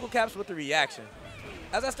 UncleCaps with the reaction.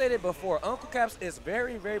 As I stated before, UncleCaps is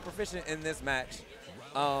very, very proficient in this match.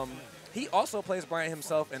 He also plays Brian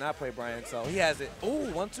himself, and I play Brian, so he has it.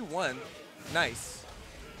 Ooh, 1-2-1. Nice.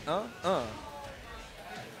 Oh,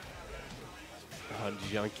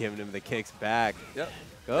 Dijon giving him the kicks back. Yep.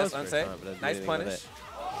 Goes That's for a unsafe. time, but doesn't do Nice anything punish.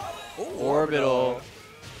 with it. Ooh, Orbital.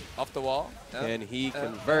 Off the wall. Yep. Can he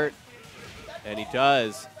convert? And he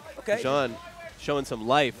does. Okay. Dijon showing some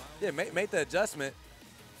life. Yeah, made the adjustment.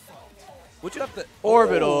 Would you have to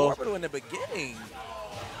Orbital. Oh, orbital in the beginning.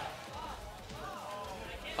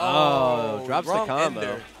 Oh, drops the wrong combo.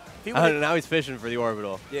 ender. He Oh, would've- now he's fishing for the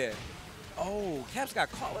orbital. Yeah. Oh, Caps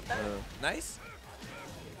got caught with that. Nice.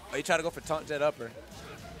 Oh, he tried to go for taunt jet upper.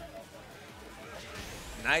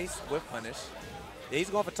 Nice whip punish. Yeah, he's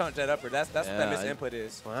going for taunt jet upper. That's what that miss input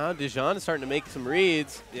is. Wow, Dijon is starting to make some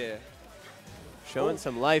reads. Yeah. Showing Ooh.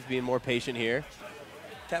 some life, being more patient here.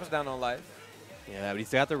 Caps down on life. Yeah, but he's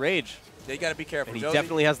got the rage. Yeah, you got to be careful. And he Josie.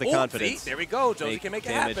 definitely has the Ooh, confidence. See? There we go. Josie can make it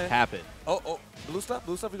damage happen. Oh, blue stuff.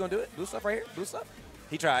 Blue stuff. We going to do it? Blue stuff right here. Blue stuff.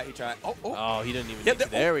 He tried. Oh, he didn't even Yep,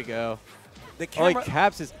 think so. There we go. The camera. Only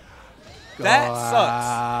Caps is. That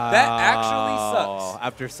sucks. That actually sucks.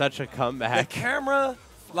 After such a The comeback. camera,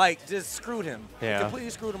 just screwed him. Yeah. Completely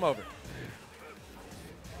screwed him over.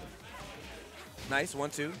 Nice.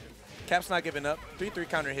 1-2. Caps not giving up. 3-3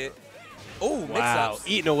 counter hit. Oh, Wow, mix-ups.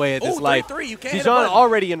 eating away at this Ooh, life. 3-3. You can't hit a Dijon button.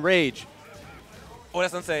 already in rage. Oh,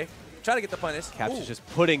 that's unsafe. Try to get the punish. Caps Ooh. is just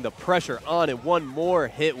putting the pressure on, and one more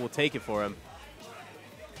hit will take it for him.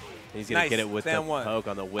 He's going to Nice. get it with the Stand one. poke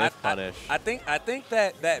on the whiff punish. I think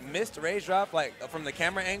that missed rage drop, from the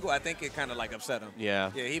camera angle, I think it kind of upset him.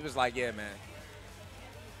 Yeah. Yeah, he was like, yeah, man.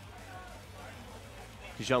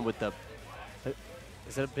 Dijon with the.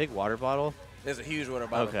 Is that a big water bottle? There's a huge water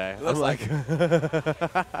bottle. Okay. It looks I'm like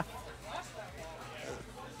it.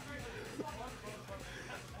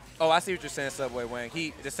 Oh, I see what you're saying, Subway Wang.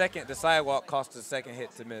 The sidewalk cost the second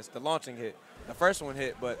hit to miss. The launching hit. The first one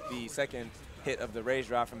hit, but the second hit of the rage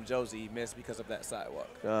drop from Josie missed because of that sidewalk.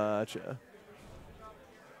 Gotcha.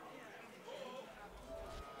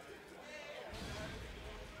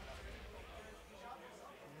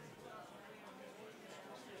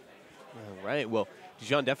 All right. Well,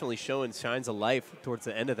 Dijon definitely showing signs of life towards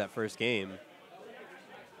the end of that first game.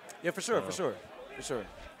 Yeah, for sure.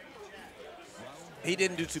 He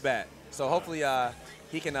didn't do too bad. So hopefully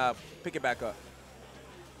he can pick it back up.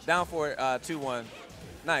 Down for it, 2-1.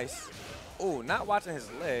 Nice. Ooh, not watching his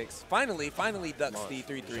legs. Finally ducks the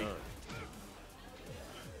 3-3.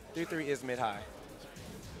 3-3 is mid-high.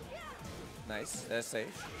 Nice. That's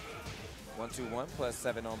safe. 1-2-1 plus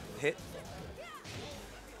 7 on hit.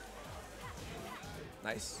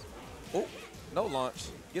 Nice. Oh, No launch.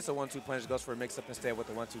 Gets a 1-2 punch, goes for a mix-up instead with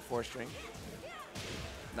the 1-2-4 string.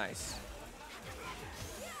 Nice.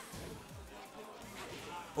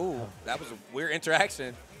 Ooh, that was a weird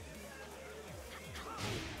interaction.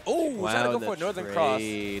 Ooh, Wow, trying to go the for a northern cross,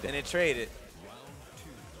 trade. and it traded.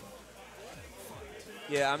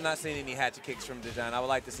 Yeah, I'm not seeing any hatchet kicks from Dijon. I would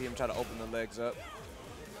like to see him try to open the legs up.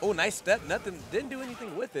 Oh, nice step. Nothing. Didn't do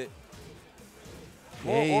anything with it.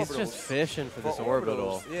 More Yeah, he's orbitals. just fishing for this More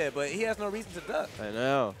orbital. orbitals. Yeah, but he has no reason to duck. I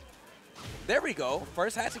know. There we go.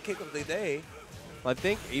 First hatchet kick of the day. I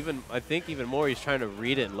think even more he's trying to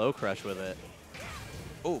read it and low crush with it.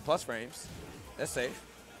 Ooh, plus frames. That's safe.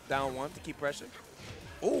 Down 1 to keep pressure.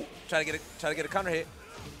 Ooh, try to get a counter hit.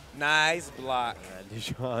 Nice block.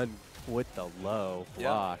 Dijon with the low Yep.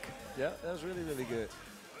 block. Yeah, that was really, really good.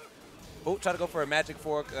 Ooh, try to go for a magic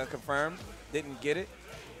fork confirm. Didn't get it.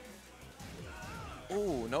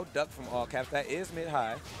 Ooh, no duck from all caps. That is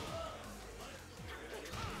mid-high.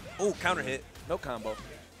 Ooh, counter hit. No combo.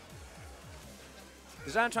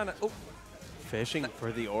 Dijon trying to, ooh, Fishing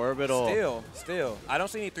for the orbital. still. I don't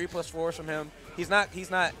see any 3+4s from him. He's not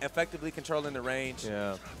effectively controlling the range.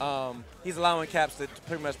 Yeah, He's allowing Caps to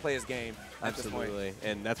pretty much play his game at this point. absolutely.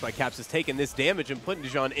 And that's why Caps is taking this damage and putting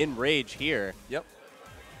Dijon in rage here. Yep.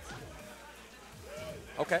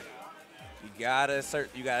 Okay. You gotta assert.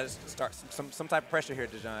 You gotta start some type of pressure here,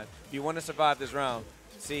 Dijon. If you want to survive this round,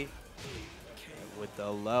 see. With the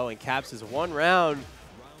low, and Caps is one round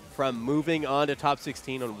from moving on to top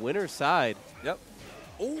 16 on winner's side. Yep.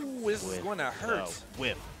 Ooh, this is With going to hurt. the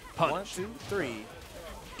whip punch. 1, 2, 3.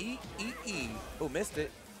 E. Oh, missed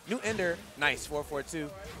it. New ender. Nice.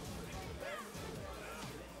 4-4-2.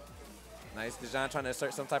 Nice. Dijon trying to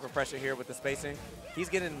assert some type of pressure here with the spacing. He's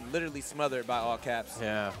getting literally smothered by all caps.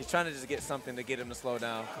 Yeah. He's trying to just get something to get him to slow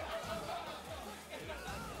down.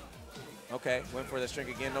 Okay, went for the string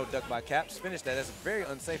again. No duck by Caps. Finished that. That's very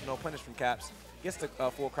unsafe. No punish from Caps. Gets the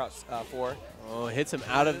full cross 4. Oh, hits him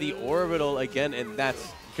out of the orbital again, and that's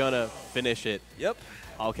gonna finish it. Yep.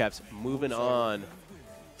 All Caps moving on.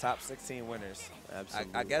 Top 16 winners.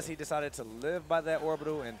 Absolutely. I guess he decided to live by that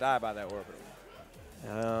orbital and die by that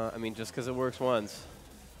orbital. I mean, just because it works once,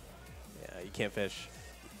 yeah, you can't fish.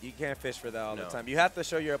 You can't fish for that all No. the time. You have to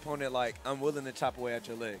show your opponent, like, I'm willing to chop away at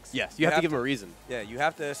your legs. Yes, you have to give him a reason. Yeah, you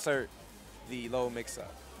have to assert the low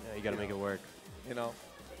mix-up, Yeah, you got to make it work. you know?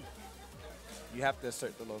 You have to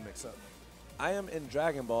assert the low mix-up. I am in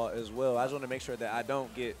Dragon Ball as well. I just want to make sure that I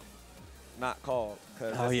don't get not called.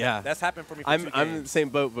 Oh, yeah. That's happened for me for I'm 2 in the games. same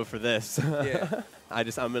boat, but for this. Yeah.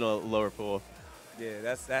 I'm in a lower pool. Yeah,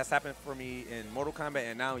 that's happened for me in Mortal Kombat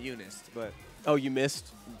and now Eunice. But Oh, you missed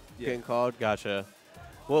Yeah. getting called? Gotcha.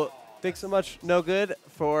 Well, thanks so much, No Good,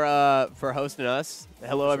 for hosting us.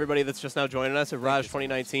 Hello, everybody that's just now joining us at RAJ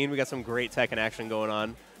 2019. We got some great Tekken action going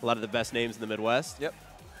on. A lot of the best names in the Midwest. Yep.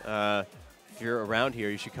 If you're around here,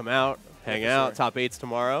 you should come out, hang for out. sure. Top 8's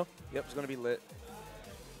tomorrow. Yep, it's going to be lit.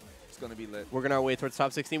 It's going to be lit. Working our way towards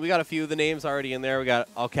top 16. We got a few of the names already in there. We got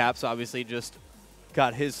All Caps, obviously, just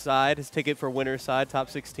got his side, his ticket for winner's side, top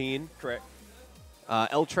 16. Correct.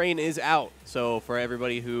 L Train is out. So for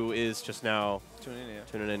everybody who is just now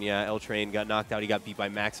Tuning in, yeah. L Train got knocked out. He got beat by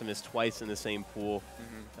Maximus twice in the same pool.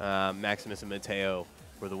 Maximus and Mateo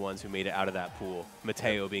were the ones who made it out of that pool.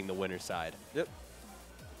 Mateo being the winner's side. Yep.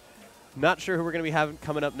 Not sure who we're going to be having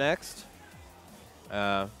coming up next.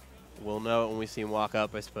 We'll know it when we see him walk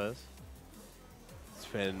up, I suppose. It's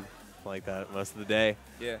been like that most of the day.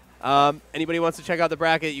 Yeah. Anybody wants to check out the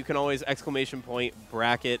bracket, you can always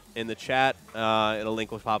 !bracket in the chat. A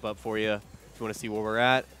link will pop up for you if you want to see where we're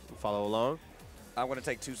at and follow along. I'm going to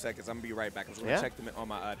take 2 seconds. I'm going to be right back. I'm just going to check them on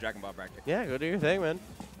my Dragon Ball bracket. Yeah, go do your thing, man.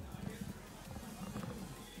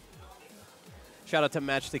 Shout out to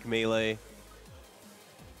Matchstick Melee,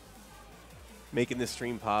 making this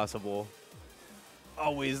stream possible.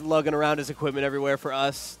 Always lugging around his equipment everywhere for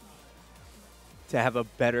us to have a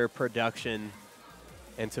better production,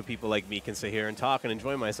 and so people like me can sit here and talk and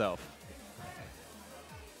enjoy myself.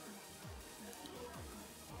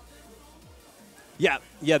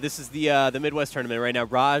 Yeah, this is the Midwest tournament right now.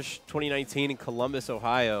 RAJ 2019 in Columbus,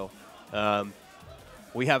 Ohio.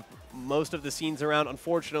 We have most of the scenes around.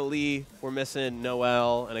 Unfortunately, we're missing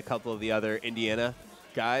Noel and a couple of the other Indiana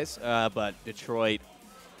guys, but Detroit,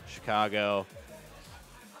 Chicago,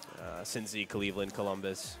 Cincy, Cleveland,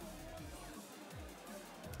 Columbus.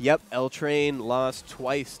 Yep, L Train lost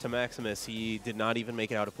twice to Maximus. He did not even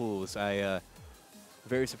make it out of pools.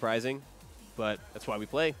 Very surprising, but that's why we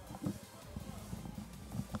play.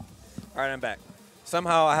 All right, I'm back.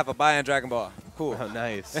 Somehow I have a buy in Dragon Ball. Cool. Oh,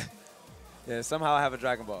 nice. Yeah, somehow I have a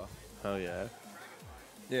Dragon Ball. Oh, yeah.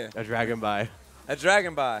 Yeah. A dragon buy. A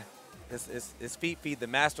Dragon Ball. It's feed the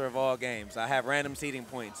master of all games. I have random seeding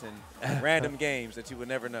points and random games that you would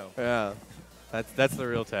never know. Yeah, that's the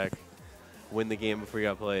real tech. Win the game before you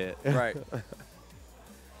got to play it. Right.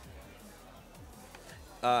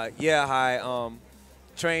 Yeah, hi.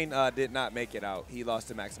 Train did not make it out. He lost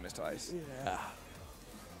to Maximus twice. Yeah.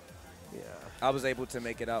 I was able to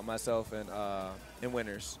make it out myself in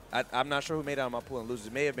winners. I'm not sure who made it out of my pool and losers.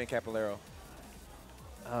 It may have been Kanpolero.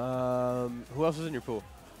 Who else was in your pool?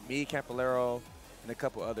 Me, Kanpolero, and a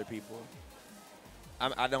couple other people.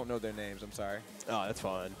 I don't know their names. I'm sorry. Oh, that's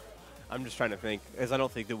fine. I'm just trying to think, because I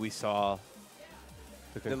don't think that we saw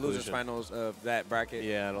the losers finals of that bracket.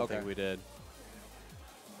 Yeah, I don't think we did.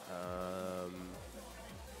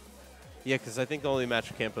 Yeah, because I think the only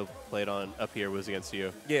match Campo played on up here was against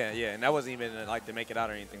you. Yeah, and that wasn't even like to make it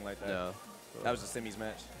out or anything like that. No. That was a semis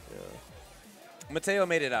match. Yeah. Mateo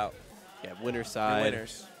made it out. Yeah, winner side.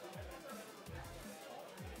 Winners.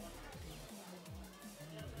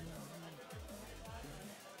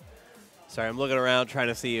 Sorry, I'm looking around trying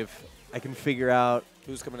to see if I can figure out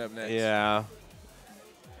Who's coming up next? Yeah.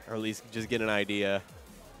 Or at least just get an idea.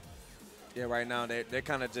 Yeah, right now they're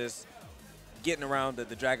kind of just getting around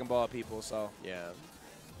the Dragon Ball people, so. Yeah.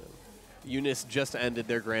 Eunice just ended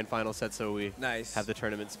their grand final set, so we have the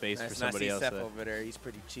tournament space for somebody else. I see Seth over there. He's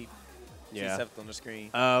pretty cheap. Yeah. See Seth on the screen.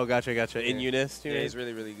 Oh, gotcha. Yeah. In Eunice, too? Yeah, he's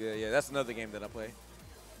really, really good. Yeah, that's another game that I play.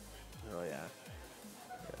 Oh, yeah.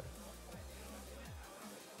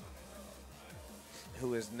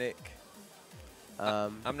 Who is Nick?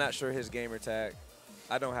 I'm not sure his gamer tag.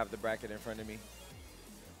 I don't have the bracket in front of me.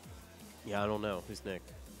 Yeah, I don't know. Who's Nick?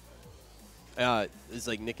 Is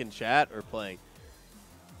like Nick in chat or playing?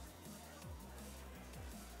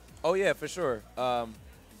 Oh yeah, for sure.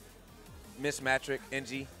 Miss Matrick,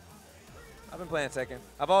 NG. I've been playing Tekken.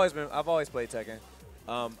 I've always played Tekken.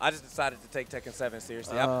 I just decided to take Tekken 7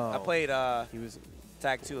 seriously. I played he was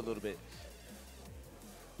Tag 2 a little bit.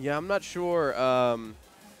 Yeah, I'm not sure. I'm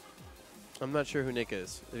not sure who Nick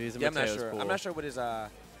is. He's in I'm not Mateo's sure. pool. I'm not sure what his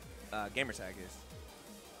gamer tag is.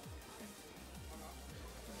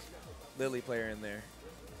 Lily player in there.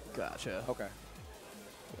 Gotcha. Okay.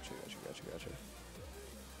 Gotcha.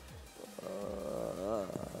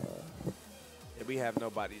 Yeah, we have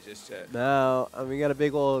nobody just yet. No, we got a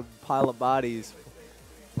big old pile of bodies.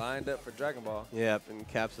 Lined up for Dragon Ball. Yep, and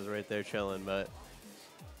Caps is right there chilling, but.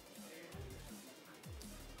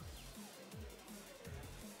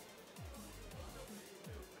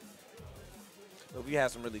 But we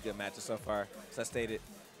had some really good matches so far, as I stated.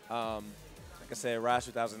 Like I said, RAJ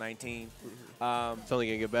 2019. It's only going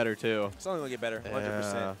to get better, too. It's only going to get better,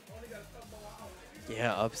 100%.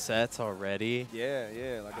 Yeah, upsets already.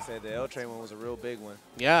 Yeah. Like I said, the L Train one was a real big one.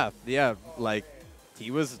 Yeah. Like,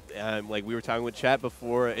 he was, like we were talking with chat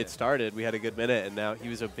before it started. We had a good minute, and now he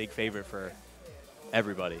was a big favorite for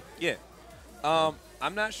everybody. Yeah.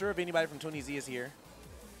 I'm not sure if anybody from 20Z is here.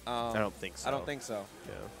 I don't think so. I don't think so.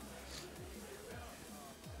 Yeah.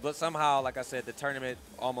 But somehow, like I said, the tournament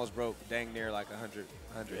almost broke dang near like 100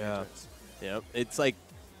 entrants. Yeah. It's like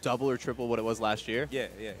double or triple what it was last year. Yeah.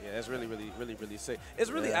 It's really sick. It's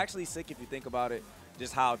really actually sick if you think about it,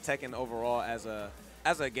 just how Tekken overall as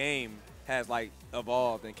a game has like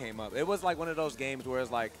evolved and came up. It was like one of those games where it's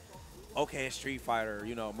like, okay, it's Street Fighter,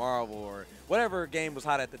 Marvel or whatever game was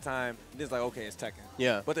hot at the time. It's like, okay, it's Tekken.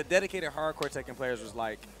 Yeah. But the dedicated hardcore Tekken players was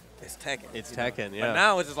like, it's Tekken. It's Tekken, yeah. But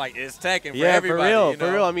now it's just like, it's Tekken for everybody.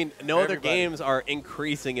 For real. I mean, no other games are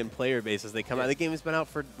increasing in player base as they come out. The game has been out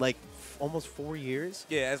for like almost 4 years.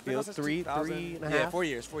 Yeah, it's been out since 3 and a half. Yeah, 4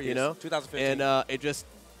 years. 2015. And it just,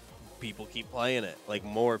 people keep playing it, like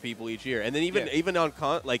more people each year. And then even on,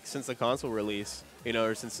 since the console release,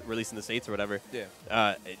 or since releasing the States or whatever,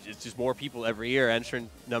 it's just more people every year.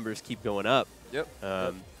 Entrant numbers keep going up. Yep.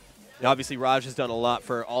 Obviously, RAJ has done a lot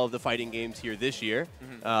for all of the fighting games here this year,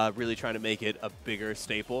 really trying to make it a bigger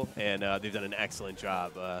staple, and they've done an excellent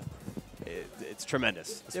job. It's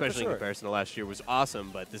tremendous, especially in comparison to last year. It was awesome,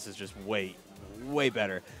 but this is just way, way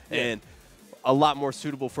better and a lot more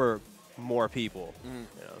suitable for more people.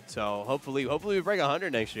 So hopefully we break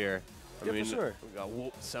 100 next year. I mean, for sure. We got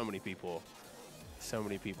so many people. So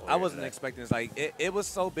many people. I wasn't expecting this. Like it was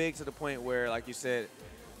so big to the point where, like you said,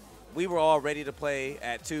 we were all ready to play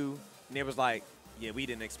at 2, and it was like, yeah, we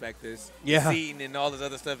didn't expect this. Yeah. Seeding and all this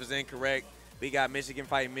other stuff is incorrect. We got Michigan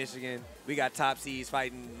fighting Michigan. We got top seeds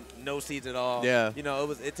fighting no seeds at all. Yeah.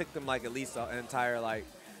 It took them like at least an entire like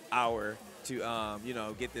hour to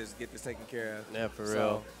get this taken care of. Yeah, for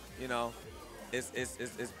real. So,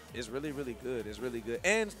 it's really, really good. It's really good.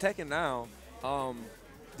 And Tekken now,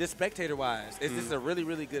 just spectator wise, this is a really,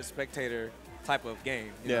 really good spectator type of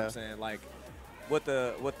game. You know what I'm saying? Like with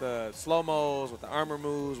the slow-mos, with the armor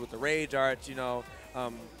moves, with the rage arts, you know,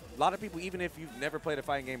 a lot of people, even if you've never played a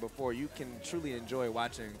fighting game before, you can truly enjoy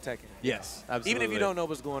watching Tekken. Yes, absolutely. Even if you don't know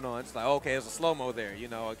what's going on, it's like, okay, there's a slow-mo there, you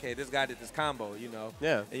know, okay, this guy did this combo, you know.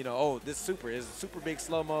 Yeah. And, you know, oh, this super is a super big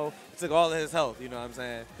slow-mo. It took all of his health, you know what I'm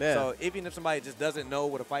saying? Yeah. So even if somebody just doesn't know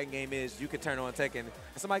what a fighting game is, you could turn on Tekken, and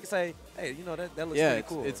somebody can say, hey, you know, that looks really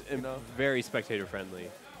cool. It's you know? very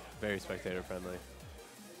spectator-friendly. Very spectator-friendly.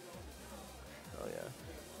 Oh, yeah.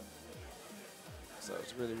 So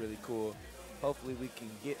it's really, really cool. Hopefully we can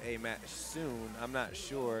get a match soon. I'm not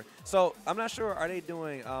sure. So I'm not sure. Are they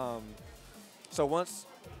doing? So once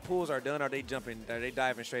pools are done, are they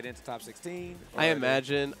diving straight into top 16? I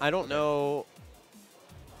imagine. I don't know.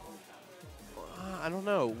 I don't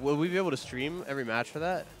know. Will we be able to stream every match for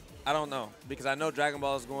that? I don't know because I know Dragon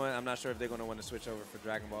Ball is going. I'm not sure if they're going to want to switch over for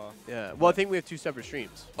Dragon Ball. Yeah. Well, I think we have 2 separate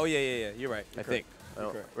streams. Oh yeah. You're right. I think.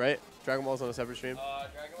 Right? Dragon Ball's on a separate stream.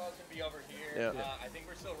 Dragon Ball's gonna be over here. Yeah. I think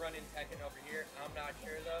we're still running Tekken over here. I'm not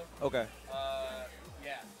sure though. Okay.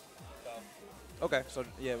 Yeah. So. Okay. So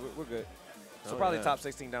yeah, we're good. So Oh, probably yeah. top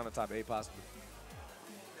 16 down to top 8 possibly.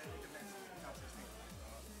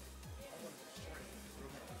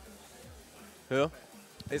 Who?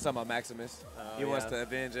 They talking about Maximus. Oh, He wants yeah. to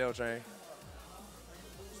avenge L Train.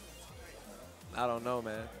 I don't know,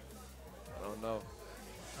 man. I don't know.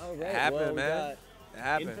 All It happened, man. It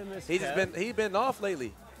happened. InfamousKev. He's been off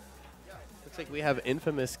lately. Looks like we have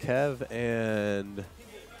InfamousKev and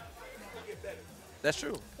That's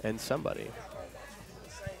true. somebody.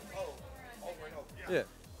 Yeah.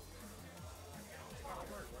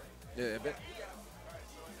 Yeah, a bit.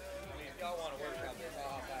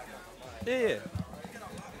 Yeah.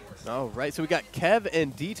 All right, so we got Kev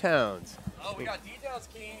and DTowns. Oh, we got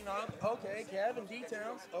DTownsKing. Okay, Kev and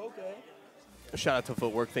DTowns. Okay. Shout out to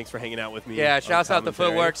Footwurk. Thanks for hanging out with me. Yeah, on shouts out to commentary.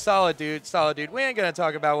 Footwork. Solid dude, solid dude. We ain't gonna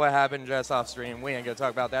talk about what happened just off stream. We ain't gonna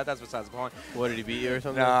talk about that. That's besides the point. What, did he beat you or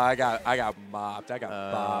something? No, I got mopped. I got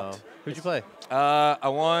bopped. Who'd you play? I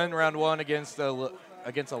won round 1 against a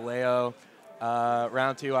Leo.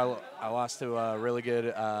 Round 2, I lost to a really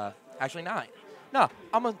good. Actually, not. No,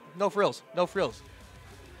 no frills. No frills.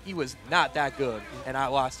 He was not that good, and I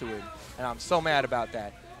lost to him, and I'm so mad about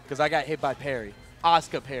that because I got hit by Perry,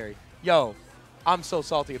 Oscar Perry. Yo, I'm so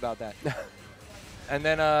salty about that. and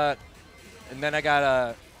then I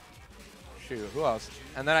got shoot, who else?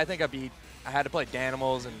 And then I think I had to play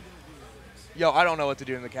Danimals, and yo, I don't know what to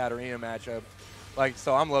do in the Katarina matchup. Like,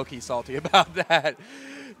 so I'm low-key salty about that.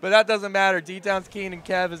 But that doesn't matter. DTownsKing and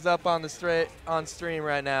Kev is up on stream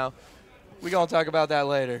right now. We gonna talk about that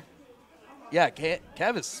later. Yeah,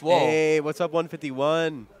 Kev is swole. Hey, what's up,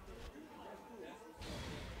 151?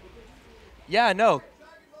 Yeah, no.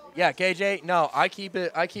 Yeah, KJ, no, I keep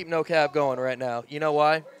no cap going right now. You know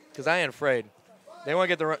why? Because I ain't afraid. They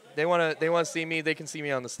want to they want to see me. They can see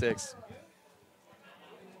me on the sticks.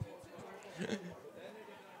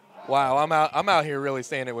 Wow, I'm out here really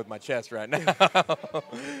saying it with my chest right now.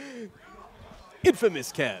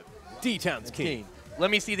 InfamousKev, DTownsKing.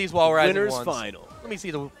 Let me see these wall rising Winners ones. final. Let me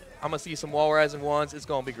see I'm gonna see some wall rising ones. It's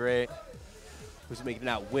gonna be great. Who's making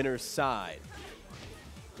out winner's side?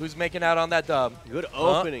 Who's making out on that dub? Good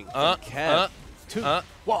opening from Kev.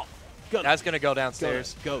 Wall. That's gonna go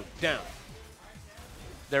downstairs. Go down.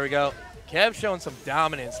 There we go. Kev showing some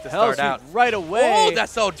dominance to Hell start out. right away. Oh,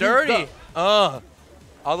 that's so dirty. All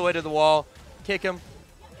the way to the wall. Kick him.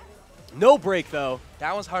 No break, though.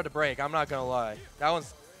 That one's hard to break. I'm not going to lie.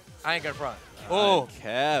 I ain't going to front. Oh,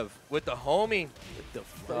 Kev. with the homing. With the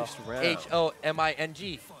first round.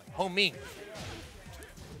 H-O-M-I-N-G. Homing.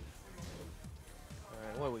 All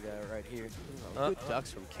right, what we got right here? Good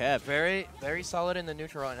ducks from Kev. Very, very solid in the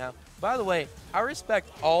neutral right now. By the way, I respect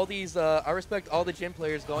all these. I respect all the gym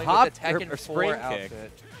players going with the Tekken 4 spring outfit.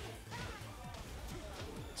 kick.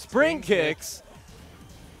 Spring kicks.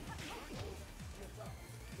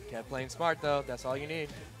 Kept playing smart though. That's all you need.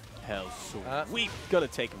 Hell sweet. Gonna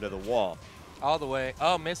take him to the wall. All the way.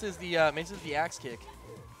 Oh, misses the axe kick.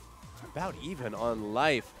 About even on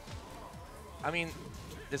life. I mean,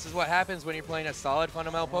 this is what happens when you're playing a solid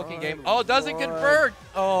fundamental poking game. Oh, doesn't convert.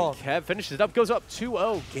 Oh. Kev finishes it up, goes up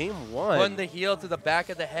 2-0, game 1. Run the heel to the back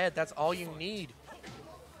of the head. That's all you need.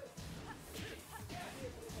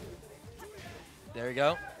 There you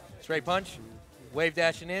go. Straight punch. Wave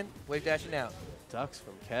dashing in, wave dashing out. Ducks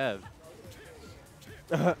from Kev.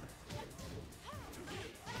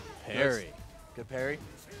 Parry. Good parry.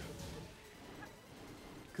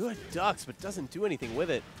 Good ducks, but doesn't do anything with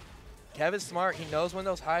it. Kev is smart. He knows when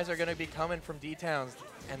those highs are going to be coming from D-Towns,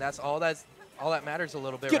 and that's all that matters a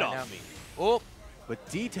little bit Get right off now. me. Oh, But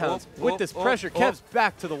D-Towns, Oh, with oh, this oh, pressure, oh. Kev's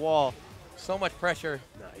back to the wall. So much pressure.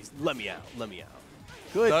 Nice. Let me out. Let me out.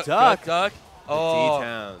 Good duck. Good duck. Oh,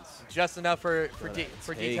 D-Towns. just enough for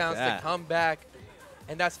D-Towns to come back.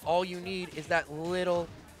 And that's all you need is that little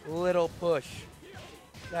push.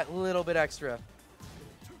 That little bit extra.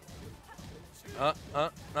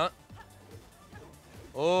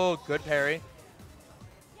 Oh, good parry.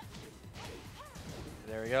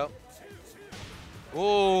 There we go.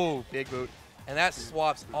 Oh, big boot. And that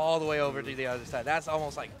swaps all the way over to the other side. That's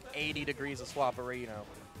almost like 80 degrees of swapperino.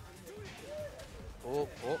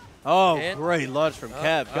 Oh, and great launch from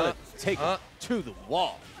Kev. Gonna take it to the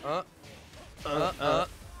wall.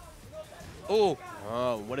 Oh,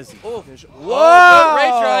 what is he? Oh, whoa!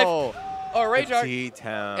 Rage drive. Oh, Rage drive.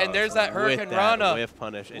 D-Towns. And there's that Hurricane with Rana. That whiff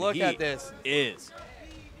punish. And Look he at this. Is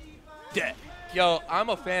dead. Yo, I'm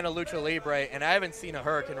a fan of Lucha Libre, and I haven't seen a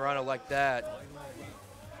Hurricane Rana like that.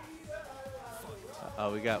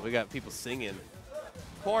 Oh, we got people singing.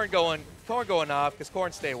 Corn going off because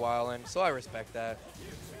Corn stay wildin', so I respect that.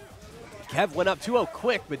 Kev went up 2-0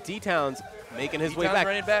 quick, but D-Towns making his way back.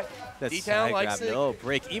 Running back. That's D-Town likes it. No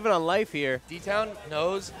break, even on life here. D-Town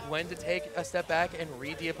knows when to take a step back and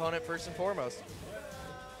read the opponent first and foremost.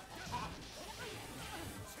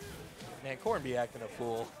 Man, Corn be acting a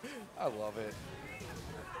fool. I love it.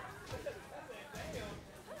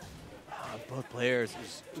 Both players,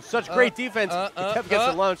 such great defense. Kev gets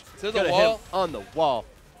the launch to the wall. Hit on the wall.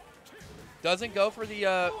 Doesn't go for the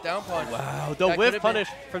down punch. Wow, the whiff punish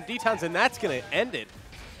from D-Towns, and that's going to end it.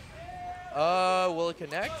 Will it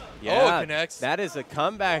connect? Yeah, oh, it connects. That is a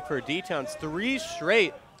comeback for D-Towns. 3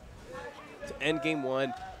 straight to end game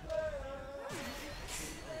 1.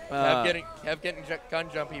 Kev getting gun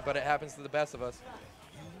jumpy, but it happens to the best of us.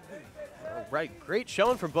 All right, great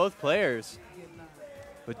showing from both players.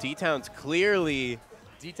 But D-Towns clearly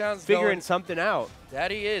figuring something out.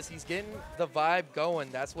 That he is. He's getting the vibe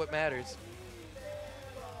going. That's what matters.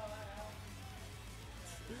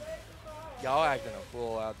 Y'all acting a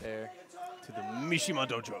fool out there. To the Mishima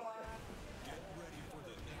Dojo.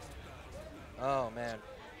 Oh, man.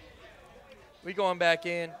 We going back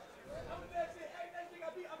in.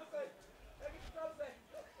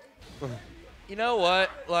 You know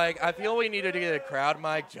what? Like, I feel we needed to get a crowd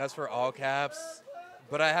mic just for all caps,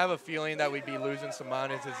 but I have a feeling that we'd be losing some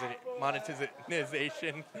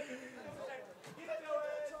monetization.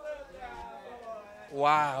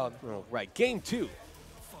 Wow. All right, game 2.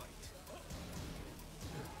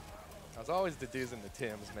 It's always the dudes and the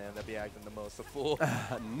Tims, man, that be acting the most a fool.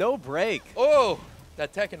 No break. Oh,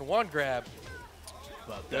 that Tekken 1 grab.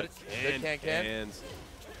 But Good can.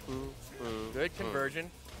 Good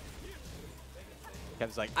conversion.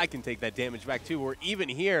 Kev's like, I can take that damage back too. We're even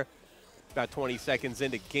here, about 20 seconds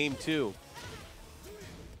into game 2.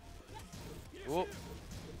 Ooh.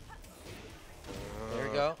 There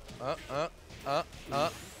we go.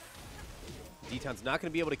 D-Town's not going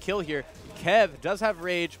to be able to kill here. Kev does have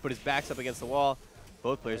Rage, but his back's up against the wall.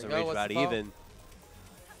 Both players are Rage about even.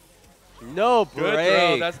 No break. Good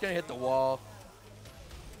throw. That's going to hit the wall.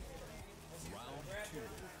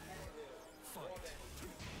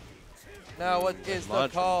 Now what is the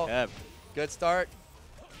call? Kev. Good start.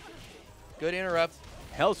 Good interrupt.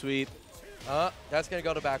 Hell sweep. That's going to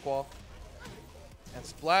go to back wall. And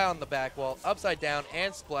splat on the back wall. Upside down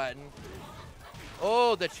and splatting.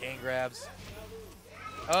 Oh, the chain grabs.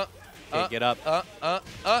 Can't get up.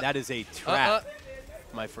 That is a trap,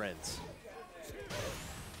 my friends.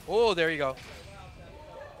 Oh, there you go.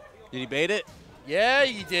 Did he bait it? Yeah,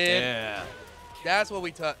 he did. Yeah. That's what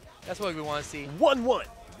we want to see. 1-1.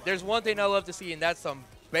 There's one thing I love to see, and that's some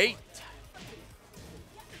bait.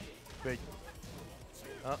 Bait.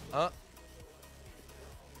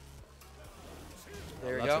 There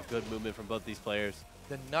we go. Lots of good movement from both these players.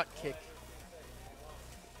 The nut kick.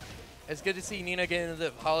 It's good to see Nina get into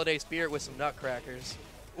the holiday spirit with some nutcrackers.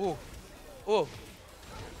 Ooh. Ooh.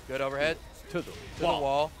 Good overhead. To the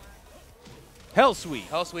wall. Hell sweep.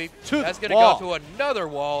 Hell sweep. To That's the going to go to another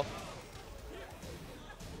wall.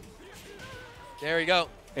 There we go.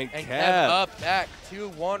 And Kev up back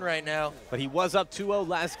 2-1 right now. But he was up 2-0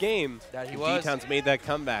 last game. That he was. D-Town's made that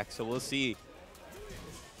comeback, so we'll see.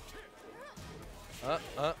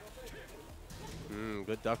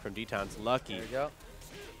 Good duck from D-Town's. Lucky. There we go.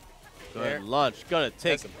 Good launch. Gonna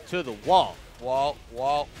take him to the wall. Wall.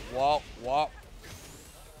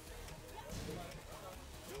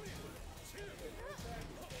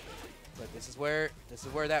 But this is where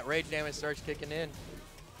that rage damage starts kicking in.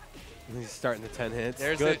 He's starting the 10 hits.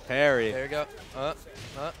 There's good parry. There you go.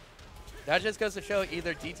 That just goes to show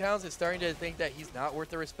either D-Towns is starting to think that he's not worth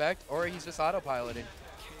the respect, or he's just autopiloting.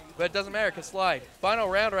 But it doesn't matter, because slide. Final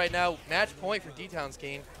round right now, match point for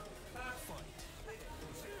DTownsKing.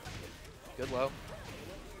 Good low.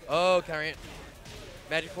 Oh, counter.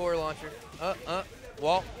 Magic forward launcher.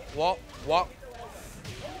 Wall.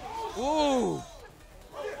 Ooh.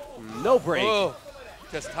 No break. Oh.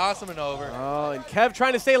 Just toss him and over. Oh, and Kev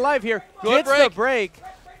trying to stay alive here. Good Gets the break.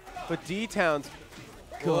 But D-Towns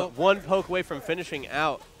one poke away from finishing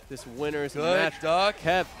out this winner's match. Good duck.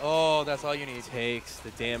 Kev Oh, that's all you need. takes the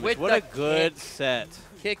damage. With What the a good kick. set.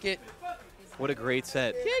 Kick it. What a great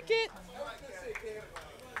set. Kick it.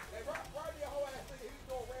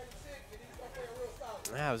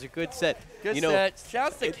 That was a good set. Good you know, set.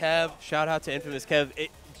 Shouts to Kev. Shout out to InfamousKev.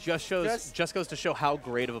 It just goes to show how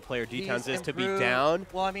great of a player D-Towns is to be down.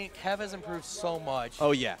 Well, I mean, Kev has improved so much.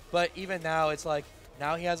 Oh, yeah. But even now, it's like,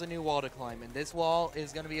 now he has a new wall to climb, and this wall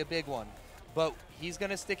is going to be a big one. But he's going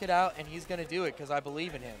to stick it out, and he's going to do it because I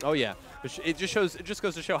believe in him. Oh, yeah. It just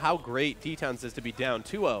goes to show how great D-Towns is to be down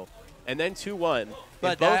 2-0 and then 2-1.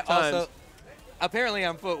 But that also, apparently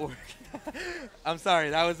I'm Footwurk. I'm sorry,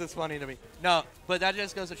 that was just funny to me. No, but that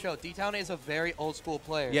just goes to show, D-Town is a very old school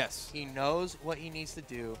player. Yes. He knows what he needs to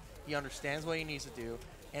do. He understands what he needs to do.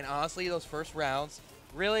 And honestly, those first rounds,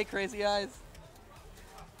 really, Crazy Eyes?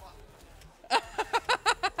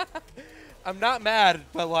 I'm not mad,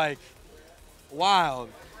 but like, wild.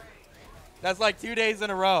 That's like 2 days in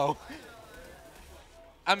a row.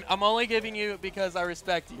 I'm only giving you because I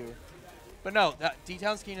respect you. But no,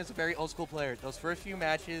 DTownsKing is a very old school player. Those first few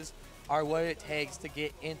matches are what it takes to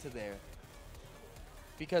get into there.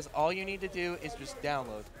 Because all you need to do is just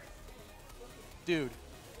download. Dude.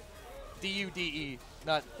 D-U-D-E,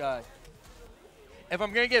 not guy. If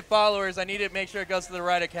I'm going to get followers, I need to make sure it goes to the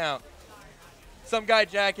right account. Some guy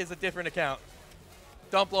Jack is a different account.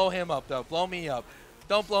 Don't blow him up, though. Blow me up.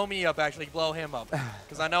 Don't blow me up, actually. Blow him up.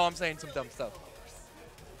 Because I know I'm saying some dumb stuff.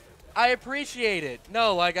 I appreciate it.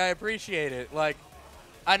 No, like, I appreciate it. Like,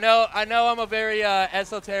 I know I'm a very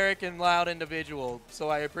esoteric and loud individual, so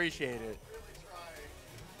I appreciate it.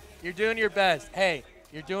 You're doing your best. Hey,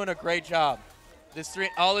 you're doing a great job.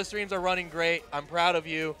 All the streams are running great. I'm proud of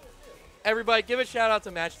you. Everybody, give a shout out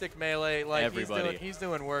to Matchstick Melee. Like, everybody. He's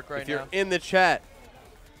doing work right now. If you're in the chat,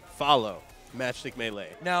 follow Matchstick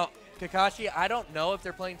Melee. Now, Kakashi, I don't know if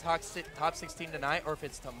they're playing top 16 tonight or if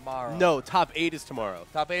it's tomorrow. No, top 8 is tomorrow.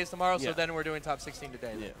 Top 8 is tomorrow, Yeah. so then we're doing top 16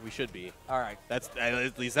 today. Yeah, we should be. All right. That's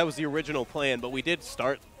at least that was the original plan, but we did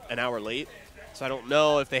start an hour late, so I don't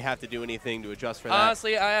know if they have to do anything to adjust for that.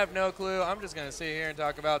 Honestly, I have no clue. I'm just gonna sit here and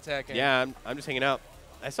talk about Tekken. Yeah, I'm just hanging out.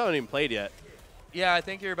 I still haven't even played yet. Yeah, I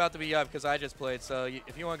think you're about to be up because I just played. So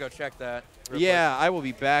if you want to go check that. Yeah, I will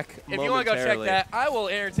be back If you want to go check that, I will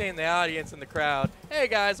entertain the audience and the crowd. Hey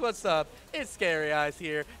guys, what's up? It's Scary Eyes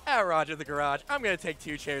here at RAJ in the Garage. I'm gonna take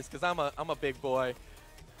 2 chairs because I'm a big boy.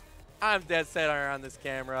 I'm dead set on this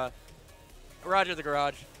camera. RAJ in the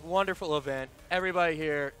Garage, wonderful event. Everybody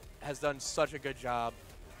here has done such a good job.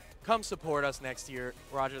 Come support us next year,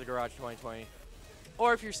 RAJ in the Garage 2020.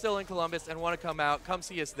 Or if you're still in Columbus and want to come out, come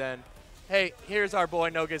see us then. Hey, here's our boy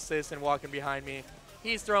No Get Sis and walking behind me.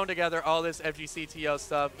 He's thrown together all this FGCTO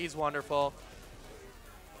stuff. He's wonderful.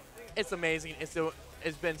 It's amazing.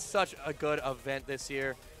 It's been such a good event this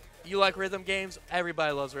year. You like rhythm games?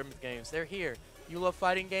 Everybody loves rhythm games. They're here. You love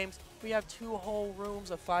fighting games? We have 2 whole rooms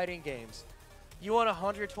of fighting games. You want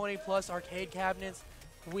 120 plus arcade cabinets?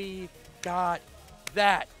 We got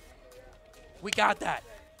that. We got that.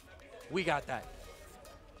 We got that.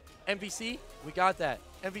 MVC? We got that.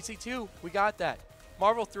 MVC 2? We got that.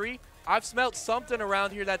 Marvel 3? I've smelt something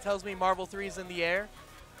around here that tells me Marvel 3 is in the air.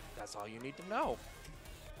 That's all you need to know.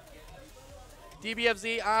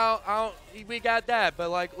 DBFZ, we got that,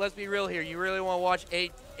 but like, let's be real here. You really want to watch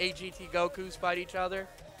 8 GT Gokus fight each other?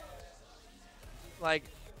 Like,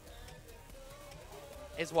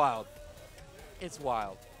 it's wild. It's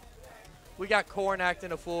wild. We got Korn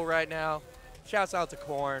acting a fool right now. Shouts out to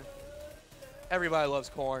Korn. Everybody loves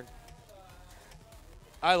Korn.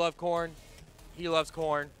 I love Korn. He loves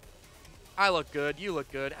Korn. I look good. You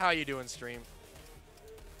look good. How you doing, stream?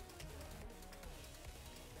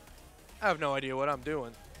 I have no idea what I'm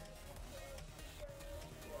doing.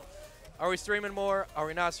 Are we streaming more? Are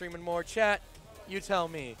we not streaming more? Chat, you tell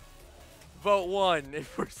me. Vote 1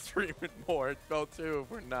 if we're streaming more. Vote 2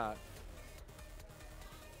 if we're not.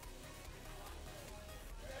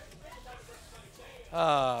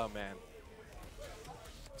 Oh, man.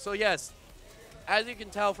 So, yes, as you can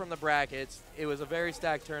tell from the brackets, it was a very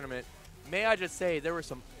stacked tournament. May I just say, there were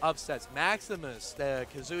some upsets. Maximus, the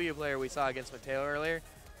Kazuya player we saw against Mateo earlier,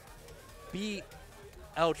 beat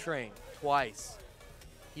L-Train twice.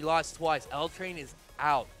 He lost twice. L-Train is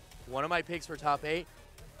out. One of my picks for top 8,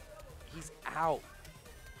 he's out.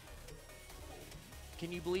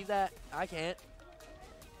 Can you believe that? I can't.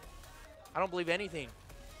 I don't believe anything,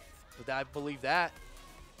 but I believe that.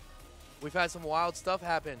 We've had some wild stuff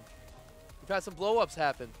happen. We've had some blow-ups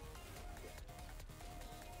happen.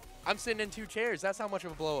 I'm sitting in 2 chairs. That's how much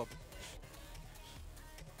of a blow-up.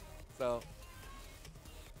 So,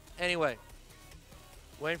 anyway,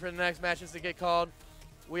 waiting for the next matches to get called.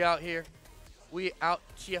 We out here. We out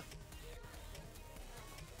here.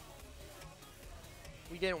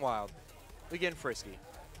 We getting wild. We getting frisky.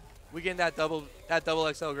 We getting that double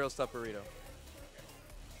XL grill stuffed burrito.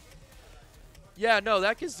 Yeah, no,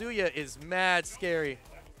 that Kazuya is mad scary.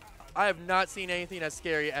 I have not seen anything as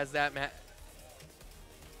scary as that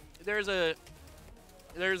There's a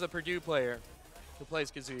Purdue player who plays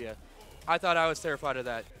Kazuya. I thought I was terrified of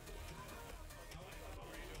that.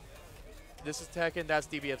 This is Tekken, that's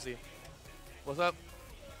DBFZ. What's up?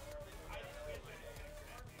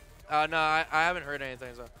 No, I haven't heard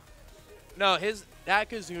anything. So. No, that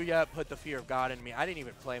Kazuya put the fear of God in me. I didn't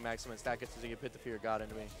even play Maximus. That Kazuya put the fear of God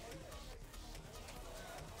into me.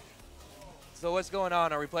 So what's going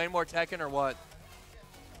on? Are we playing more Tekken or what?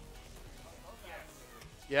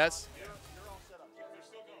 Yes?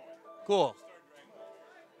 Cool.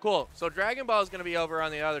 Cool. So Dragon Ball is going to be over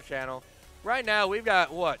on the other channel. Right now, we've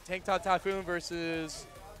got what? TankTopTyphoon versus...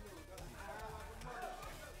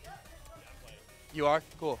 You are?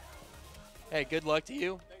 Cool. Hey, good luck to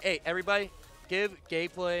you. Hey, everybody, give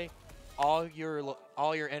gameplay all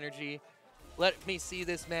your energy. Let me see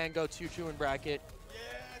this man go 2-2 in bracket.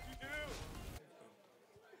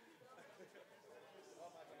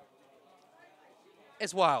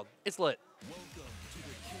 It's wild. It's lit. Welcome to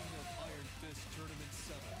the King of Iron Fist Tournament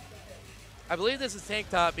 7. I believe this is Tank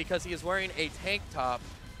Top because he is wearing a tank top.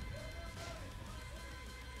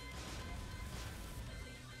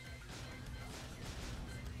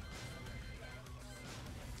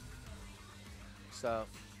 So.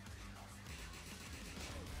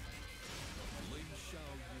 Lin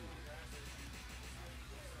Xiaoyu,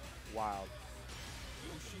 Wild.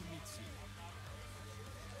 Yoshimitsu,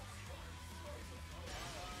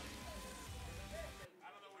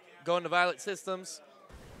 Going to Violet Systems.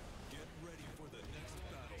 get ready for the next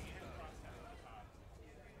battle.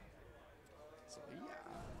 So,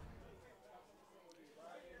 yeah.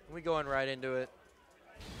 We going right into it.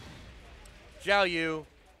 Zhao Yu,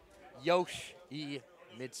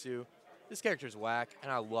 Yoshimitsu. This character's whack,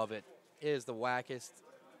 and I love it. It is the wackest.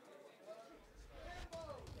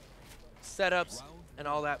 Setups and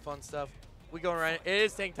all that fun stuff. We going right. It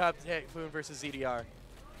is TankTopTyphoon versus ZDR.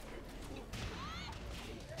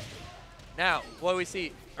 Now, what do we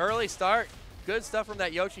see? Early start. Good stuff from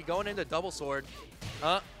that Yoshi going into double sword.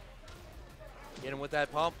 Get him with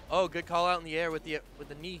that pump. Oh, good call out in the air with the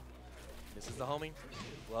knee. This is the homing.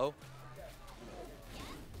 Low.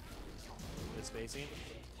 Good spacing.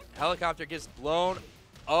 Helicopter gets blown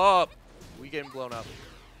up. We getting blown up.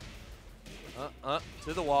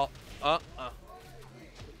 To the wall.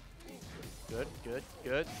 Good, good,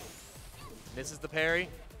 good. Misses the parry.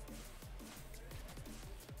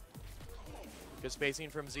 Good spacing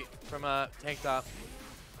from Tank Top.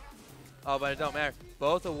 Oh, but it don't matter.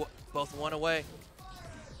 Both one away.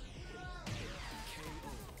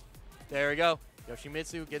 There we go.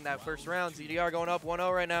 Yoshimitsu getting that first round. ZDR going up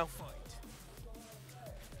 1-0 right now.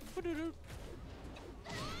 There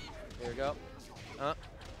we go.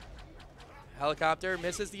 Helicopter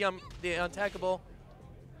misses the untackable.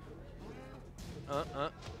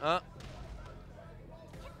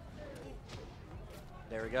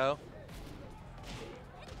 There we go.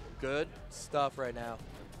 Good stuff right now.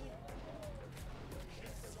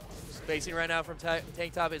 Spacing right now from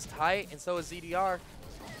Tank Top is tight, and so is ZDR.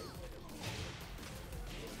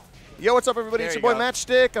 Yo, what's up, everybody? It's your boy go.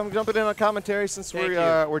 Matchstick. I'm jumping in on commentary since Thank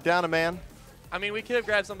we're down a man. I mean, we could have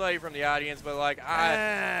grabbed somebody from the audience, but like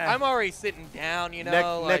I'm already sitting down, you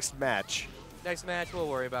know. Next match. Next match we'll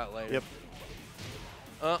worry about later.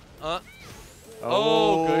 Yep.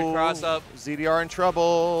 Oh, good cross up. ZDR in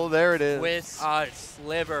trouble. There it is. With a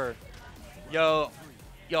sliver. Yo,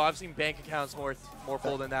 I've seen bank accounts more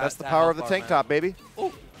full than that. That's the power of the tank top, baby.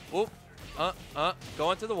 Ooh.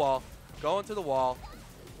 Going to the wall. Going to the wall.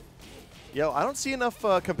 Yo, I don't see enough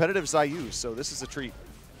competitive Zayu, so this is a treat.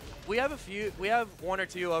 We have one or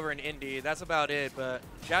two over in Indy. That's about it. But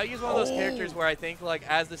Zhao Yu's one of those characters where I think, like,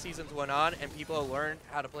 as the seasons went on and people learned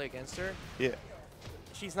how to play against her, Yeah.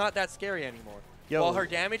 she's not that scary anymore. Yo. While her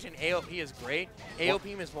damage in AOP is great,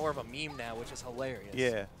 AOP is more of a meme now, which is hilarious.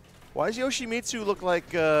 Yeah. Why does Yoshimitsu look like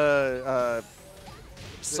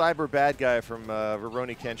cyber bad guy from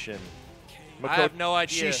Rurouni Kenshin? I have no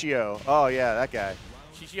idea. Shishio. Oh, yeah, that guy.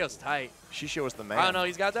 Shishio's tight. Shishio was the man. I don't know.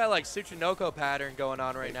 He's got that, like, Tsuchinoko pattern going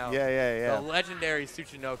on right now. Yeah. The legendary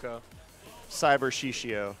Tsuchinoko. Cyber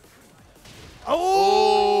Shishio.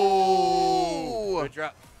 Oh! Good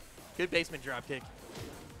drop. Good basement drop kick.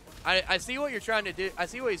 I see what you're trying to do. I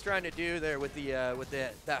see what he's trying to do there with the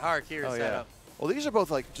that Harakiri setup. Well, these are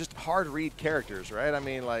both like just hard read characters, right? I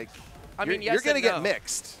mean, like, yes you're gonna and get no.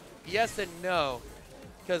 mixed. Yes and no,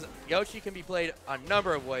 because Yoshi can be played a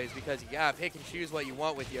number of ways because you gotta pick and choose what you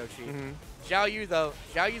want with Yoshi. Xiao Yu though,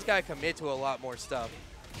 Xiao Yu's gotta commit to a lot more stuff,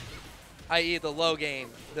 i.e. the low game,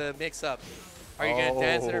 the mix-up. Are you gonna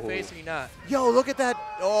dance in her face or you not? Yo, look at that!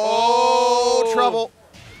 Oh, trouble!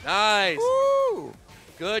 Nice. Woo!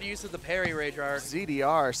 Good use of the parry, RAJ.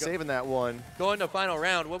 ZDR saving that one. Going to final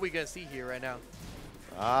round. What are we gonna see here right now?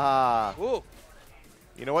 Ah. Ooh.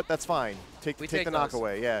 You know what? That's fine. Take the knock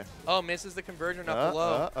away. Yeah. Oh, misses the conversion off the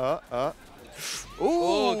low. Ooh.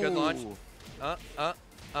 Ooh, good launch.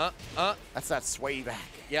 That's that sway back.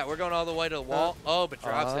 Yeah, we're going all the way to the wall. Oh, but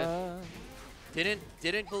drops it.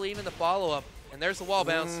 Didn't believe in the follow-up. And there's the wall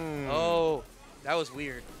bounce. Oh, that was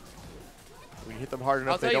weird. We hit them hard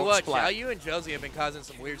enough, I'll tell they you don't what, splat. Xiao Yu and Josie have been causing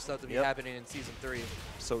some weird stuff to be happening in Season 3.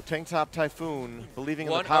 So TankTopTyphoon, believing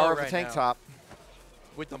in the 1-0 power of the right tank now. top.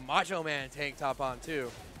 With the Macho Man tank top on,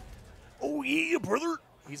 too. Oh, yeah, brother.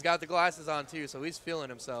 He's got the glasses on, too, so he's feeling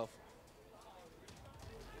himself.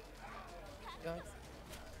 Round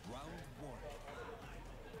 1.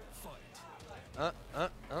 Fight.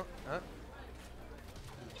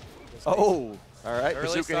 Oh, all right. Early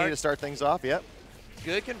Bazooka start. need to start things off. Yep.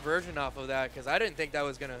 Good conversion off of that because I didn't think that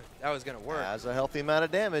was gonna work. Has a healthy amount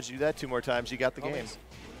of damage. Do that 2 more times, you got the game.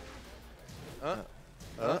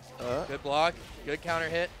 Good block. Good counter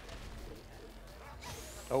hit.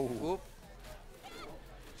 Oh. Whoop.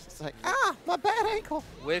 It's like, my bad ankle.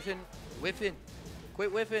 Whiffing. Quit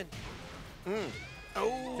whiffing.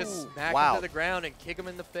 Oh. Just smack wow. him to the ground and kick him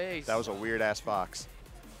in the face. That was a weird ass box.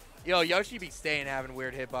 Yo, Yoshi be staying having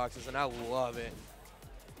weird hitboxes, and I love it.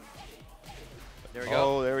 There we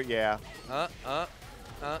go. Oh, there we yeah.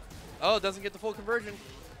 Oh, it doesn't get the full conversion.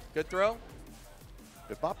 Good throw.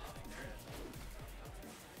 Good pop.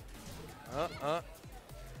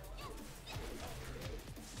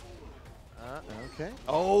 Okay.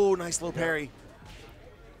 Oh, nice little parry.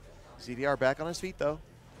 ZDR back on his feet, though.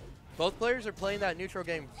 Both players are playing that neutral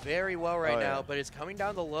game very well right now, but it's coming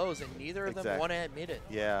down to lows, and neither of them want to admit it.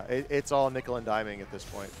 Yeah, it's all nickel and diming at this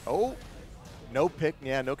point. Oh, no pick.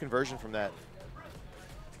 Yeah, no conversion from that.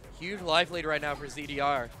 Huge life lead right now for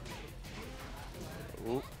ZDR.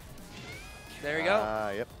 Ooh. There you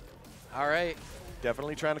go. Yep. All right.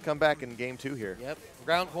 Definitely trying to come back in game 2 here. Yep.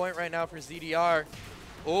 Ground point right now for ZDR.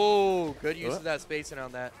 Oh, good use of that spacing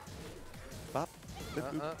on that. Bop.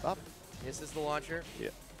 Boop, boop, bop. Misses the launcher. Yeah.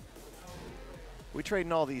 We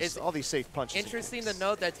trading all these safe punches. Interesting to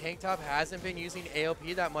note that Tank Top hasn't been using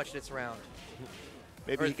AOP that much this round.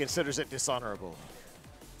 Maybe he considers it dishonorable.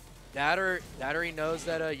 That or he knows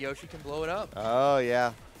that Yoshi can blow it up. Oh,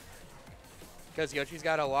 yeah. Because Yoshi's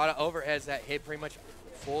got a lot of overheads that hit pretty much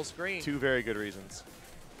full screen. 2 very good reasons.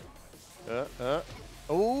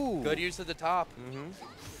 Oh. Good use of the top.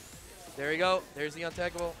 There you go. There's the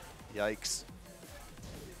untechable. Yikes.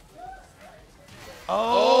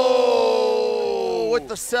 Oh, with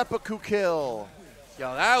the seppuku kill.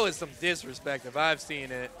 Yo, that was some disrespect if I've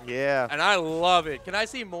seen it. Yeah. And I love it. Can I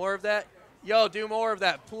see more of that? Yo, do more of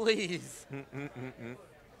that, please.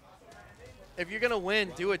 If you're going to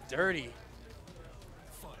win, do it dirty.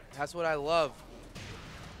 That's what I love.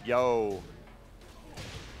 Yo.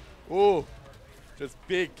 Ooh. Just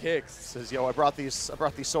big kicks. Says, yo, I brought these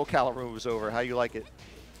Soul Calibur moves over. How you like it?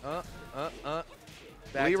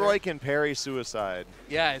 Leroy can parry suicide.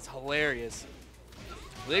 Yeah, it's hilarious.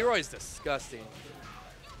 Leroy's disgusting.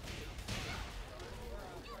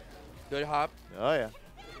 Good hop. Oh, yeah.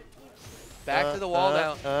 Back to the wall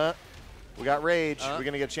now. We got Rage. We're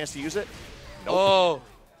going to get a chance to use it? Nope. Oh,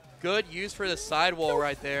 good use for the sidewall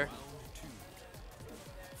right there.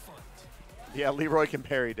 Yeah, Leroy can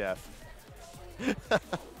parry death.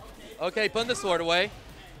 Okay, putting the sword away.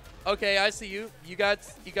 Okay, I see you. You got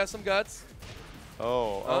some guts.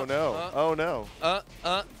 Oh no. Oh no.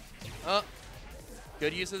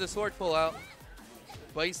 Good use of the sword pull out.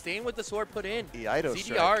 But he's staying with the sword put in. Ido ZDR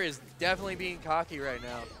strike. is definitely being cocky right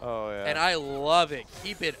now. Oh yeah. And I love it.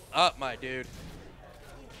 Keep it up, my dude.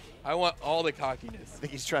 I want all the cockiness. I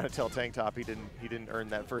think he's trying to tell Tank Top he didn't earn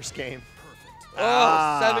that first game.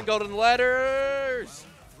 Oh, 7 golden letters.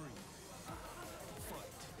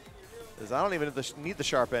 I don't even need the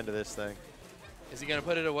sharp end of this thing. Is he gonna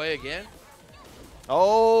put it away again?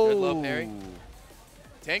 Oh. Good low parry.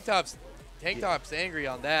 Tank Top's angry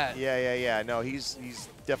on that. Yeah. No, he's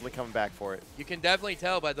definitely coming back for it. You can definitely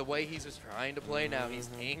tell by the way he's just trying to play now. He's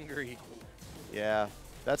angry. Yeah,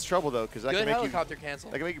 that's trouble though, because that Good can make helicopter cancel.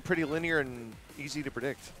 that can make it pretty linear and easy to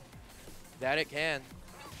predict. That it can.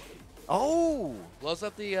 Oh, Blows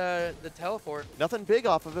up the teleport. nothing big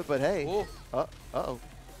off of it, but hey. Ooh. Uh-oh.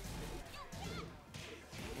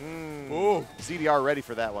 Ooh. ZDR ready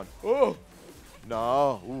for that one. Ooh.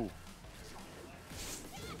 No. Ooh.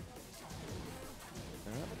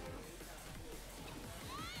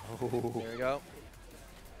 There we go.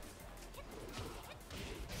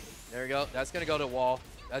 There we go. That's going to go to wall.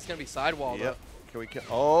 That's going to be sidewall, Yep. though. Can we?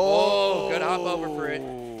 Oh, good hop over for it.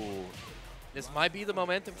 This might be the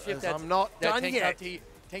momentum shift I'm not that done yet.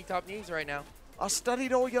 Tank Top needs right now. I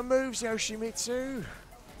studied all your moves, Yoshimitsu.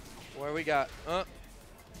 Where we got?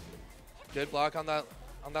 Good block on that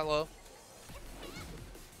low.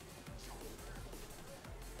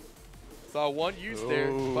 Saw one use there.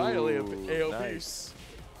 Finally, a AOP. Nice.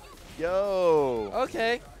 Yo.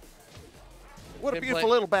 Okay. What a Been beautiful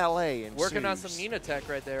little ballet. Working on ensues. some Nina tech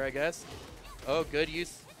right there, I guess. Oh, good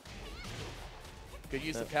use. Good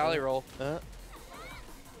use of Pally roll. Oh,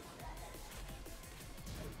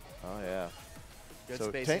 yeah. Good So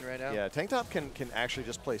spacing right now. Yeah, Tank Top can actually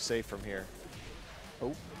just play safe from here.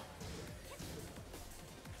 Oh.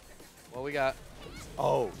 What we got?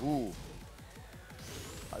 Oh, ooh.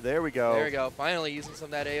 There we go. There we go. Finally using some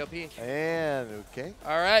of that AOP. And, okay.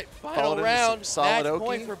 All right, final Followed into round. some solid Match Oki.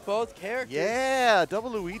 point for both characters. Yeah,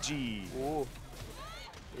 double Luigi. Ooh.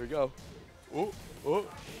 There we go. Ooh. Ooh.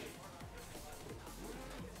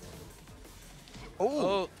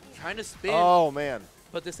 Oh, trying to spin. Oh, man.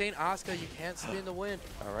 But this ain't Asuka. You can't spin the win.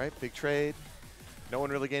 All right, big trade. No one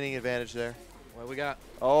really gaining advantage there. What we got?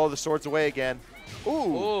 Oh, the sword's away again. Ooh.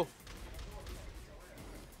 Ooh.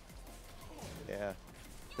 Yeah.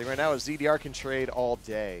 I think right now ZDR can trade all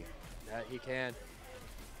day. That he can.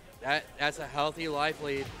 That's a healthy life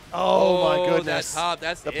lead. Oh, my goodness. That's top.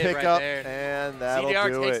 That's The it right pickup, there. and that'll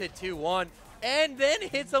ZDR do takes it. it 2-1, and then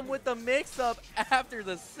hits him with the mix-up after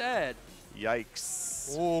the set.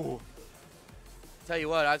 Yikes. Ooh. Tell you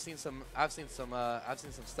what, I've seen some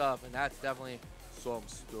stuff, and that's definitely some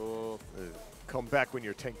stuff. Come back when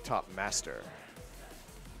you're Tank Top master.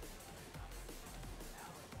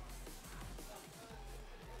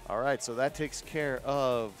 All right, so that takes care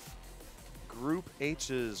of Group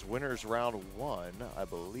H's winners round 1, I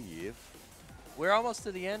believe. We're almost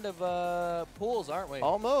to the end of pools, aren't we?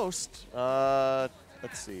 Almost. Let's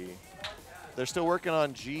see. They're still working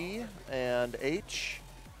on G and H,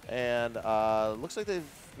 and looks like they've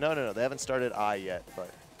no, they haven't started I yet, but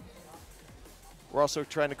we're also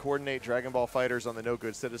trying to coordinate Dragon Ball Fighters on the No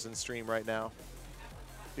Good Citizen stream right now.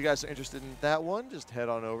 If you guys are interested in that one, just head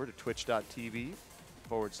on over to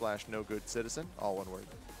twitch.tv/NoGoodCitizen, all one word.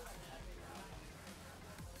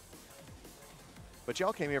 But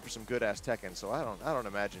y'all came here for some good ass Tekken, so I don't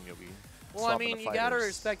imagine you'll be. Well, I stomping mean, the you gotta fighters.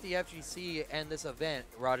 respect the FGC and this event,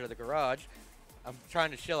 Roger the Garage. I'm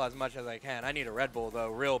trying to chill as much as I can. I need a Red Bull though,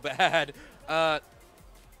 real bad.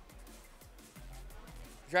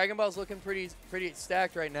 Dragon Ball's looking pretty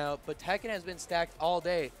stacked right now, but Tekken has been stacked all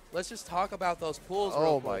day. Let's just talk about those pools. Oh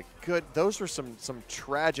real my quick. good, those were some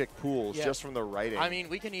tragic pools Yeah. just from the writing. I mean,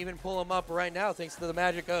 we can even pull them up right now thanks to the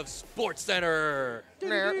magic of Sports Center. I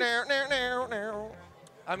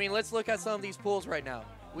mean, let's look at some of these pools right now.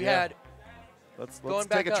 We Yeah. had. Let's going take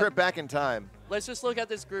back a up. trip back in time. Let's just look at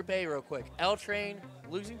this Group A real quick. L Train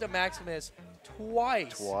losing to Maximus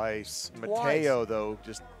twice. Mateo though,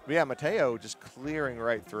 Mateo just clearing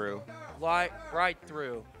right through. Right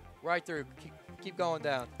through. Keep going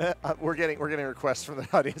down. We're getting requests from the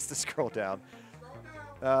audience to scroll down.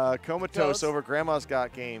 Comatose over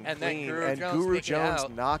GranmasGotGame, And then clean, Guru and Jones Guru taking it Jones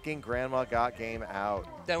out. knocking GranmasGotGame out.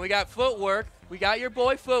 Then we got Footwurk. We got your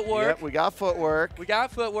boy Footwurk. Yep, we got Footwurk. We got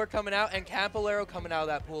Footwurk coming out, and Kanpolero coming out of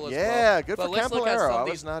that pool as well. Yeah, good But for let's look at Kanpolero. some of I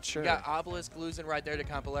these. was not sure. We got Obelisk losing right there to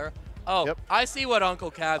Kanpolero. Oh, Yep. I see what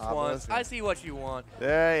UncleCaps wants. Obelisk. I see what you want.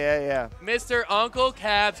 Yeah. Mr.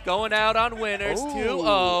 UncleCaps going out on winners, Ooh,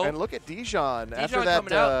 2-0. And look at Dijon. After Dijon that,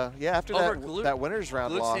 coming out after over that winners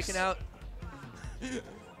round Luke's loss. taking out.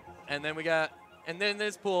 And then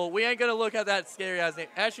this pool, we ain't gonna look at that scary ass name.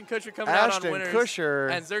 Ashton Kutcher coming out on Ashton winners.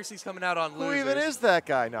 Kutcher. And Xerxes coming out on losers. Who even is that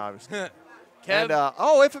guy? No, I'm just Kev, and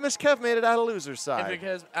InfamousKev made it out of loser's side.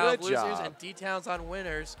 because out of Good losers job. and D-Towns on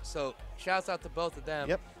winners. So shouts out to both of them.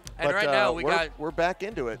 Yep. And But, right now we're back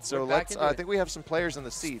into it. So we're back let's. into I it. think we have some players in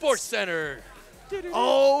the seats. Sports Center.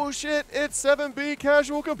 Oh shit! It's 7B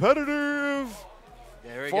Casual Competitive,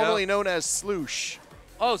 There we formerly go. known as Sloosh.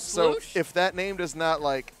 Oh, So Sloosh. if that name does not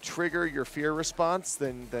trigger your fear response,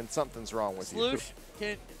 then something's wrong with you. Sloosh,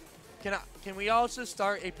 can we all just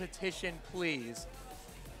start a petition, please?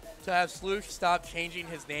 to have Sloosh stop changing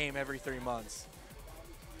his name every 3 months.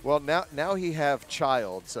 Well, now he have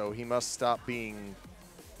child, so he must stop being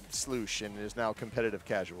Sloosh and is now competitive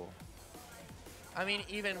casual. I mean,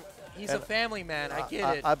 even he's a family man. I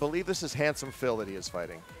get it. I believe this is Handsome Phil that he is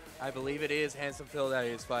fighting. I believe it is Handsome Phil that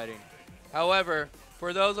he is fighting. However,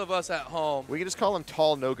 for those of us at home, We can just call him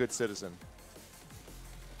Tall No Good Citizen.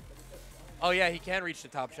 oh yeah, he can reach the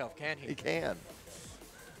top shelf, can he? He can.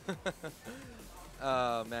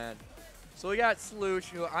 Oh man. So we got Sloosh,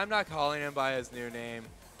 who I'm not calling him by his new name.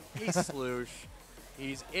 He's Sloosh.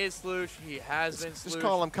 He is Sloosh. He has been Sloosh. Just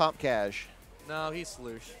call him Comp Cash. No, he's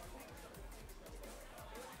Sloosh.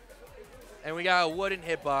 And we got a wooden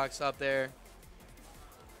hitbox up there.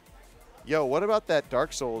 Yo, what about that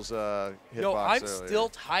Dark Souls hitbox Yo, I'm earlier? still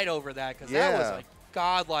tight over that because that was a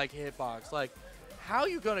godlike hitbox. Like, how are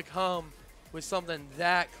you going to come with something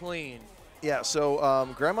that clean? Yeah, so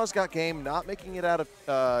GranmasGotGame not making it out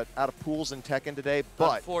of pools in Tekken today, but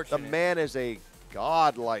the Unfortunate. man is a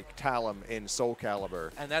godlike Talon in Soul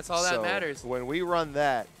Calibur. And that's all that So matters. When we run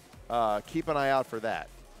that, keep an eye out for that.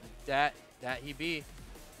 That he be.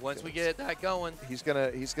 Once we get that going. He's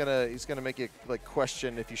gonna make you like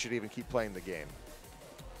question if you should even keep playing the game.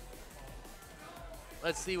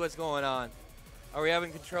 Let's see what's going on. Are we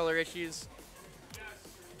having controller issues?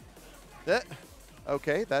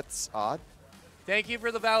 Okay, that's odd. Thank you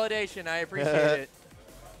for the validation. I appreciate it.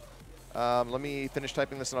 Let me finish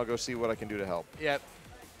typing this and I'll go see what I can do to help. Yep.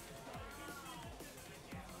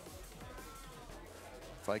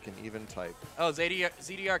 If I can even type. Oh,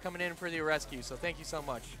 ZDR coming in for the rescue, so thank you so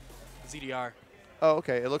much, ZDR. Oh,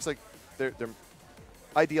 okay. It looks like they're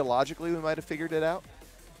ideologically we might have figured it out.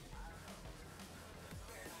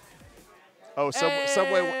 Oh,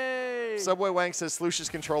 Subway Wang says Sloosh's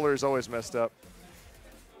controller is always messed up.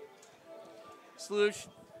 Sloosh.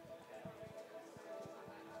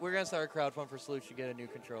 We're going to start a crowdfund for Sloosh to get a new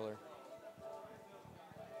controller.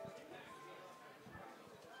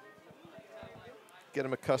 Get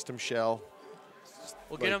him a custom shell.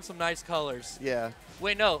 We'll get him some nice colors. Yeah.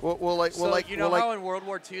 Wait, no. You know how in World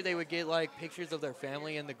War II they would get like pictures of their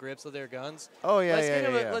family and the grips of their guns? Oh yeah,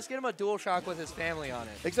 Let's get him a DualShock with his family on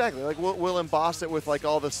it. Exactly. Like we'll emboss it with like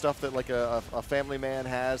all the stuff that like a family man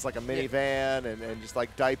has, like a minivan and just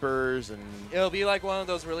like diapers and. It'll be like one of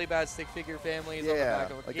those really bad stick figure families on the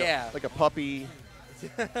back of like a puppy.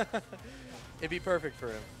 It'd be perfect for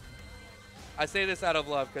him. I say this out of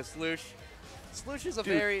love because Sloosh is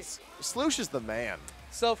a Sloosh is the man.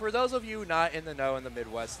 So for those of you not in the know in the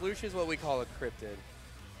Midwest, Sloosh is what we call a cryptid.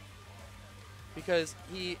 Because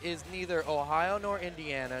he is neither Ohio nor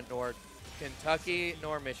Indiana nor Kentucky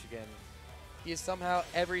nor Michigan. He is somehow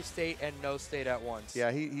every state and no state at once.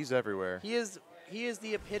 Yeah, he's everywhere. He is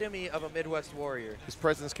the epitome of a Midwest warrior. His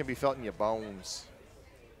presence can be felt in your bones.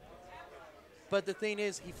 But the thing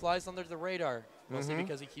is, he flies under the radar, mostly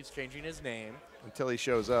because he keeps changing his name. Until he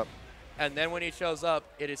shows up. And then when he shows up,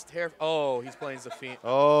 it is terrifying. Oh, he's playing Zafina.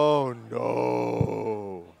 Oh,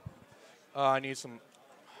 no. I need some.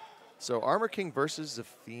 So Armor King versus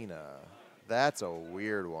Zafina. That's a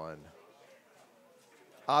weird one.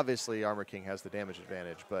 Obviously, Armor King has the damage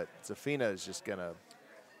advantage, but Zafina is just going to...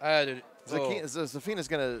 Zafina's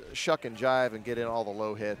going to shuck and jive and get in all the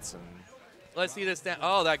low hits. And let's see this.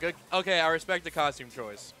 Oh, that good. Okay, I respect the costume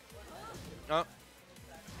choice.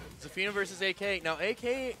 Zafina versus AK. Now,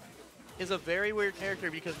 AK is a very weird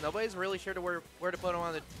character because nobody's really sure to where to put him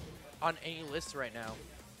on any list right now.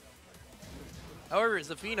 However,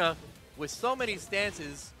 Zafina, with so many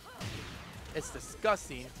stances, it's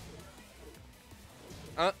disgusting.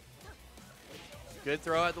 Good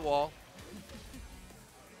throw at the wall.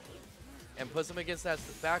 And puts him against that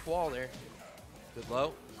back wall there. Good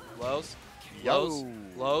low. Lows. Lows.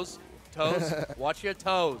 Lows. Toes. Watch your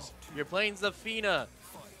toes. You're playing Zafina.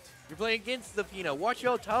 You're playing against Zafina. Watch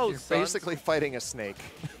your toes, You're basically fighting a snake.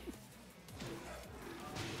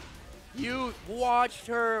 You watched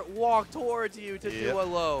her walk towards you to do a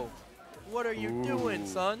low. What are you doing,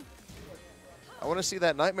 son? I want to see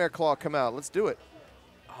that Nightmare Claw come out. Let's do it.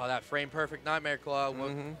 Oh, that frame perfect Nightmare Claw.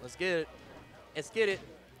 Let's get it. Let's get it.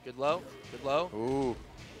 Good low. Good low. Ooh.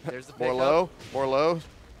 There's the pickup. More low. More low.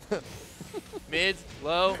 Mid,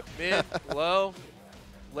 low, mid, low.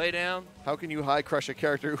 Lay down. How can you high crush a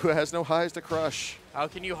character who has no highs to crush? How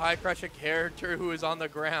can you high crush a character who is on the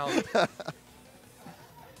ground?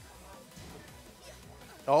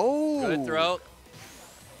 Oh. Good throw.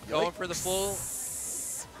 Going for the full.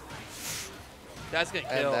 That's going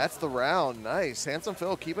to kill. And that's the round. Nice. Handsome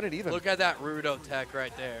Phil keeping it even. Look at that Rudo tech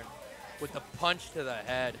right there with the punch to the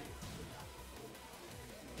head.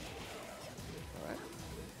 All right.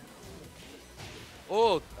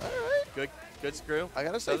 Oh, All right. good screw. I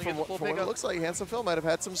gotta say, Doesn't from get the full what it pickup. looks like, Handsome Phil might have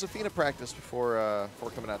had some Zafina practice before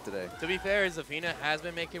coming out today. To be fair, Zafina has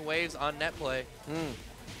been making waves on net play.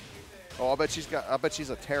 Oh, I bet she's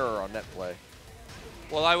a terror on net play.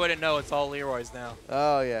 Well, I wouldn't know. It's all Leroy's now.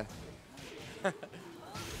 Oh yeah.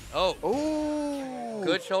 Oh, Ooh.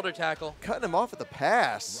 good shoulder tackle. Cutting him off at the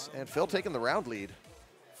pass, and Phil taking the round lead.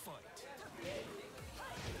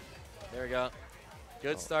 There we go.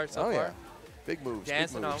 Good start so Oh far. yeah. Big moves.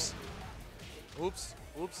 Dancing big moves. on. Oops.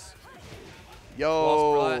 Oops. Yo,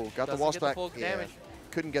 Wall splat. got the Doesn't wall get the splat. full Yeah. damage.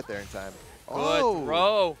 Couldn't get there in time. Good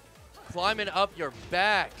throw. Climbing up your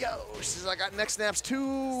back. Yo, she says I got neck snaps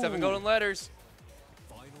too. 7 golden letters.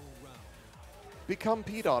 Final round. Become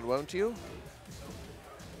peed on, won't you?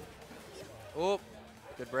 Oh,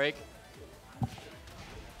 good break.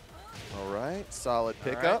 All right, solid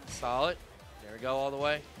All right, pickup. solid. There we go all the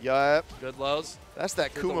way. Yup. Good lows. That's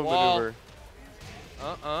that To the Kuma wall. maneuver.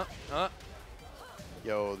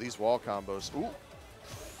 Yo, these wall combos. Ooh.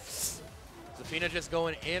 Zafina just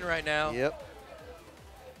going in right now. Yep.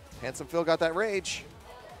 Handsome Phil got that rage.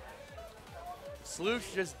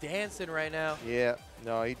 Sloosh just dancing right now. Yeah.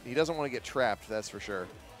 No, he doesn't want to get trapped, that's for sure.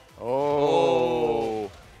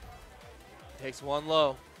 Oh. Takes one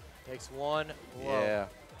low. Takes one low. Yeah.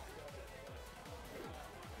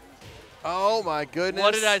 Oh my goodness.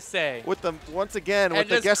 What did I say? With the once again and with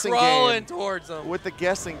the just guessing crawling game. towards him. With the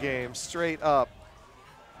guessing game, straight up.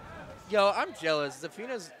 Yo, I'm jealous.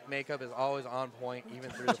 Zafina's makeup is always on point,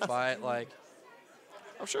 even through the fight. Like,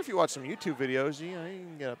 I'm sure if you watch some YouTube videos, you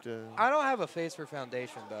can get up to. I don't have a face for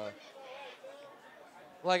foundation, though.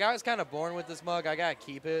 Like, I was kind of born with this mug. I gotta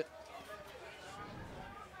keep it.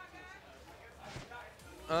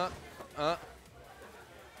 Round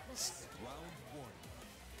one.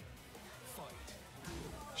 Fight.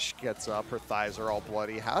 She gets up, her thighs are all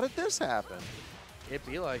bloody. How did this happen? It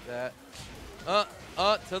be like that.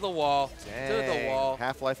 To the wall. Dang. To the wall.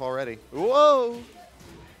 Half-life already. Whoa.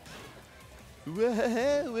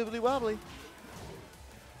 Wibbly wobbly.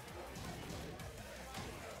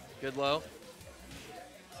 Good low.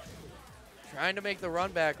 Trying to make the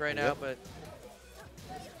run back right now, Yep. but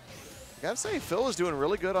Gotta say, Phil is doing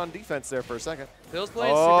really good on defense there for a second. Phil's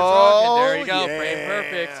playing super strong, and there you go, yeah. frame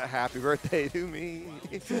perfect. Happy birthday to me.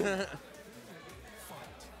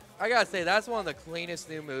 I gotta say, that's one of the cleanest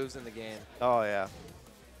new moves in the game. Oh, yeah.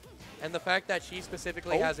 And the fact that she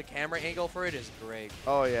specifically has a camera angle for it is great.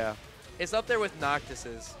 Oh, yeah. It's up there with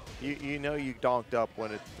Noctis's. You know you donked up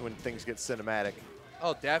when things get cinematic.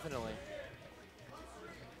 Oh, definitely.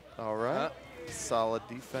 All right. Solid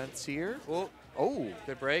defense here. Oh, Oh.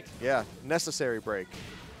 good break. Yeah, necessary break.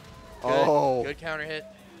 Good, Oh. good counter hit.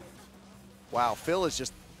 Wow, Phil is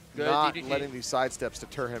just Good not DDT. letting these side steps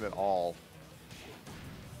deter him at all.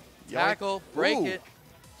 Tackle, break Ooh. it.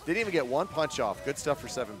 Didn't even get one punch off. Good stuff for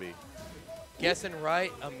 7B. Guessing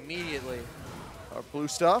right immediately. Our blue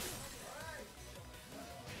stuff.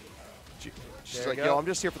 She's There like, you yo, go. I'm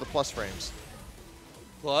just here for the plus frames.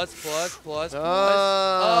 Plus, plus, plus, plus.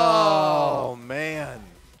 Oh, man.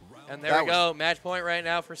 And there That we go. Match point right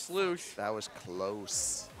now for Sloosh. That was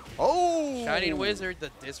close. Oh! Shining Wizard, the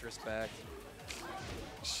disrespect.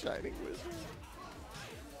 Shining Wizard.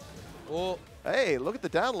 Oh, Hey, look at the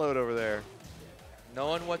download over there.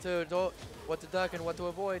 knowing what to duck and what to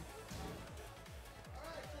avoid.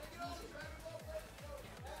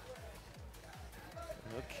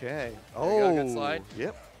 Okay. There you go, good slide.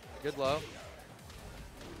 Yep. Good low.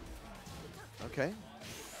 Okay.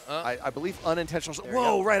 Uh, I believe unintentional. There we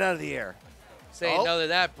Whoa, go. right out of the air. Say Oh. no to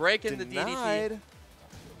that. Breaking the DDT. Denied.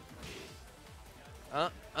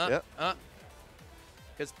 Yep.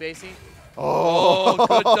 Good spacing. Oh, Oh,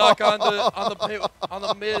 good duck on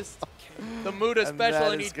the mist. The Muda And special,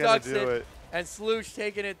 that and he is gonna ducks do it. it. And Sloosh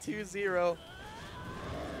taking it 2-0.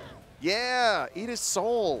 Yeah, eat his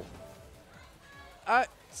soul.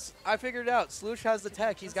 I figured it out. Sloosh has the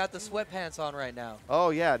tech. He's got the sweatpants on right now.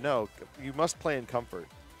 Oh yeah, no, you must play in comfort.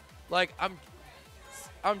 Like,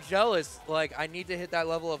 I'm jealous. Like, I need to hit that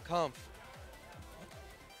level of comf.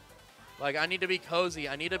 Like, I need to be cozy.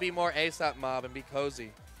 I need to be more ASAP mob and be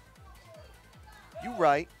cozy. You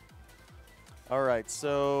right. All right,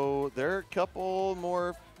 so there are a couple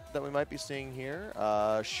more that we might be seeing here.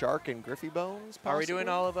 Sharrrk and Griffybones. Are we doing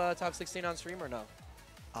possibly? all of top 16 on stream or no?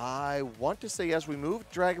 I want to say yes. We moved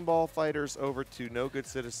Dragon Ball Fighters over to No Good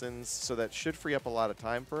Citizens, so that should free up a lot of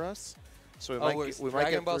time for us. So we might was we might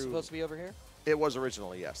Dragon get Ball through. supposed to be over here? It was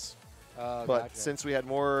originally, yes. But Gotcha. since we had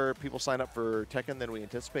more people sign up for Tekken than we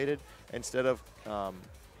anticipated, instead of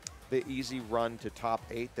the easy run to top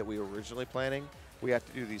 8 that we were originally planning, we have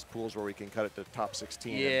to do these pools where we can cut it to top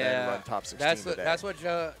 16 and Yeah, then run top 16 today. that's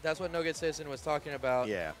what No Good Citizen was talking about.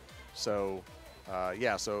 Yeah. So,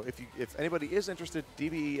 yeah. So if anybody is interested,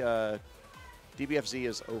 DBFZ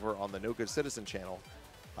is over on the No Good Citizen channel.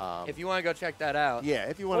 If you want to go check that out. Yeah.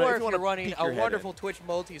 If you want or to, if you're running a wonderful Twitch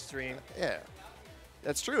multi-stream. Yeah.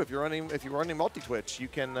 That's true. If you're running multi-Twitch, you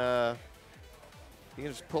can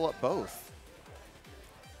just pull up both.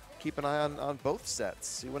 Keep an eye on both sets.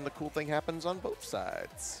 See when the cool thing happens on both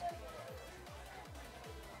sides.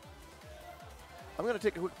 I'm going to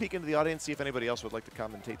take a quick peek into the audience, see if anybody else would like to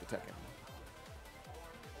commentate the Tekken.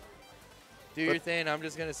 Do your thing. I'm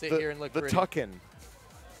just going to sit here and look pretty. The Tekken.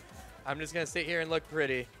 I'm just going to sit here and look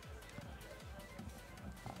pretty.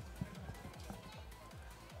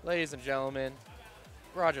 Ladies and gentlemen,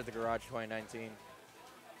 RAJ at the Garage 2019,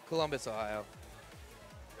 Columbus, Ohio.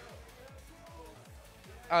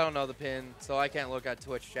 I don't know the pin, so I can't look at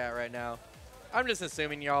Twitch chat right now. I'm just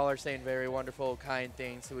assuming y'all are saying very wonderful, kind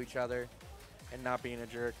things to each other and not being a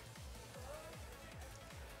jerk.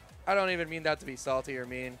 I don't even mean that to be salty or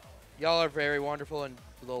mean. Y'all are very wonderful and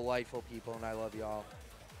delightful people, and I love y'all.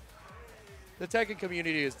 The Tekken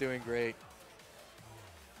community is doing great.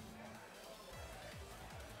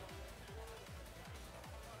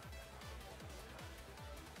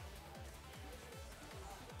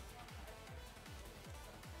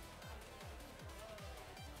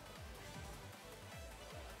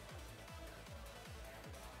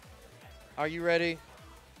 Are you ready?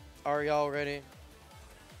 Are y'all ready?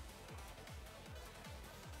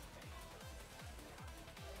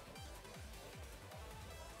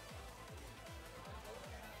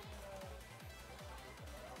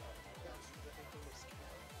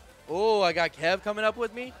 Oh, I got Kev coming up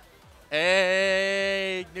with me.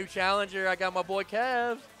 Hey, new challenger. I got my boy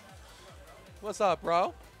Kev. What's up,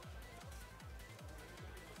 bro?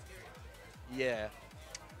 Yeah.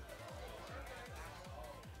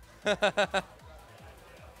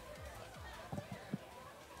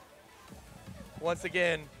 Once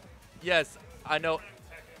again, yes, I know.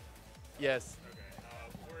 Yes. Okay,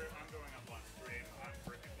 I'm going up on screen. I'm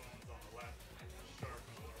Griffybones on the left,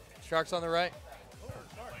 Sharrrk's on the right. Oh,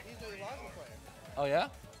 Sharrrk. He's the Elijah player. Oh, yeah?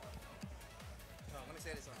 No, let me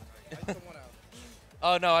say this on. I just don't want to.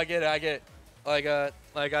 Oh, no, I get it. I get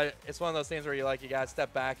it. It's one of those things where you got to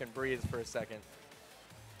step back and breathe for a second.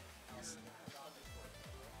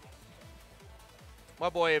 My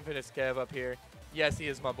boy InfamousKev up here. Yes, he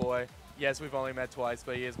is my boy. Yes, we've only met twice,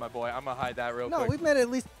 but he is my boy. I'm going to hide that real quick. No, we've met at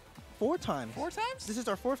least 4 times. 4 times? This is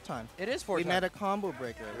our 4th time. It is 4 we times. met at Combo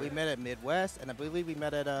Breaker. We met at Midwest, and I believe we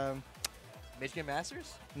met at Michigan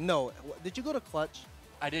Masters? No. Did you go to Clutch?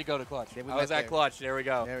 I did go to Clutch. Yeah, we I met was at there. Clutch. There we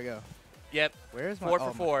go. There we go. Yep. Where's my 4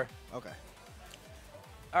 for 4. Okay.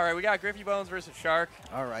 All right, we got Griffybones versus Sharrrk.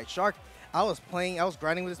 All right, Sharrrk. I was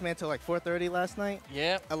grinding with this man till like 4:30 last night.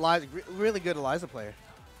 Yeah. Eliza, really good Eliza player.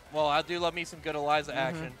 Well, I do love me some good Eliza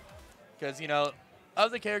action. Because,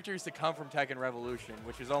 of the characters to come from Tekken Revolution,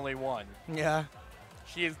 which is only one, Yeah.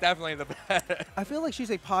 she is definitely the best. I feel like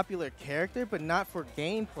she's a popular character, but not for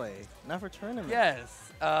gameplay, not for tournament.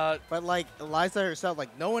 Yes. But like Eliza herself,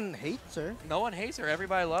 like no one hates her. No one hates her.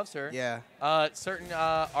 Everybody loves her. Yeah. Certain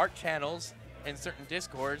art channels and certain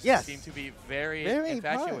discords Yes. seem to be very Very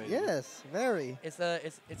infatuated. Yes, very. It's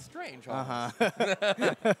strange. Uh Almost.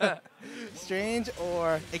 huh. Strange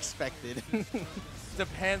or expected.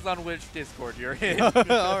 Depends on which Discord you're in.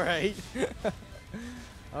 All right.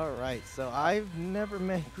 All right. So I've never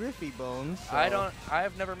met Griffybones. So I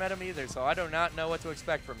have never met him either, so I do not know what to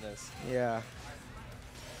expect from this. Yeah.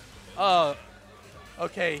 Oh,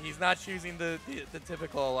 okay. He's not choosing the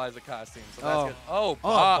typical Eliza costume, so that's good. Oh, Oh,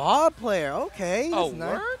 ball player. Okay. Oh, that's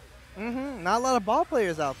nice. word? Mm-hmm. Not a lot of ball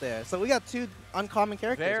players out there. So we got 2 uncommon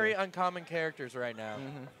characters. Very here. uncommon characters right now.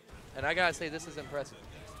 And I gotta say, this is impressive.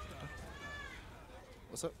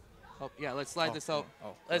 What's up? Oh, yeah, let's slide this out.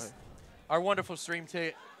 Oh, Let's. Our wonderful stream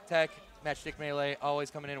tech, Matchstick Melee,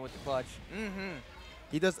 always coming in with the clutch.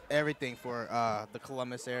 He does everything for the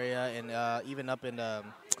Columbus area and even up in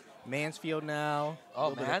Mansfield now.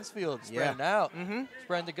 Oh, Mansfield, spreading out.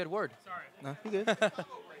 Spreading the good word. No, he good.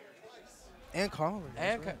 And Carl.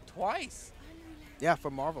 And twice. Yeah,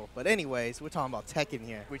 for Marvel. But anyways, we're talking about Tekken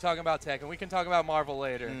here. We're talking about Tekken. We can talk about Marvel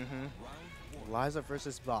later. Eliza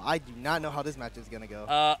versus Ball. I do not know how this match is going to go.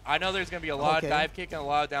 I know there's going to be a lot of dive kick and a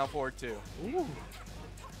lot of down forward, too. Ooh.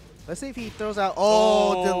 Let's see if he throws out.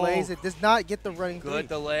 Oh, delays it. Does not get the running Good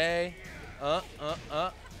delay. Good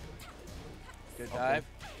dive.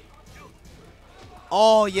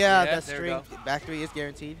 Oh, yeah, that there we string. go. Back 3 is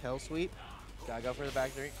guaranteed. Hell sweep. Gotta go for the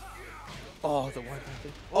back 3. Oh, the 1-3.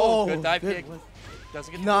 Oh, good dive kick.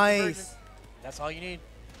 Doesn't get the conversion. Nice. That's all you need.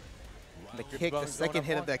 The Griffybones kick, the going second up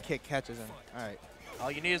hit one. of that kick catches him. All right. All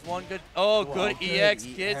you need is one good. Oh, Whoa, good good EX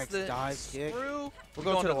EX gets the dive kick. screw. We're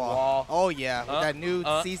going to the wall. Oh, yeah. With that new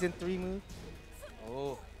Season 3 move.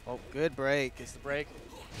 Oh, Good break. gets the break.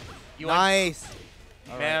 You Nice.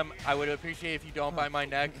 Ma'am, I would appreciate if you don't bite my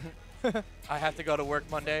neck. I have to go to work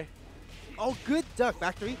Monday. Oh, good duck.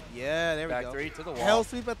 Back 3. Yeah, there we Back go. 3 to the wall. Hell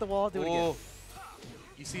sweep at the wall. Do it again. Oh.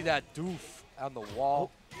 You see that doof on the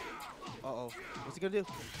wall? Uh-oh. What's he going to do?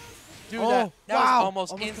 Dude, Oh, that wow. was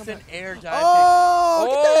almost Almost instant come air dive Oh! kick.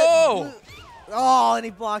 Look at that. Oh, and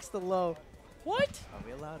he blocks the low. What? Are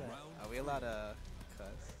we allowed to cuss?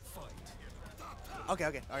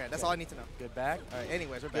 Okay. All right, that's all I need to know. Good back. All right,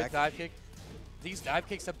 anyways, we're Good back. dive kick. These dive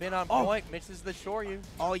kicks have been on Oh. point. Misses the Shoryu.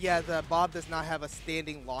 Oh, yeah, the Bob does not have a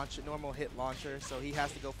standing launch, normal hit launcher, so he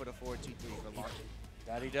has to go for the 4-2-3 for launch.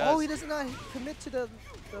 That he does. Oh, he does not commit to the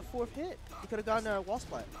fourth hit. He could have gotten a wall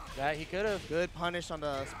splat. That he could have. Good punish on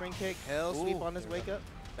the spring kick. Hell sweep Ooh. on his wake up.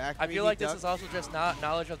 Back I three, feel he like this ducked. is also just not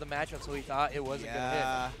knowledge of the matchup, so he thought it wasn't going to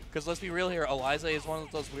Yeah. hit. Because let's be real here, Eliza is one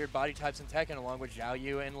of those weird body types in Tekken, along with Zhao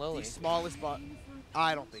Yu and Lily. The smallest bot.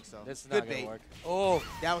 I don't think so. This is Good not going bait. to work. Oh,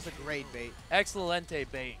 That was a great bait. excelente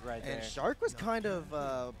bait right there. And Sharrrk was kind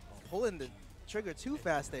of pulling the trigger too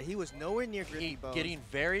fast there. He was nowhere near Griffybones. Getting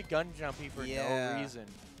very gun jumpy for Yeah. no reason.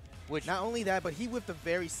 Which Not only that, but he whipped a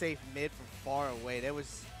very safe mid from far away. There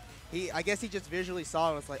was, I guess he just visually saw it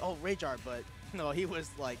and was like, oh, RAJ, but no, he was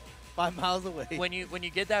like 5 miles away. when you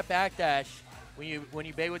get that backdash, when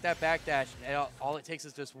you bait with that backdash, all it takes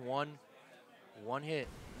is just one hit.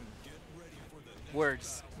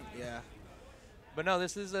 Words. Yeah. But no,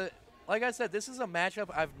 this is like I said, this is a matchup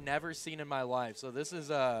I've never seen in my life. So this is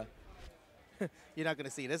You're not going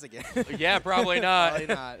to see this again. yeah, probably not.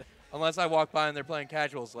 Probably not. Unless I walk by and they're playing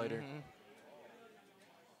casuals later.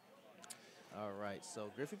 All right, so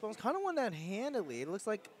Griffybones kind of won that handily. It looks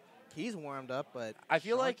like he's warmed up, but I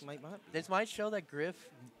feel Sharrrk like might not be. this might show that Griff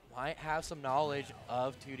might have some knowledge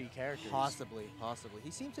of 2D characters. Possibly.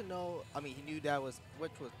 He seemed to know. I mean, he knew that which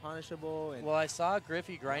was punishable. And Well, I saw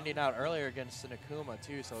Griffy grinding out earlier against Sinakuma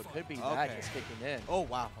too, so it could be that Okay. just kicking in. oh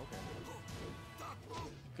wow. Okay.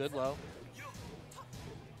 Good low.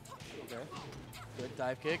 Okay. Good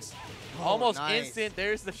dive kicks. Oh, Almost nice. instant.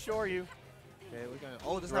 There's the Shoryu. Okay, we're gonna.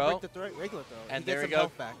 Oh, does Throw. not break the regular throw. And he there gets we some go.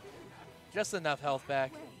 health back. Just enough health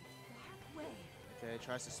back. Okay,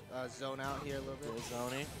 tries to zone out here a little bit. Good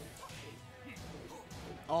zoning.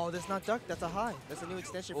 Oh, that's not duck. That's a high. That's a new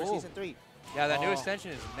extension for Ooh. season 3. Yeah, that new Oh.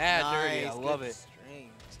 extension is mad dirty. I Nice, love good it.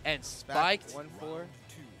 string. And Back spiked, 1-4.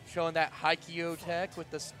 showing that Haikyuu tech with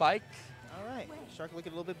the spike. All right, Sharrrk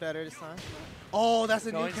looking a little bit better this time. Oh, that's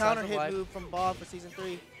a new Showing counter signs of hit life. move from Bob for season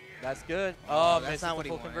 3. That's good. Oh, Oh, that's misses not the what he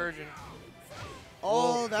full wanted. conversion.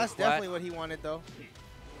 Oh, Ooh, that's good flat. definitely what he wanted though.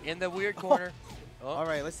 In the weird corner. Oh, All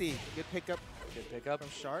right, let's see. Good pickup good pickup. from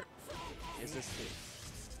Sharrrk. Is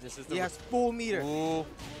this is the He has full meter. Ooh,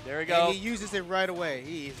 there we And go. he uses it right away.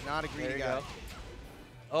 He is not a There greedy you guy. go.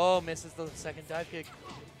 Oh, misses the second dive kick.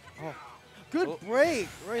 Good Oh. break.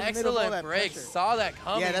 Right in the middle of all Excellent that break. pressure. Saw that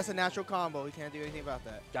coming. Yeah, that's a natural combo. He can't do anything about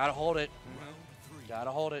that. Gotta hold it.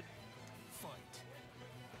 Gotta hold it.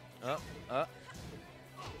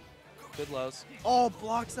 Good lows. Oh,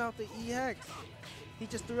 blocks out the EX. He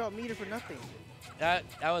just threw out meter for nothing. That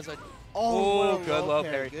was a Oh, what a good low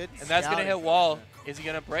parry. parry. Good And that's gonna scouting hit from wall. him. Is he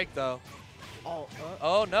gonna break though? Oh,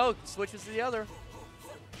 Oh no, switches to the other.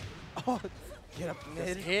 oh, get up Just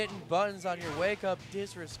mid. hitting buttons on your wake up,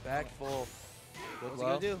 disrespectful. Good What's he low.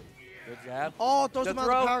 gonna do? Good jab. Oh, throws The him out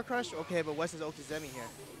throw. the power crush. Okay, but Wes is Okizemi here.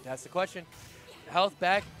 That's the question. Health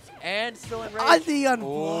back and still in Ah, range. the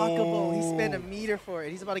unblockable. He Oh. spent a meter for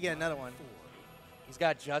it. He's about to get another one. He's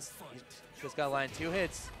just got line 2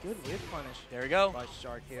 hits. Good whip punish There we go. by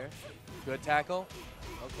Sharrrk here. Good tackle.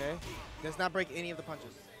 Okay. Does not break any of the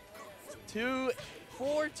punches.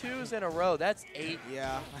 4 twos in a row. That's 8.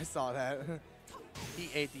 Yeah, I saw that. He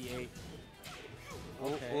ate the 8.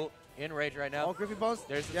 Okay. Ooh, in rage right now. Oh, Griffybones.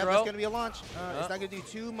 There's the yeah, throw. that's going to be a launch. It's not going to do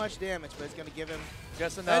too much damage, but it's going to give him...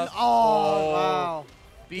 Just And, enough. oh, wow.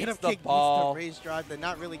 Beats Get up the kick, ball. beats the rage drive. They're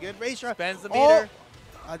not really good. Rage drive. Spends the Oh! meter.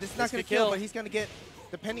 This is This not going could to kill, kill. but he's going to get,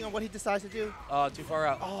 depending on what he decides to do. Too far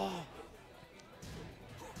out. Oh.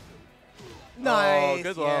 Nice. Oh,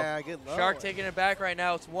 good low. Yeah, good low. Sharrrk taking it back right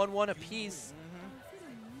now. It's 1-1 apiece.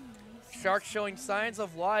 Sharrrk showing signs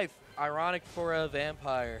of life. Ironic for a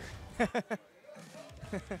vampire.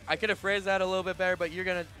 I could have phrased that a little bit better, but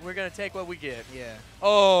we're gonna take what we get. Yeah.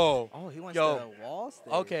 Oh. Oh, he wants Yo. the wall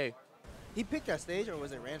stage. Okay. He picked that stage, or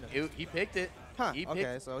was it random? He picked it. Huh. He Okay,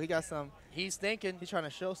 picked. so he got some. He's thinking. He's trying to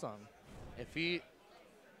show something. If he,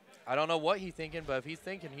 I don't know what he's thinking, but if he's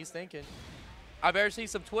thinking, he's thinking. I better see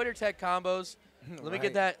some Twitter tech combos. Let me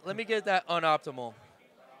get that. Let me get that unoptimal.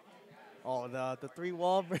 Oh, the 3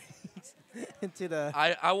 wall breaks into the.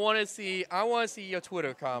 I want to see. I want to see your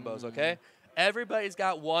Twitter combos. Okay. Everybody's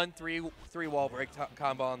got one three wall break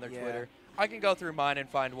combo on their Twitter. I can go through mine and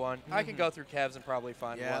find one. I can go through Kev's and probably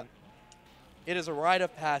find one. It is a rite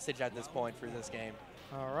of passage at this point for this game.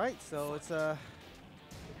 All right, so it's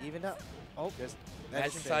evened up. Oh, Just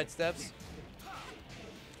matching side steps.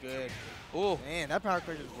 Good. Ooh. Man, that power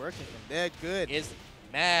curve is working from there. Good. Is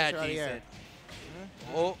mad Pressure out of the air.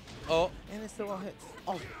 decent. Oh, oh, And it still all hits.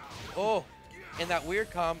 Oh. oh. In that weird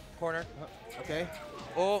corner. Okay.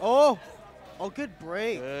 Oh. Oh. Oh, good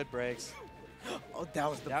break. Good breaks. Oh, that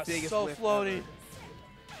was the That's biggest so whiff floaty. ever.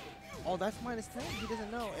 Oh, that's -10. He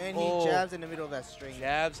doesn't know. And Oh. he jabs in the middle of that string.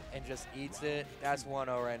 Jabs and just eats it. That's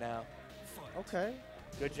 1-0 right now. Okay.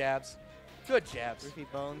 Good jabs. Good jabs.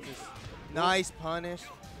 Griffybones is nice punish.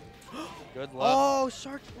 Good luck. Oh,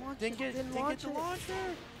 Sharrrk launched Didn't get launch the it.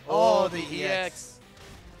 launcher. Oh, Oh, the the EX.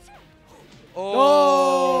 EX.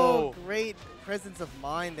 Oh, Oh. great presence of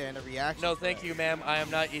mind there and the reaction. No, thank you, ma'am. I am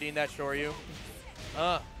not eating that Shoryu.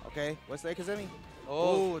 Okay, what's that, Kazemi?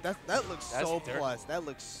 Oh, Oh, that looks That's so dirt. plus. That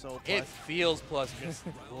looks so plus. it feels plus just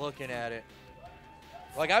looking at it.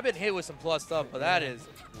 Like, I've been hit with some plus stuff, but that is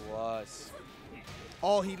plus.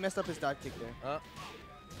 Oh, he messed up his dive kick there. Uh,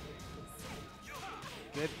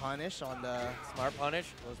 Good punish on the. smart punish.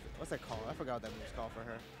 What's that called? I forgot what that move's called for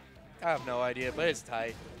her. I have no idea, but it's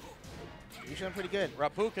tight. You're doing pretty good.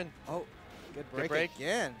 Rapukin, Oh, good break, break.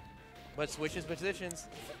 again. but switches positions.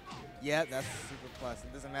 Yeah, that's super plus.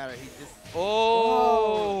 It doesn't matter. He just.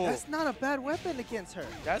 Oh, That's not a bad weapon against her.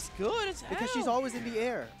 that's good as hell. Because she's always in the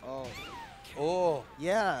air. Oh. Oh,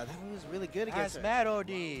 Yeah, that move was really good against that's her. mad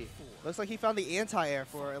OD. Looks like he found the anti-air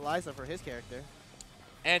for Eliza for his character.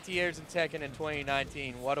 Anti-airs in Tekken in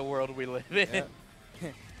 2019. What a world we live in. Yeah.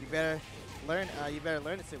 You better learn. You better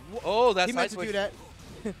learn it. Oh, that's He meant to do that.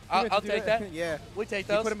 He I'll meant to do take that. Yeah. We take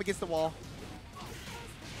He those. put him against the wall.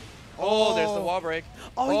 Oh, there's the wall break.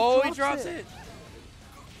 Oh, he drops it.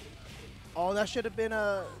 Oh, that should have been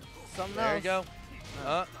something There else. you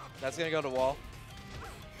go. That's going to go to wall.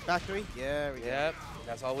 Back three? Yeah, we go. Yep.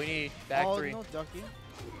 That's all we need. Back oh, three. no ducking.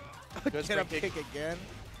 Good Get spring up kick. kick again.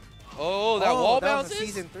 Oh, that wall that was bounces? in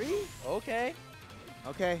season 3? Okay.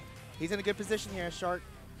 Okay. He's in a good position here, Sharrrk.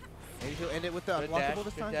 Maybe he'll end it with the Good unblockable dash,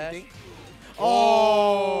 this good time, dash. you think?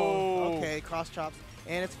 Oh. Okay, cross chops.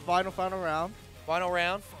 And it's final round. Final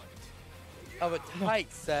round of a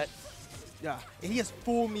tight set. Yeah. And he has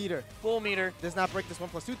full meter. Full meter. Does not break this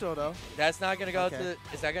 1+2 throw, though. That's not going to go Okay. to,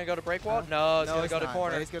 is that going to go to break wall? No, it's going to go to not.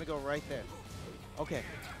 corner. It's going to go right there. Okay.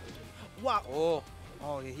 Wow. Oh,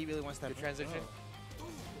 Oh, yeah, he really wants that. good transition.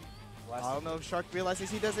 I don't know if Sharrrk realizes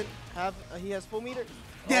he doesn't have, he has full meter.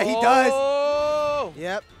 Yeah, he does. Oh!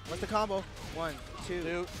 Yep. What's the combo? 1, 2.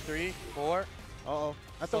 2, 3, 4. Uh-oh.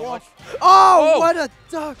 At the So wall. much. Oh, Oh! what a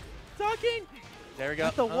duck. Ducking. There we go.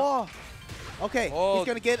 At the wall. Okay, Oh. he's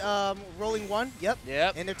going to get rolling 1. Yep.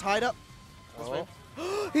 Yep. And they're tied up. Oh.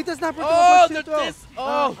 He does not break Oh, the 1+2 the throw. dis.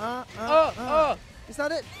 Oh. Is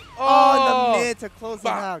that it? Oh. Oh, in the mid to close it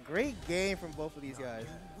Bah. out. Great game from both of these guys.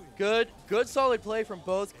 Good solid play from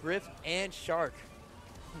both Griff and Sharrrk.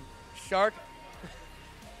 Sharrrk.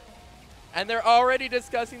 And they're already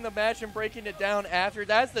discussing the match and breaking it down after.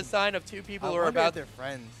 That's the sign of two people who are wonder if about. they're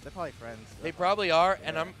friends. They're probably friends. They probably are,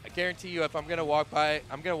 and I guarantee you, if I'm gonna walk by,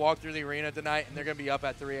 I'm gonna walk through the arena tonight, and they're gonna be up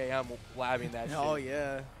at 3 a.m. blabbing that Oh, shit.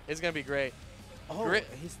 yeah. It's gonna be great. Oh, Grit-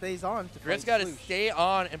 he stays on. To Griff's play got to Sloosh. stay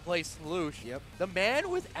on and play Sloosh. Yep. The man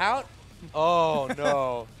without. Oh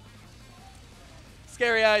no.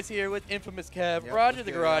 Scary Eyes here with InfamousKev, Yep, Roger let's the get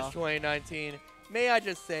it Garage off. 2019. May I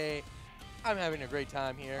just say, I'm having a great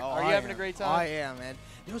time here. Oh, Are you I having am. a great I time? am, man.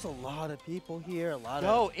 There's a lot of people here. A lot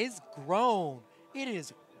No, of. it's grown. It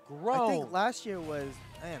is grown. I think last year was,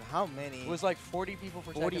 man, how many? it was like 40 people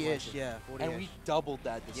for Tekken 40-ish, last year. yeah, 40-ish. And we doubled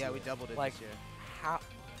that this year. Yeah, we doubled it Like, this year. how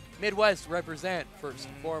Midwest represent first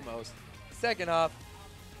and foremost. Second off,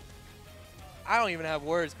 I don't even have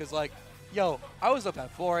words because, like, yo, I was up at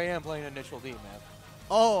 4 a.m. playing Initial D, man.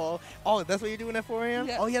 Oh, that's what you're doing at 4 a.m.?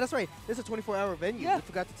 Yeah. Oh, yeah, that's right. This is a 24-hour venue. Yeah. I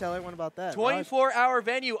forgot to tell everyone about that. 24-hour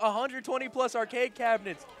venue, 120-plus arcade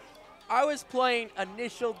cabinets. I was playing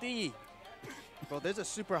Initial D. Bro, there's a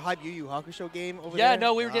super hype Yu Yu Hakusho game over Yeah, there.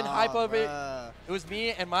 no, we were getting hype of it. bruh. It was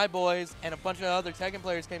me and my boys, and a bunch of other Tekken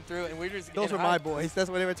players came through, and we were just Those getting were my hype. boys. That's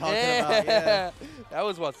what they were talking Yeah. about. Yeah. That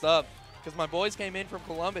was what's up. Because my boys came in from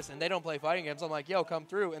Columbus, and they don't play fighting games. I'm like, yo, come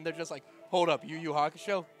through. And they're just like, hold up, Yu Yu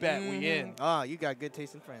Hakusho? Bet we in. Ah, you got good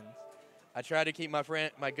taste in friends. I try to keep my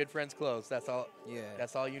good friends close. That's all. Yeah.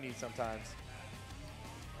 That's all you need sometimes.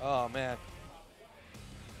 Oh man.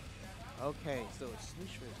 Okay, so it's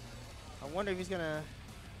Swoosh Ridge. I wonder if he's gonna.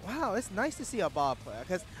 Wow, it's nice to see a Bob play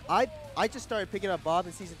because I just started picking up Bob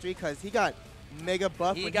in season 3 because he got mega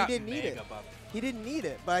buff, but he didn't need it. He didn't need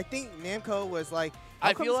it, but I think Namco was like,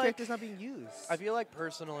 how come this character's not being used? I feel like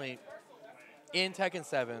personally, in Tekken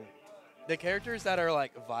 7, the characters that are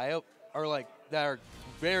like viable are like that are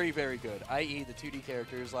very, very good. I.e., the 2D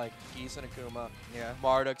characters like Geese and Akuma,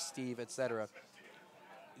 Marduk, Steve, etc.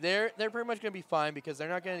 They're pretty much gonna be fine because they're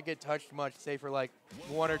not gonna get touched much, say for like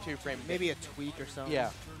 1 or 2 frames. Maybe a tweak or something. Yeah.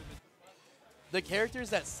 The characters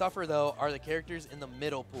that suffer though are the characters in the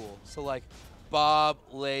middle pool. So like Bob,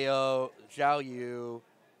 Leo, Zhao Yu,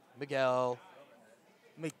 Miguel.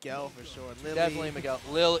 Miguel for sure. Lily. Definitely Miguel.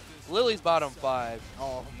 Lily's bottom 5.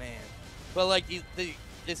 Oh man. But like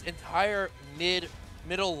this entire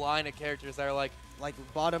middle line of characters that are like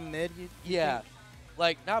bottom mid. You think?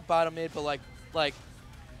 Like not bottom mid, but like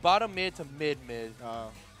bottom mid to mid.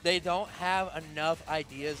 They don't have enough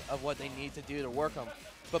ideas of what they need to do to work them.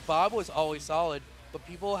 But Bob was always solid. But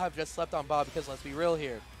people have just slept on Bob because let's be real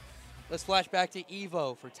here. Let's flash back to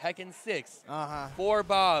Evo for Tekken 6. 4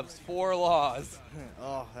 Bobs, 4 Laws.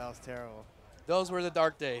 Oh, that was terrible. Those were the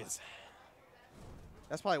dark days.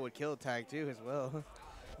 That's probably what killed Tag 2 as well.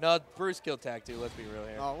 No, Bruce killed Tag 2, let's be real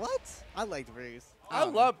here. Oh, what? I liked Bruce. I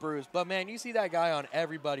love Bruce, but man, you see that guy on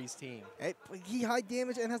everybody's team. He high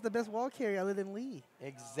damage and has the best wall carry other than Lee.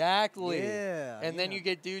 Exactly. Yeah. And then you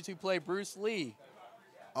get dudes who play Bruce Lee.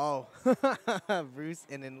 Oh, Bruce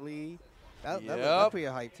and then Lee. That'd be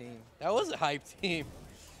a hype team. That was a hype team.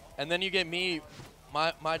 And then you get me,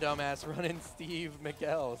 my dumbass, running Steve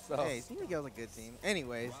Miguel. So. Hey, Steve Miguel's a good team.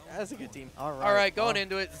 Anyways. That's a good team. All right, going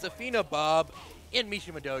into it, Zafina Bob in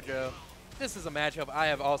Mishima Dojo. This is a matchup I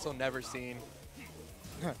have also never seen.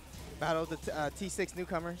 Battle of the T6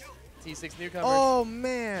 newcomers. T6 newcomers. Oh,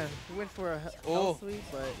 man. We went for a hell sweep,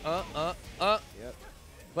 but... Yep.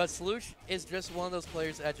 But Sloosh is just one of those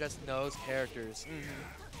players that just knows characters.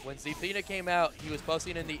 When Zafina came out, he was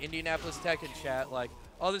posting in the Indianapolis Tekken chat like,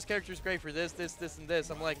 oh, this character's great for this, and this.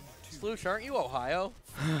 I'm like, Sloosh, aren't you Ohio?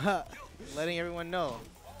 Letting everyone know.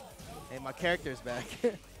 Hey, my character's back.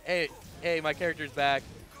 hey, my character's back.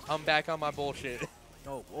 I'm back on my bullshit.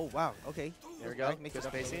 Oh, wow. Okay. There we go. Good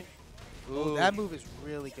spacing. Oh, that move is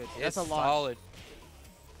really good. That's a lot. Solid.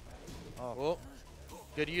 Oh. Well,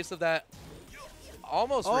 good use of that.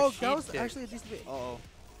 Almost that was actually a decent bit. Uh-oh.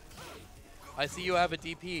 I see you have a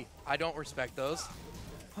DP. I don't respect those.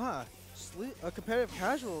 Huh. A competitive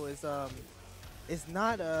casual is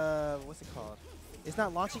not what's it called? It's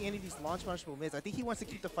not launching any of these launch punishable mids. I think he wants to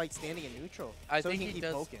keep the fight standing in neutral. I so think he can he keep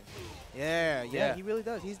does. poking. Yeah, he really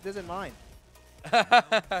does. He doesn't mind.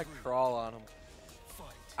 Crawl on him.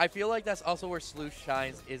 I feel like that's also where Sloosh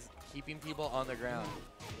shines, is keeping people on the ground.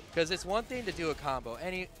 Because it's one thing to do a combo.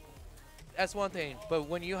 That's one thing. But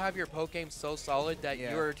when you have your poke game so solid that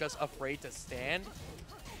you're just afraid to stand,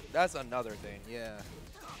 that's another thing. Yeah.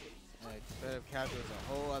 Competitive casual is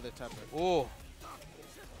a whole other type of... Ooh.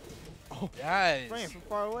 Oh, that is spraying from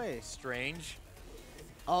far away. Strange.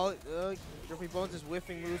 Oh, Griffybones is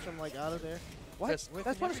whiffing moves from like out of there. What?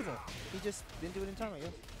 That's punishable. He just didn't do it in time, I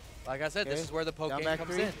guess. Like I said, this is where the poke game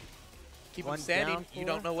comes in. Keep him standing. You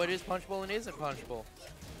don't know what is punchable and isn't punchable.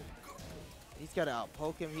 He's got to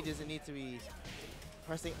out-poke him. He doesn't need to be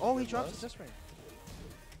pressing. Oh, he drops his just ring.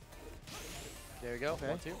 There you go. Okay.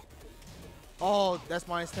 1, 2. Oh, that's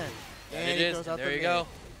 -10. And it is. There you go.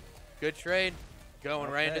 Good trade.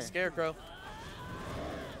 Going right into Scarecrow.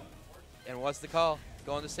 And what's the call?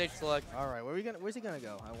 Going to stage select. All right, where's he gonna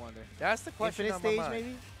go? I wonder. That's the question. Infinite stage,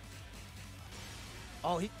 maybe.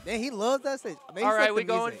 Oh, he loves that stage. Maybe all right, like we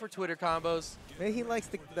going for Twitter combos. Maybe he likes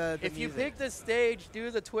the If you music. pick the stage, do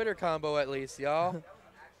the Twitter combo at least, y'all.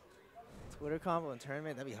 Twitter combo in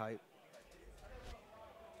tournament, that'd be hype.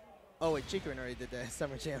 Oh wait, Chikrin already did that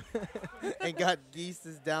Summer Jam and got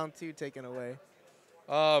Geese's down 2 taken away.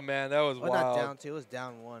 Oh man, that was wild. Not down 2, it was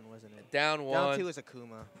down 1, wasn't it? Down 1. Down 2 is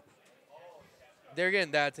Akuma. They're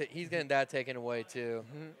getting that. He's getting that taken away too.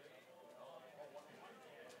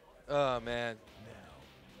 Oh man,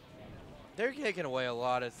 they're taking away a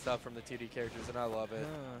lot of stuff from the 2D characters, and I love it.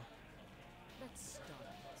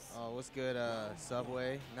 Oh, what's good,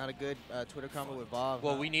 Subway? Not a good Twitter combo with Bob.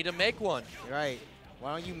 Well, we need to make one. You're right.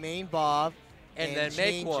 Why don't you main Bob and then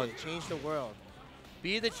make one? Change the world.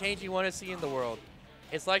 Be the change you want to see in the world.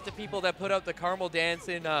 It's like the people that put up the caramel dance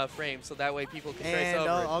in frames, so that way people can trace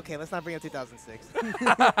over. Okay, let's not bring up 2006.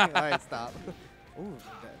 All right, stop. Ooh,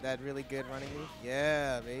 that really good running move.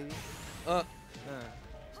 Yeah, baby.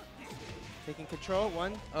 Taking control.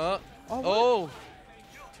 1. Oh.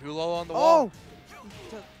 Too low on the wall.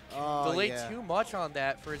 Oh, delayed yeah. too much on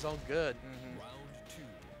that for his own good.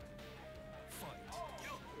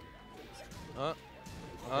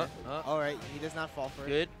 All right, he does not fall for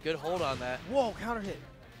it. Good hold on that. Whoa, counter hit.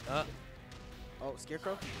 Oh,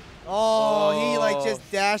 Scarecrow. Oh. He like just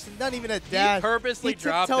dashed, not even a dash. He purposely he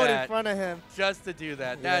dropped tiptoed that in front of him. just to do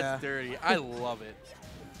that. Yeah. That's dirty. I love it.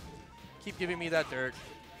 Keep giving me that dirt.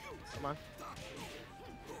 Come on.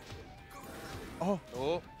 Oh.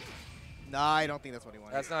 Oh. Nah, I don't think that's what he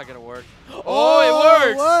wanted. That's not going to work. Oh, Oh, it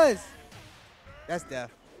works. It was. That's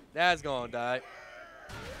death. That's going to die.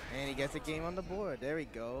 And he gets a game on the board. There we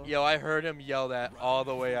go. Yo, I heard him yell that all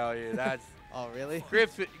the way out here. That's Oh, really?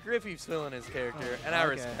 Griffy's feeling his character, and I okay.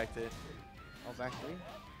 respect it. Oh, back three.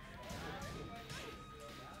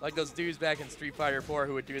 Like those dudes back in Street Fighter 4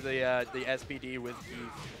 who would do the SPD with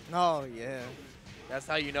Keith. Oh, yeah. That's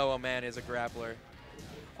how you know a man is a grappler.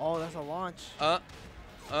 Oh, that's a launch. Oh,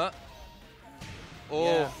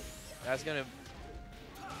 Yeah. that's gonna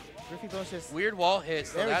Griffybones just. weird wall hit.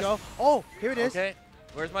 So There we that's, go. Oh, here it is. Okay,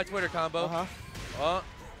 where's my Twitter combo? Uh-huh. Oh,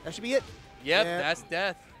 That should be it. yep, Yeah. that's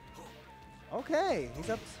death. Okay. He's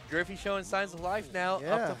up. Griffy showing signs of life now.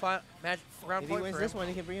 Yeah. Up to match round If he point wins for this him. one,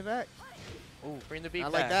 he can bring it back. Ooh, bring the beat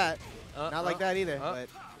Not back. like that. Not like that either. uh. But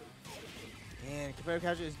man, competitive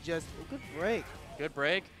casual is just a good break. Good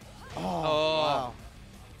break. Oh, Oh. wow.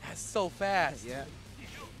 That's so fast. Yeah.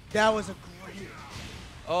 That was a great.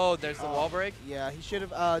 Oh, there's the wall break. Yeah, he should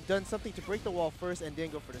have done something to break the wall first and then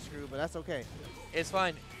go for the screw, but that's okay. It's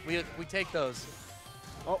fine. We take those.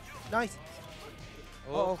 Oh, nice.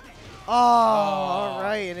 Oh. Oh, all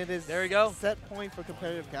right, and it is There we go. set point for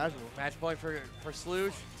competitive casual. Match point for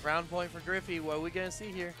Sloosh. Round point for Griffy. What are we going to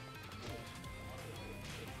see here?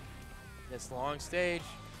 This long stage.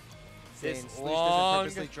 Saying This Sloosh long.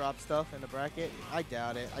 doesn't purposely drop stuff in the bracket. I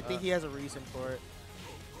doubt it. I think he has a reason for it.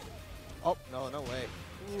 Oh, no, no way.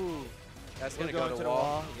 Ooh. That's We're going to go going to the wall.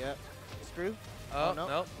 wall. Yep. Screw. Oh, no.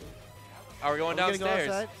 no. Are we going Are we gonna go downstairs?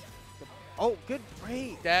 outside? Oh, good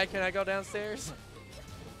break. Dad, can I go downstairs?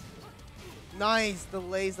 Nice.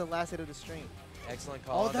 Delays the last hit of the string. Excellent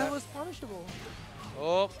call. Oh, on that was punishable.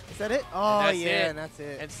 Oh, Is that it? Oh, that's yeah, it. and that's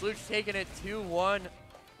it. and Sloosh taking it 2-1.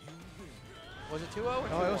 Was it 2-0 or 2-1?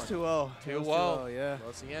 Oh, it was 2-0. It was 2-0. yeah.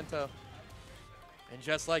 Lo siento. And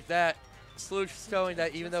just like that, Sloosh showing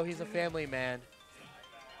that even though he's a family man,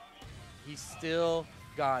 he still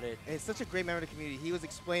got it. It's such a great member of the community. He was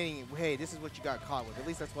explaining, hey, this is what you got caught with. At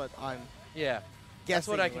least that's what I'm Yeah, guessing. that's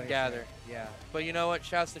what I can he gather. said. Yeah. But you know what?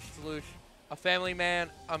 Shouts to Sloosh. A family man,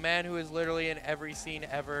 a man who is literally in every scene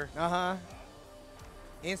ever. Uh-huh.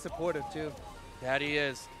 And supportive, too. That he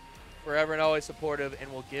is. Forever and always supportive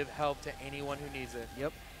and will give help to anyone who needs it.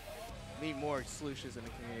 Yep. Need more Slooshes in the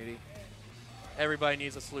community. Everybody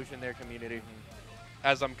needs a solution in their community.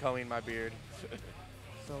 As I'm combing my beard.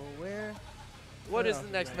 So where? What is else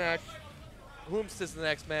the next match? Whomst is the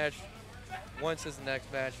next match? Once is the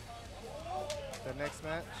next match. The next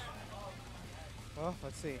match? Well,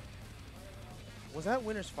 let's see. Was that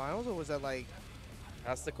winners finals or was that like?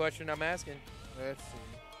 That's the question I'm asking. Let's see.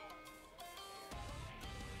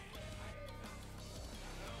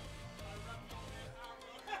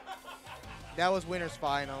 That was winners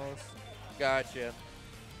finals. Gotcha.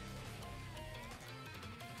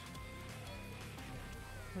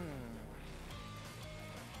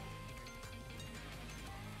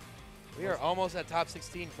 We are almost at top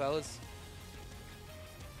 16, fellas.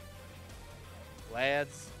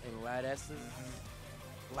 Lads and ladesses.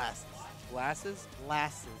 Lasses. Lasses?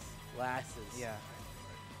 Lasses. Lasses. Yeah.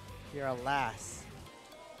 You're a lass.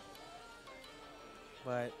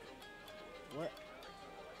 But what?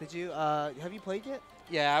 Did you have you played yet?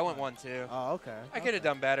 Yeah, I went 1-2. Oh, okay. I could have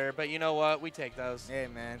done better, but you know what? We take those. Hey,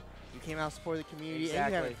 man. You came out to support the community and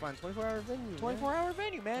Exactly. you having fun. 24-hour venue. 24-hour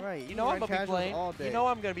venue, man. Right, You you know can I'm run going to be casuals playing. all day. You know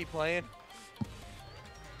I'm going to be playing.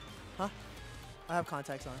 I have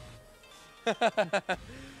contacts on.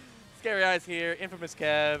 Scary Eyes here.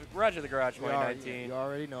 InfamousKev. Roger the Garage You already, 2019. you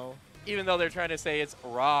already know. Even though they're trying to say it's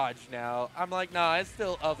RAJ now, I'm like, nah, it's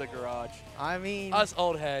still of the garage. I mean, Us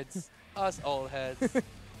old heads. Us old heads.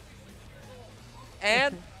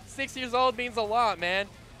 And 6 years old means a lot, man.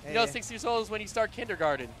 You know, Hey. 6 years old is when you start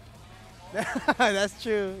kindergarten. that's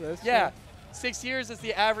true. That's Yeah. true. 6 years is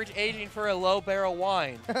the average aging for a low barrel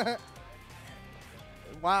wine.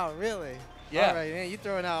 Wow, really? Yeah. All right, man. You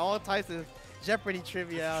throwing out all types of Jeopardy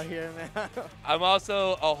trivia out here, man. I'm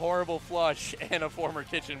also a horrible flush and a former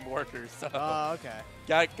kitchen worker, so Oh,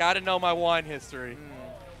 okay. got to know my wine history.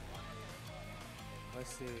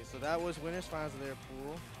 Let's see. So that was winners finals of their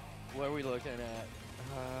pool. What are we looking at?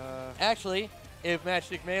 Actually, if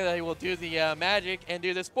Matchstick Melee will do the magic and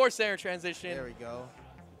do the Sports Center transition, There we go.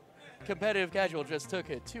 Competitive Casual just took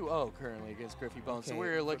it 2-0 currently against Griffybones. So Okay,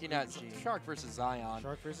 we're for looking at PG. Sharrrk versus Zion,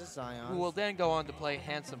 Sharrrk versus Zion. who will then go on to play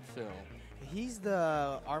Handsome Phil. He's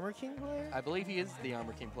the Armor King player? I believe he is the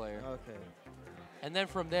Armor King player. Okay. And then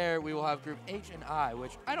from there, we will have Group H and I,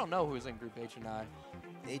 which I don't know who's in Group H and I.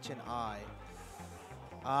 H and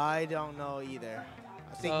I don't know either.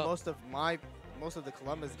 I think So- most of the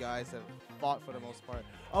Columbus guys have fought for the most part.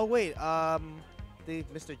 Oh wait, the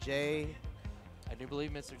Mr. J. I do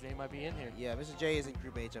believe Mr. J might be in here. Yeah, Mr. J is in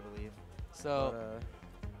Group H, I believe. So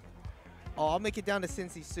oh, I'll make it down to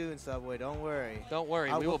Cincy soon, Subway. Don't worry. don't worry,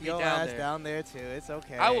 I'll we will whoop be your down ass there. down there too. It's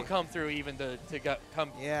okay. I will come through even to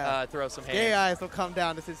come Yeah. throw some Gay hands. eyes will come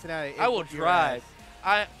down to Cincinnati. I will whoop your drive.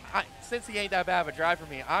 ass. Since he ain't that bad of a drive for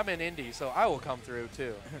me, I'm in Indy, so I will come through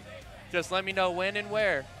too. Just let me know when and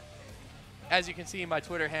where. As you can see, my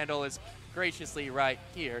Twitter handle is graciously right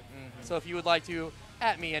here. So if you would like to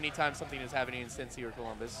at me anytime something is happening in Cincy or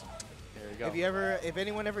Columbus, there you go. If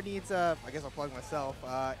anyone ever needs, I guess I'll plug myself.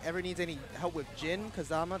 Ever needs any help with Jin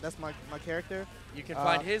Kazama, that's my character. You can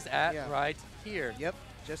find his at yeah. right here. Yep.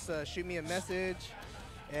 Just shoot me a message,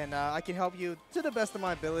 and I can help you to the best of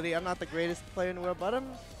my ability. I'm not the greatest player in the world, but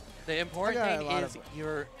The important I got thing a lot is of-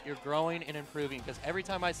 you're growing and improving, because every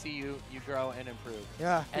time I see you, you grow and improve.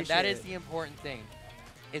 yeah. And that is appreciate the important thing.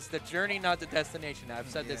 It's the journey, not the destination. I've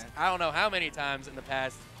said this Yeah. I don't know how many times in the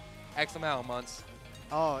past X amount of months. it.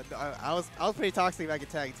 Oh, I was pretty toxic back in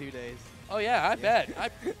Tag 2 days. Oh yeah, I bet.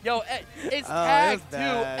 It's Oh, Tag it was 2.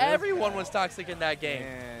 bad. It was Everyone bad. was toxic in that game.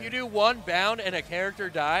 Man. You do one bound and a character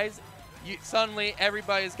dies, suddenly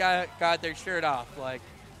everybody's got their shirt off. Like,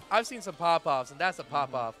 I've seen some pop-offs, and that's a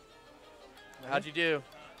pop-off. How'd you do?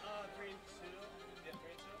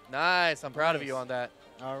 Nice. I'm proud of you on that.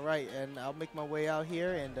 All right, and I'll make my way out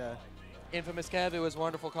here, and InfamousKev, it was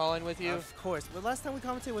wonderful calling with you. of course. The last time we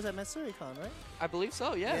commented was at MatsuriCon, right? I believe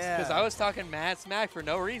so, yes. Because Yeah. I was talking mad smack for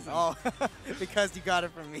no reason. Oh, because you got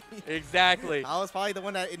it from me. Exactly. I was probably the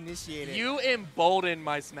one that initiated. You emboldened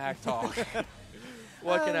my smack talk.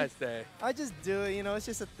 What can I say? I just do it, it's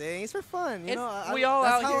just a thing. It's for fun, you It's- know. we all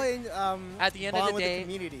that's out how here- I At the end of bond the with day, the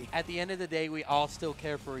community. At the end of the day, we all still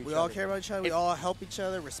care for each We other. all care about each other. We If- all help each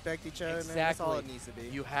other, respect each other, man. That's all it Exactly. needs to be.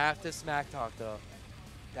 You have to smack talk, though.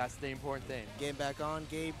 That's the important thing. Getting back on,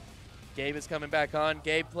 Gabe. Gabe is coming back on.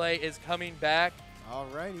 Gabe Play is coming back.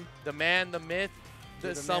 Alrighty. The man, the myth,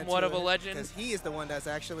 the somewhat of a legend. Because he is the one that's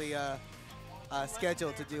actually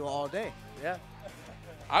scheduled to do all day. Yeah.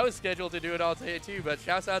 I was scheduled to do it all today, too, but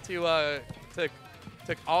shouts out to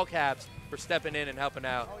All Caps for stepping in and helping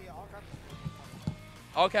out. Oh, yeah, all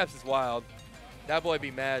All Caps is wild. That boy be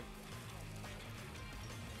mad.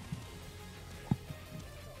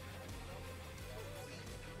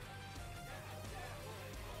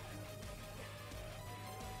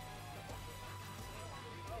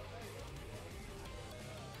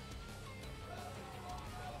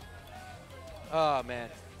 Oh, man.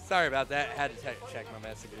 Sorry about that. Had to check my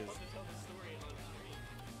messages.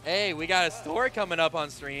 Hey, we got a story coming up on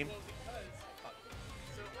stream.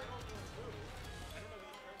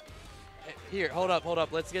 Here, hold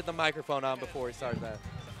up. Let's get the microphone on before we start that.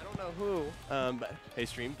 I don't know who. But hey,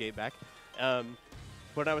 stream, Gabe back.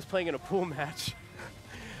 When I was playing in a pool match,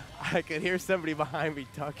 I could hear somebody behind me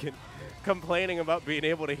complaining about being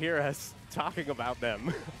able to hear us talking about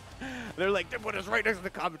them. They're like, they put us right next to the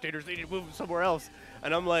commentators. They need to move somewhere else.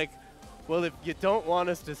 And I'm like, well, if you don't want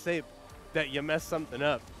us to say that you messed something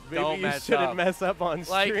up, maybe Don't you mess shouldn't up. mess up on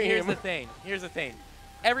stream. Like, here's the thing.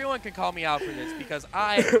 Everyone can call me out for this because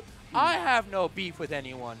I have no beef with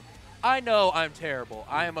anyone. I know I'm terrible.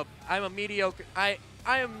 I'm a mediocre. I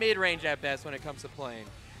am mid-range at best when it comes to playing.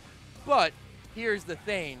 But here's the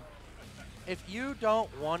thing. If you don't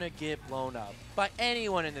want to get blown up by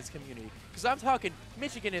anyone in this community, because I'm talking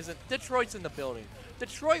Michigan isn't, Detroit's in the building.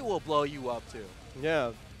 Detroit will blow you up too.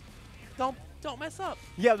 Yeah. Don't mess up.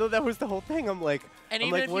 Yeah, though that was the whole thing. I'm like, And I'm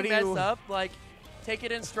even like, if what you do mess up, like, take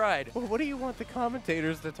it in stride. Well, what do you want the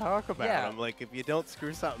commentators to talk about? Yeah. I'm like, if you don't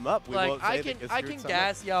screw something up, we Like, won't say I that you can screwed something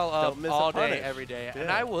gas up. y'all up Don't miss a all day, punish. every day, and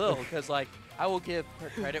Yeah. I will, because like I will give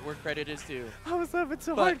credit where credit is due. I was laughing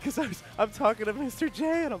so But- hard because I'm talking to Mr.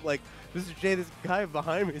 J, and I'm like, Mr. J, this guy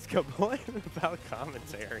behind me is complaining about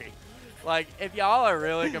commentary. Like, if y'all are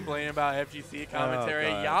really complaining about FGC commentary,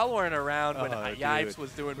 God. y'all weren't around when Oh, Yipes dude.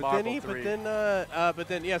 was doing But Marvel then, 3. but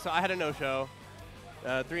then, yeah. So I had a no-show,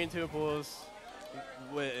 3 and 2 pools,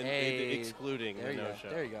 excluding there the you go. no-show.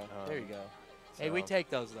 There you go. There you go. Hey, so- we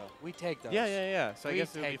take those though. We take those. Yeah. So I We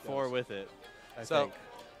guess it would be take 4 those. with it. I So, think.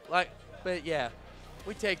 like, but yeah,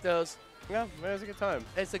 we take those. Yeah, it was a good time.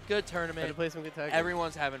 It's a good Had to tournament. play some good tag.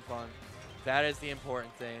 Everyone's having fun. That is the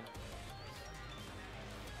important thing.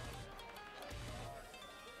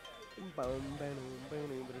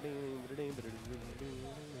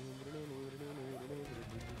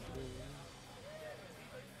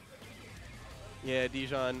 Yeah,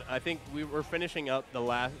 Dijon. I think we're finishing up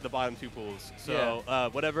the bottom two pools. So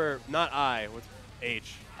whatever, not I. What's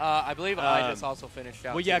H? I believe I just also finished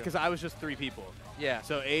out. Well, yeah, too. because I was just 3 people. Yeah.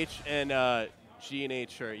 So H and G and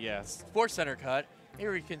H are Sports Center cut.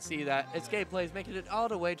 Here we can see that Escape plays making it all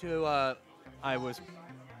the way to. I was.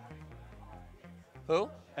 Who?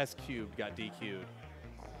 S cubed got DQ'd.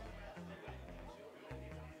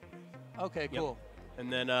 Okay, cool.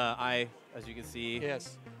 And then I, as you can see.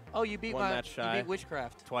 Yes. Oh, you beat one match shy. You beat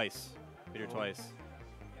Witchcraft. Twice. Beat her twice.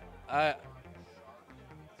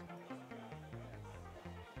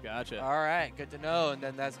 Gotcha. All right, good to know. And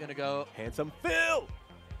then that's gonna go. Handsome Phil.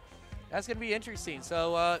 That's gonna be interesting.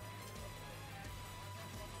 So.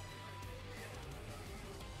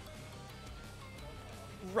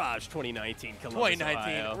 RAJ 2019, Columbus,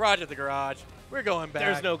 2019, Ohio. RAJ at the garage. We're going back.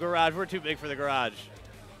 There's no garage. We're too big for the garage.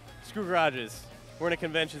 Screw garages. We're in a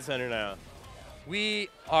convention center now. We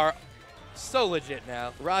are so legit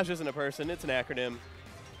now. RAJ isn't a person. It's an acronym.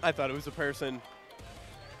 I thought it was a person.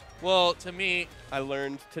 Well, to me. I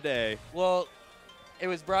learned today. Well, it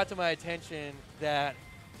was brought to my attention that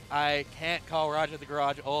I can't call RAJ at the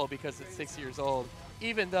garage old because it's 6 years old.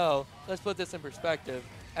 Even though, let's put this in perspective,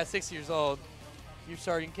 at 6 years old, you're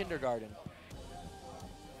starting kindergarten.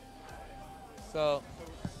 So.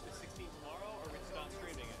 Is 16 tomorrow, or are we just not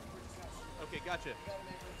streaming it? Okay, gotcha.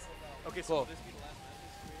 Okay, so cool. will this be the last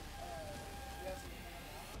match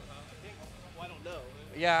stream? Well, I don't know.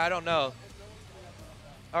 Yeah, I don't know.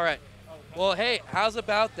 All right. Well, hey, how's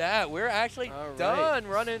about that? We're actually done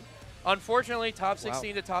running. Unfortunately, top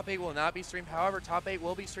 16 to top 8 will not be streamed. However, top 8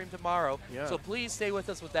 will be streamed tomorrow. Yeah. So please stay with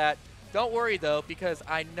us with that. Don't worry, though, because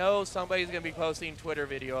I know somebody's going to be posting Twitter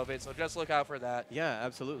video of it, so just look out for that. Yeah,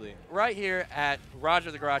 absolutely. Right here at RAJ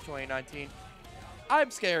at the Garage 2019.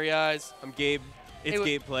 I'm Scary Eyes. I'm Gabe. It's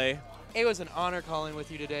Gabe Play. It was an honor calling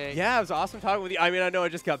with you today. Yeah, it was awesome talking with you. I mean, I know I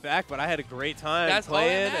just got back, but I had a great time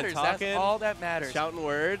playing and talking. That's all that matters. Shouting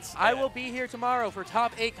words. I will be here tomorrow for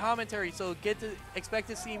top 8 commentary, so expect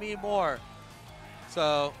to see me more.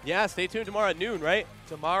 So yeah, stay tuned tomorrow at noon, right?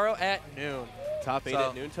 Tomorrow at noon. Top 8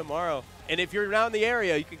 at noon tomorrow. And if you're around the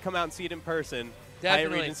area, you can come out and see it in person.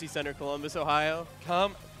 Definitely. Hyatt Regency Center, Columbus, Ohio.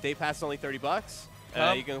 Come. Day pass is only $30.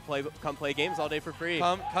 You can come play games all day for free.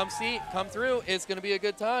 Come through. It's going to be a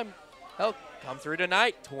good time. Hell, come through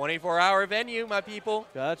tonight. 24-hour venue, my people.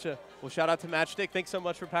 Gotcha. Well, shout out to Matchstick. Thanks so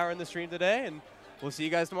much for powering the stream today, and we'll see you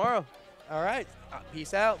guys tomorrow. All right.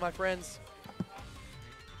 Peace out, my friends.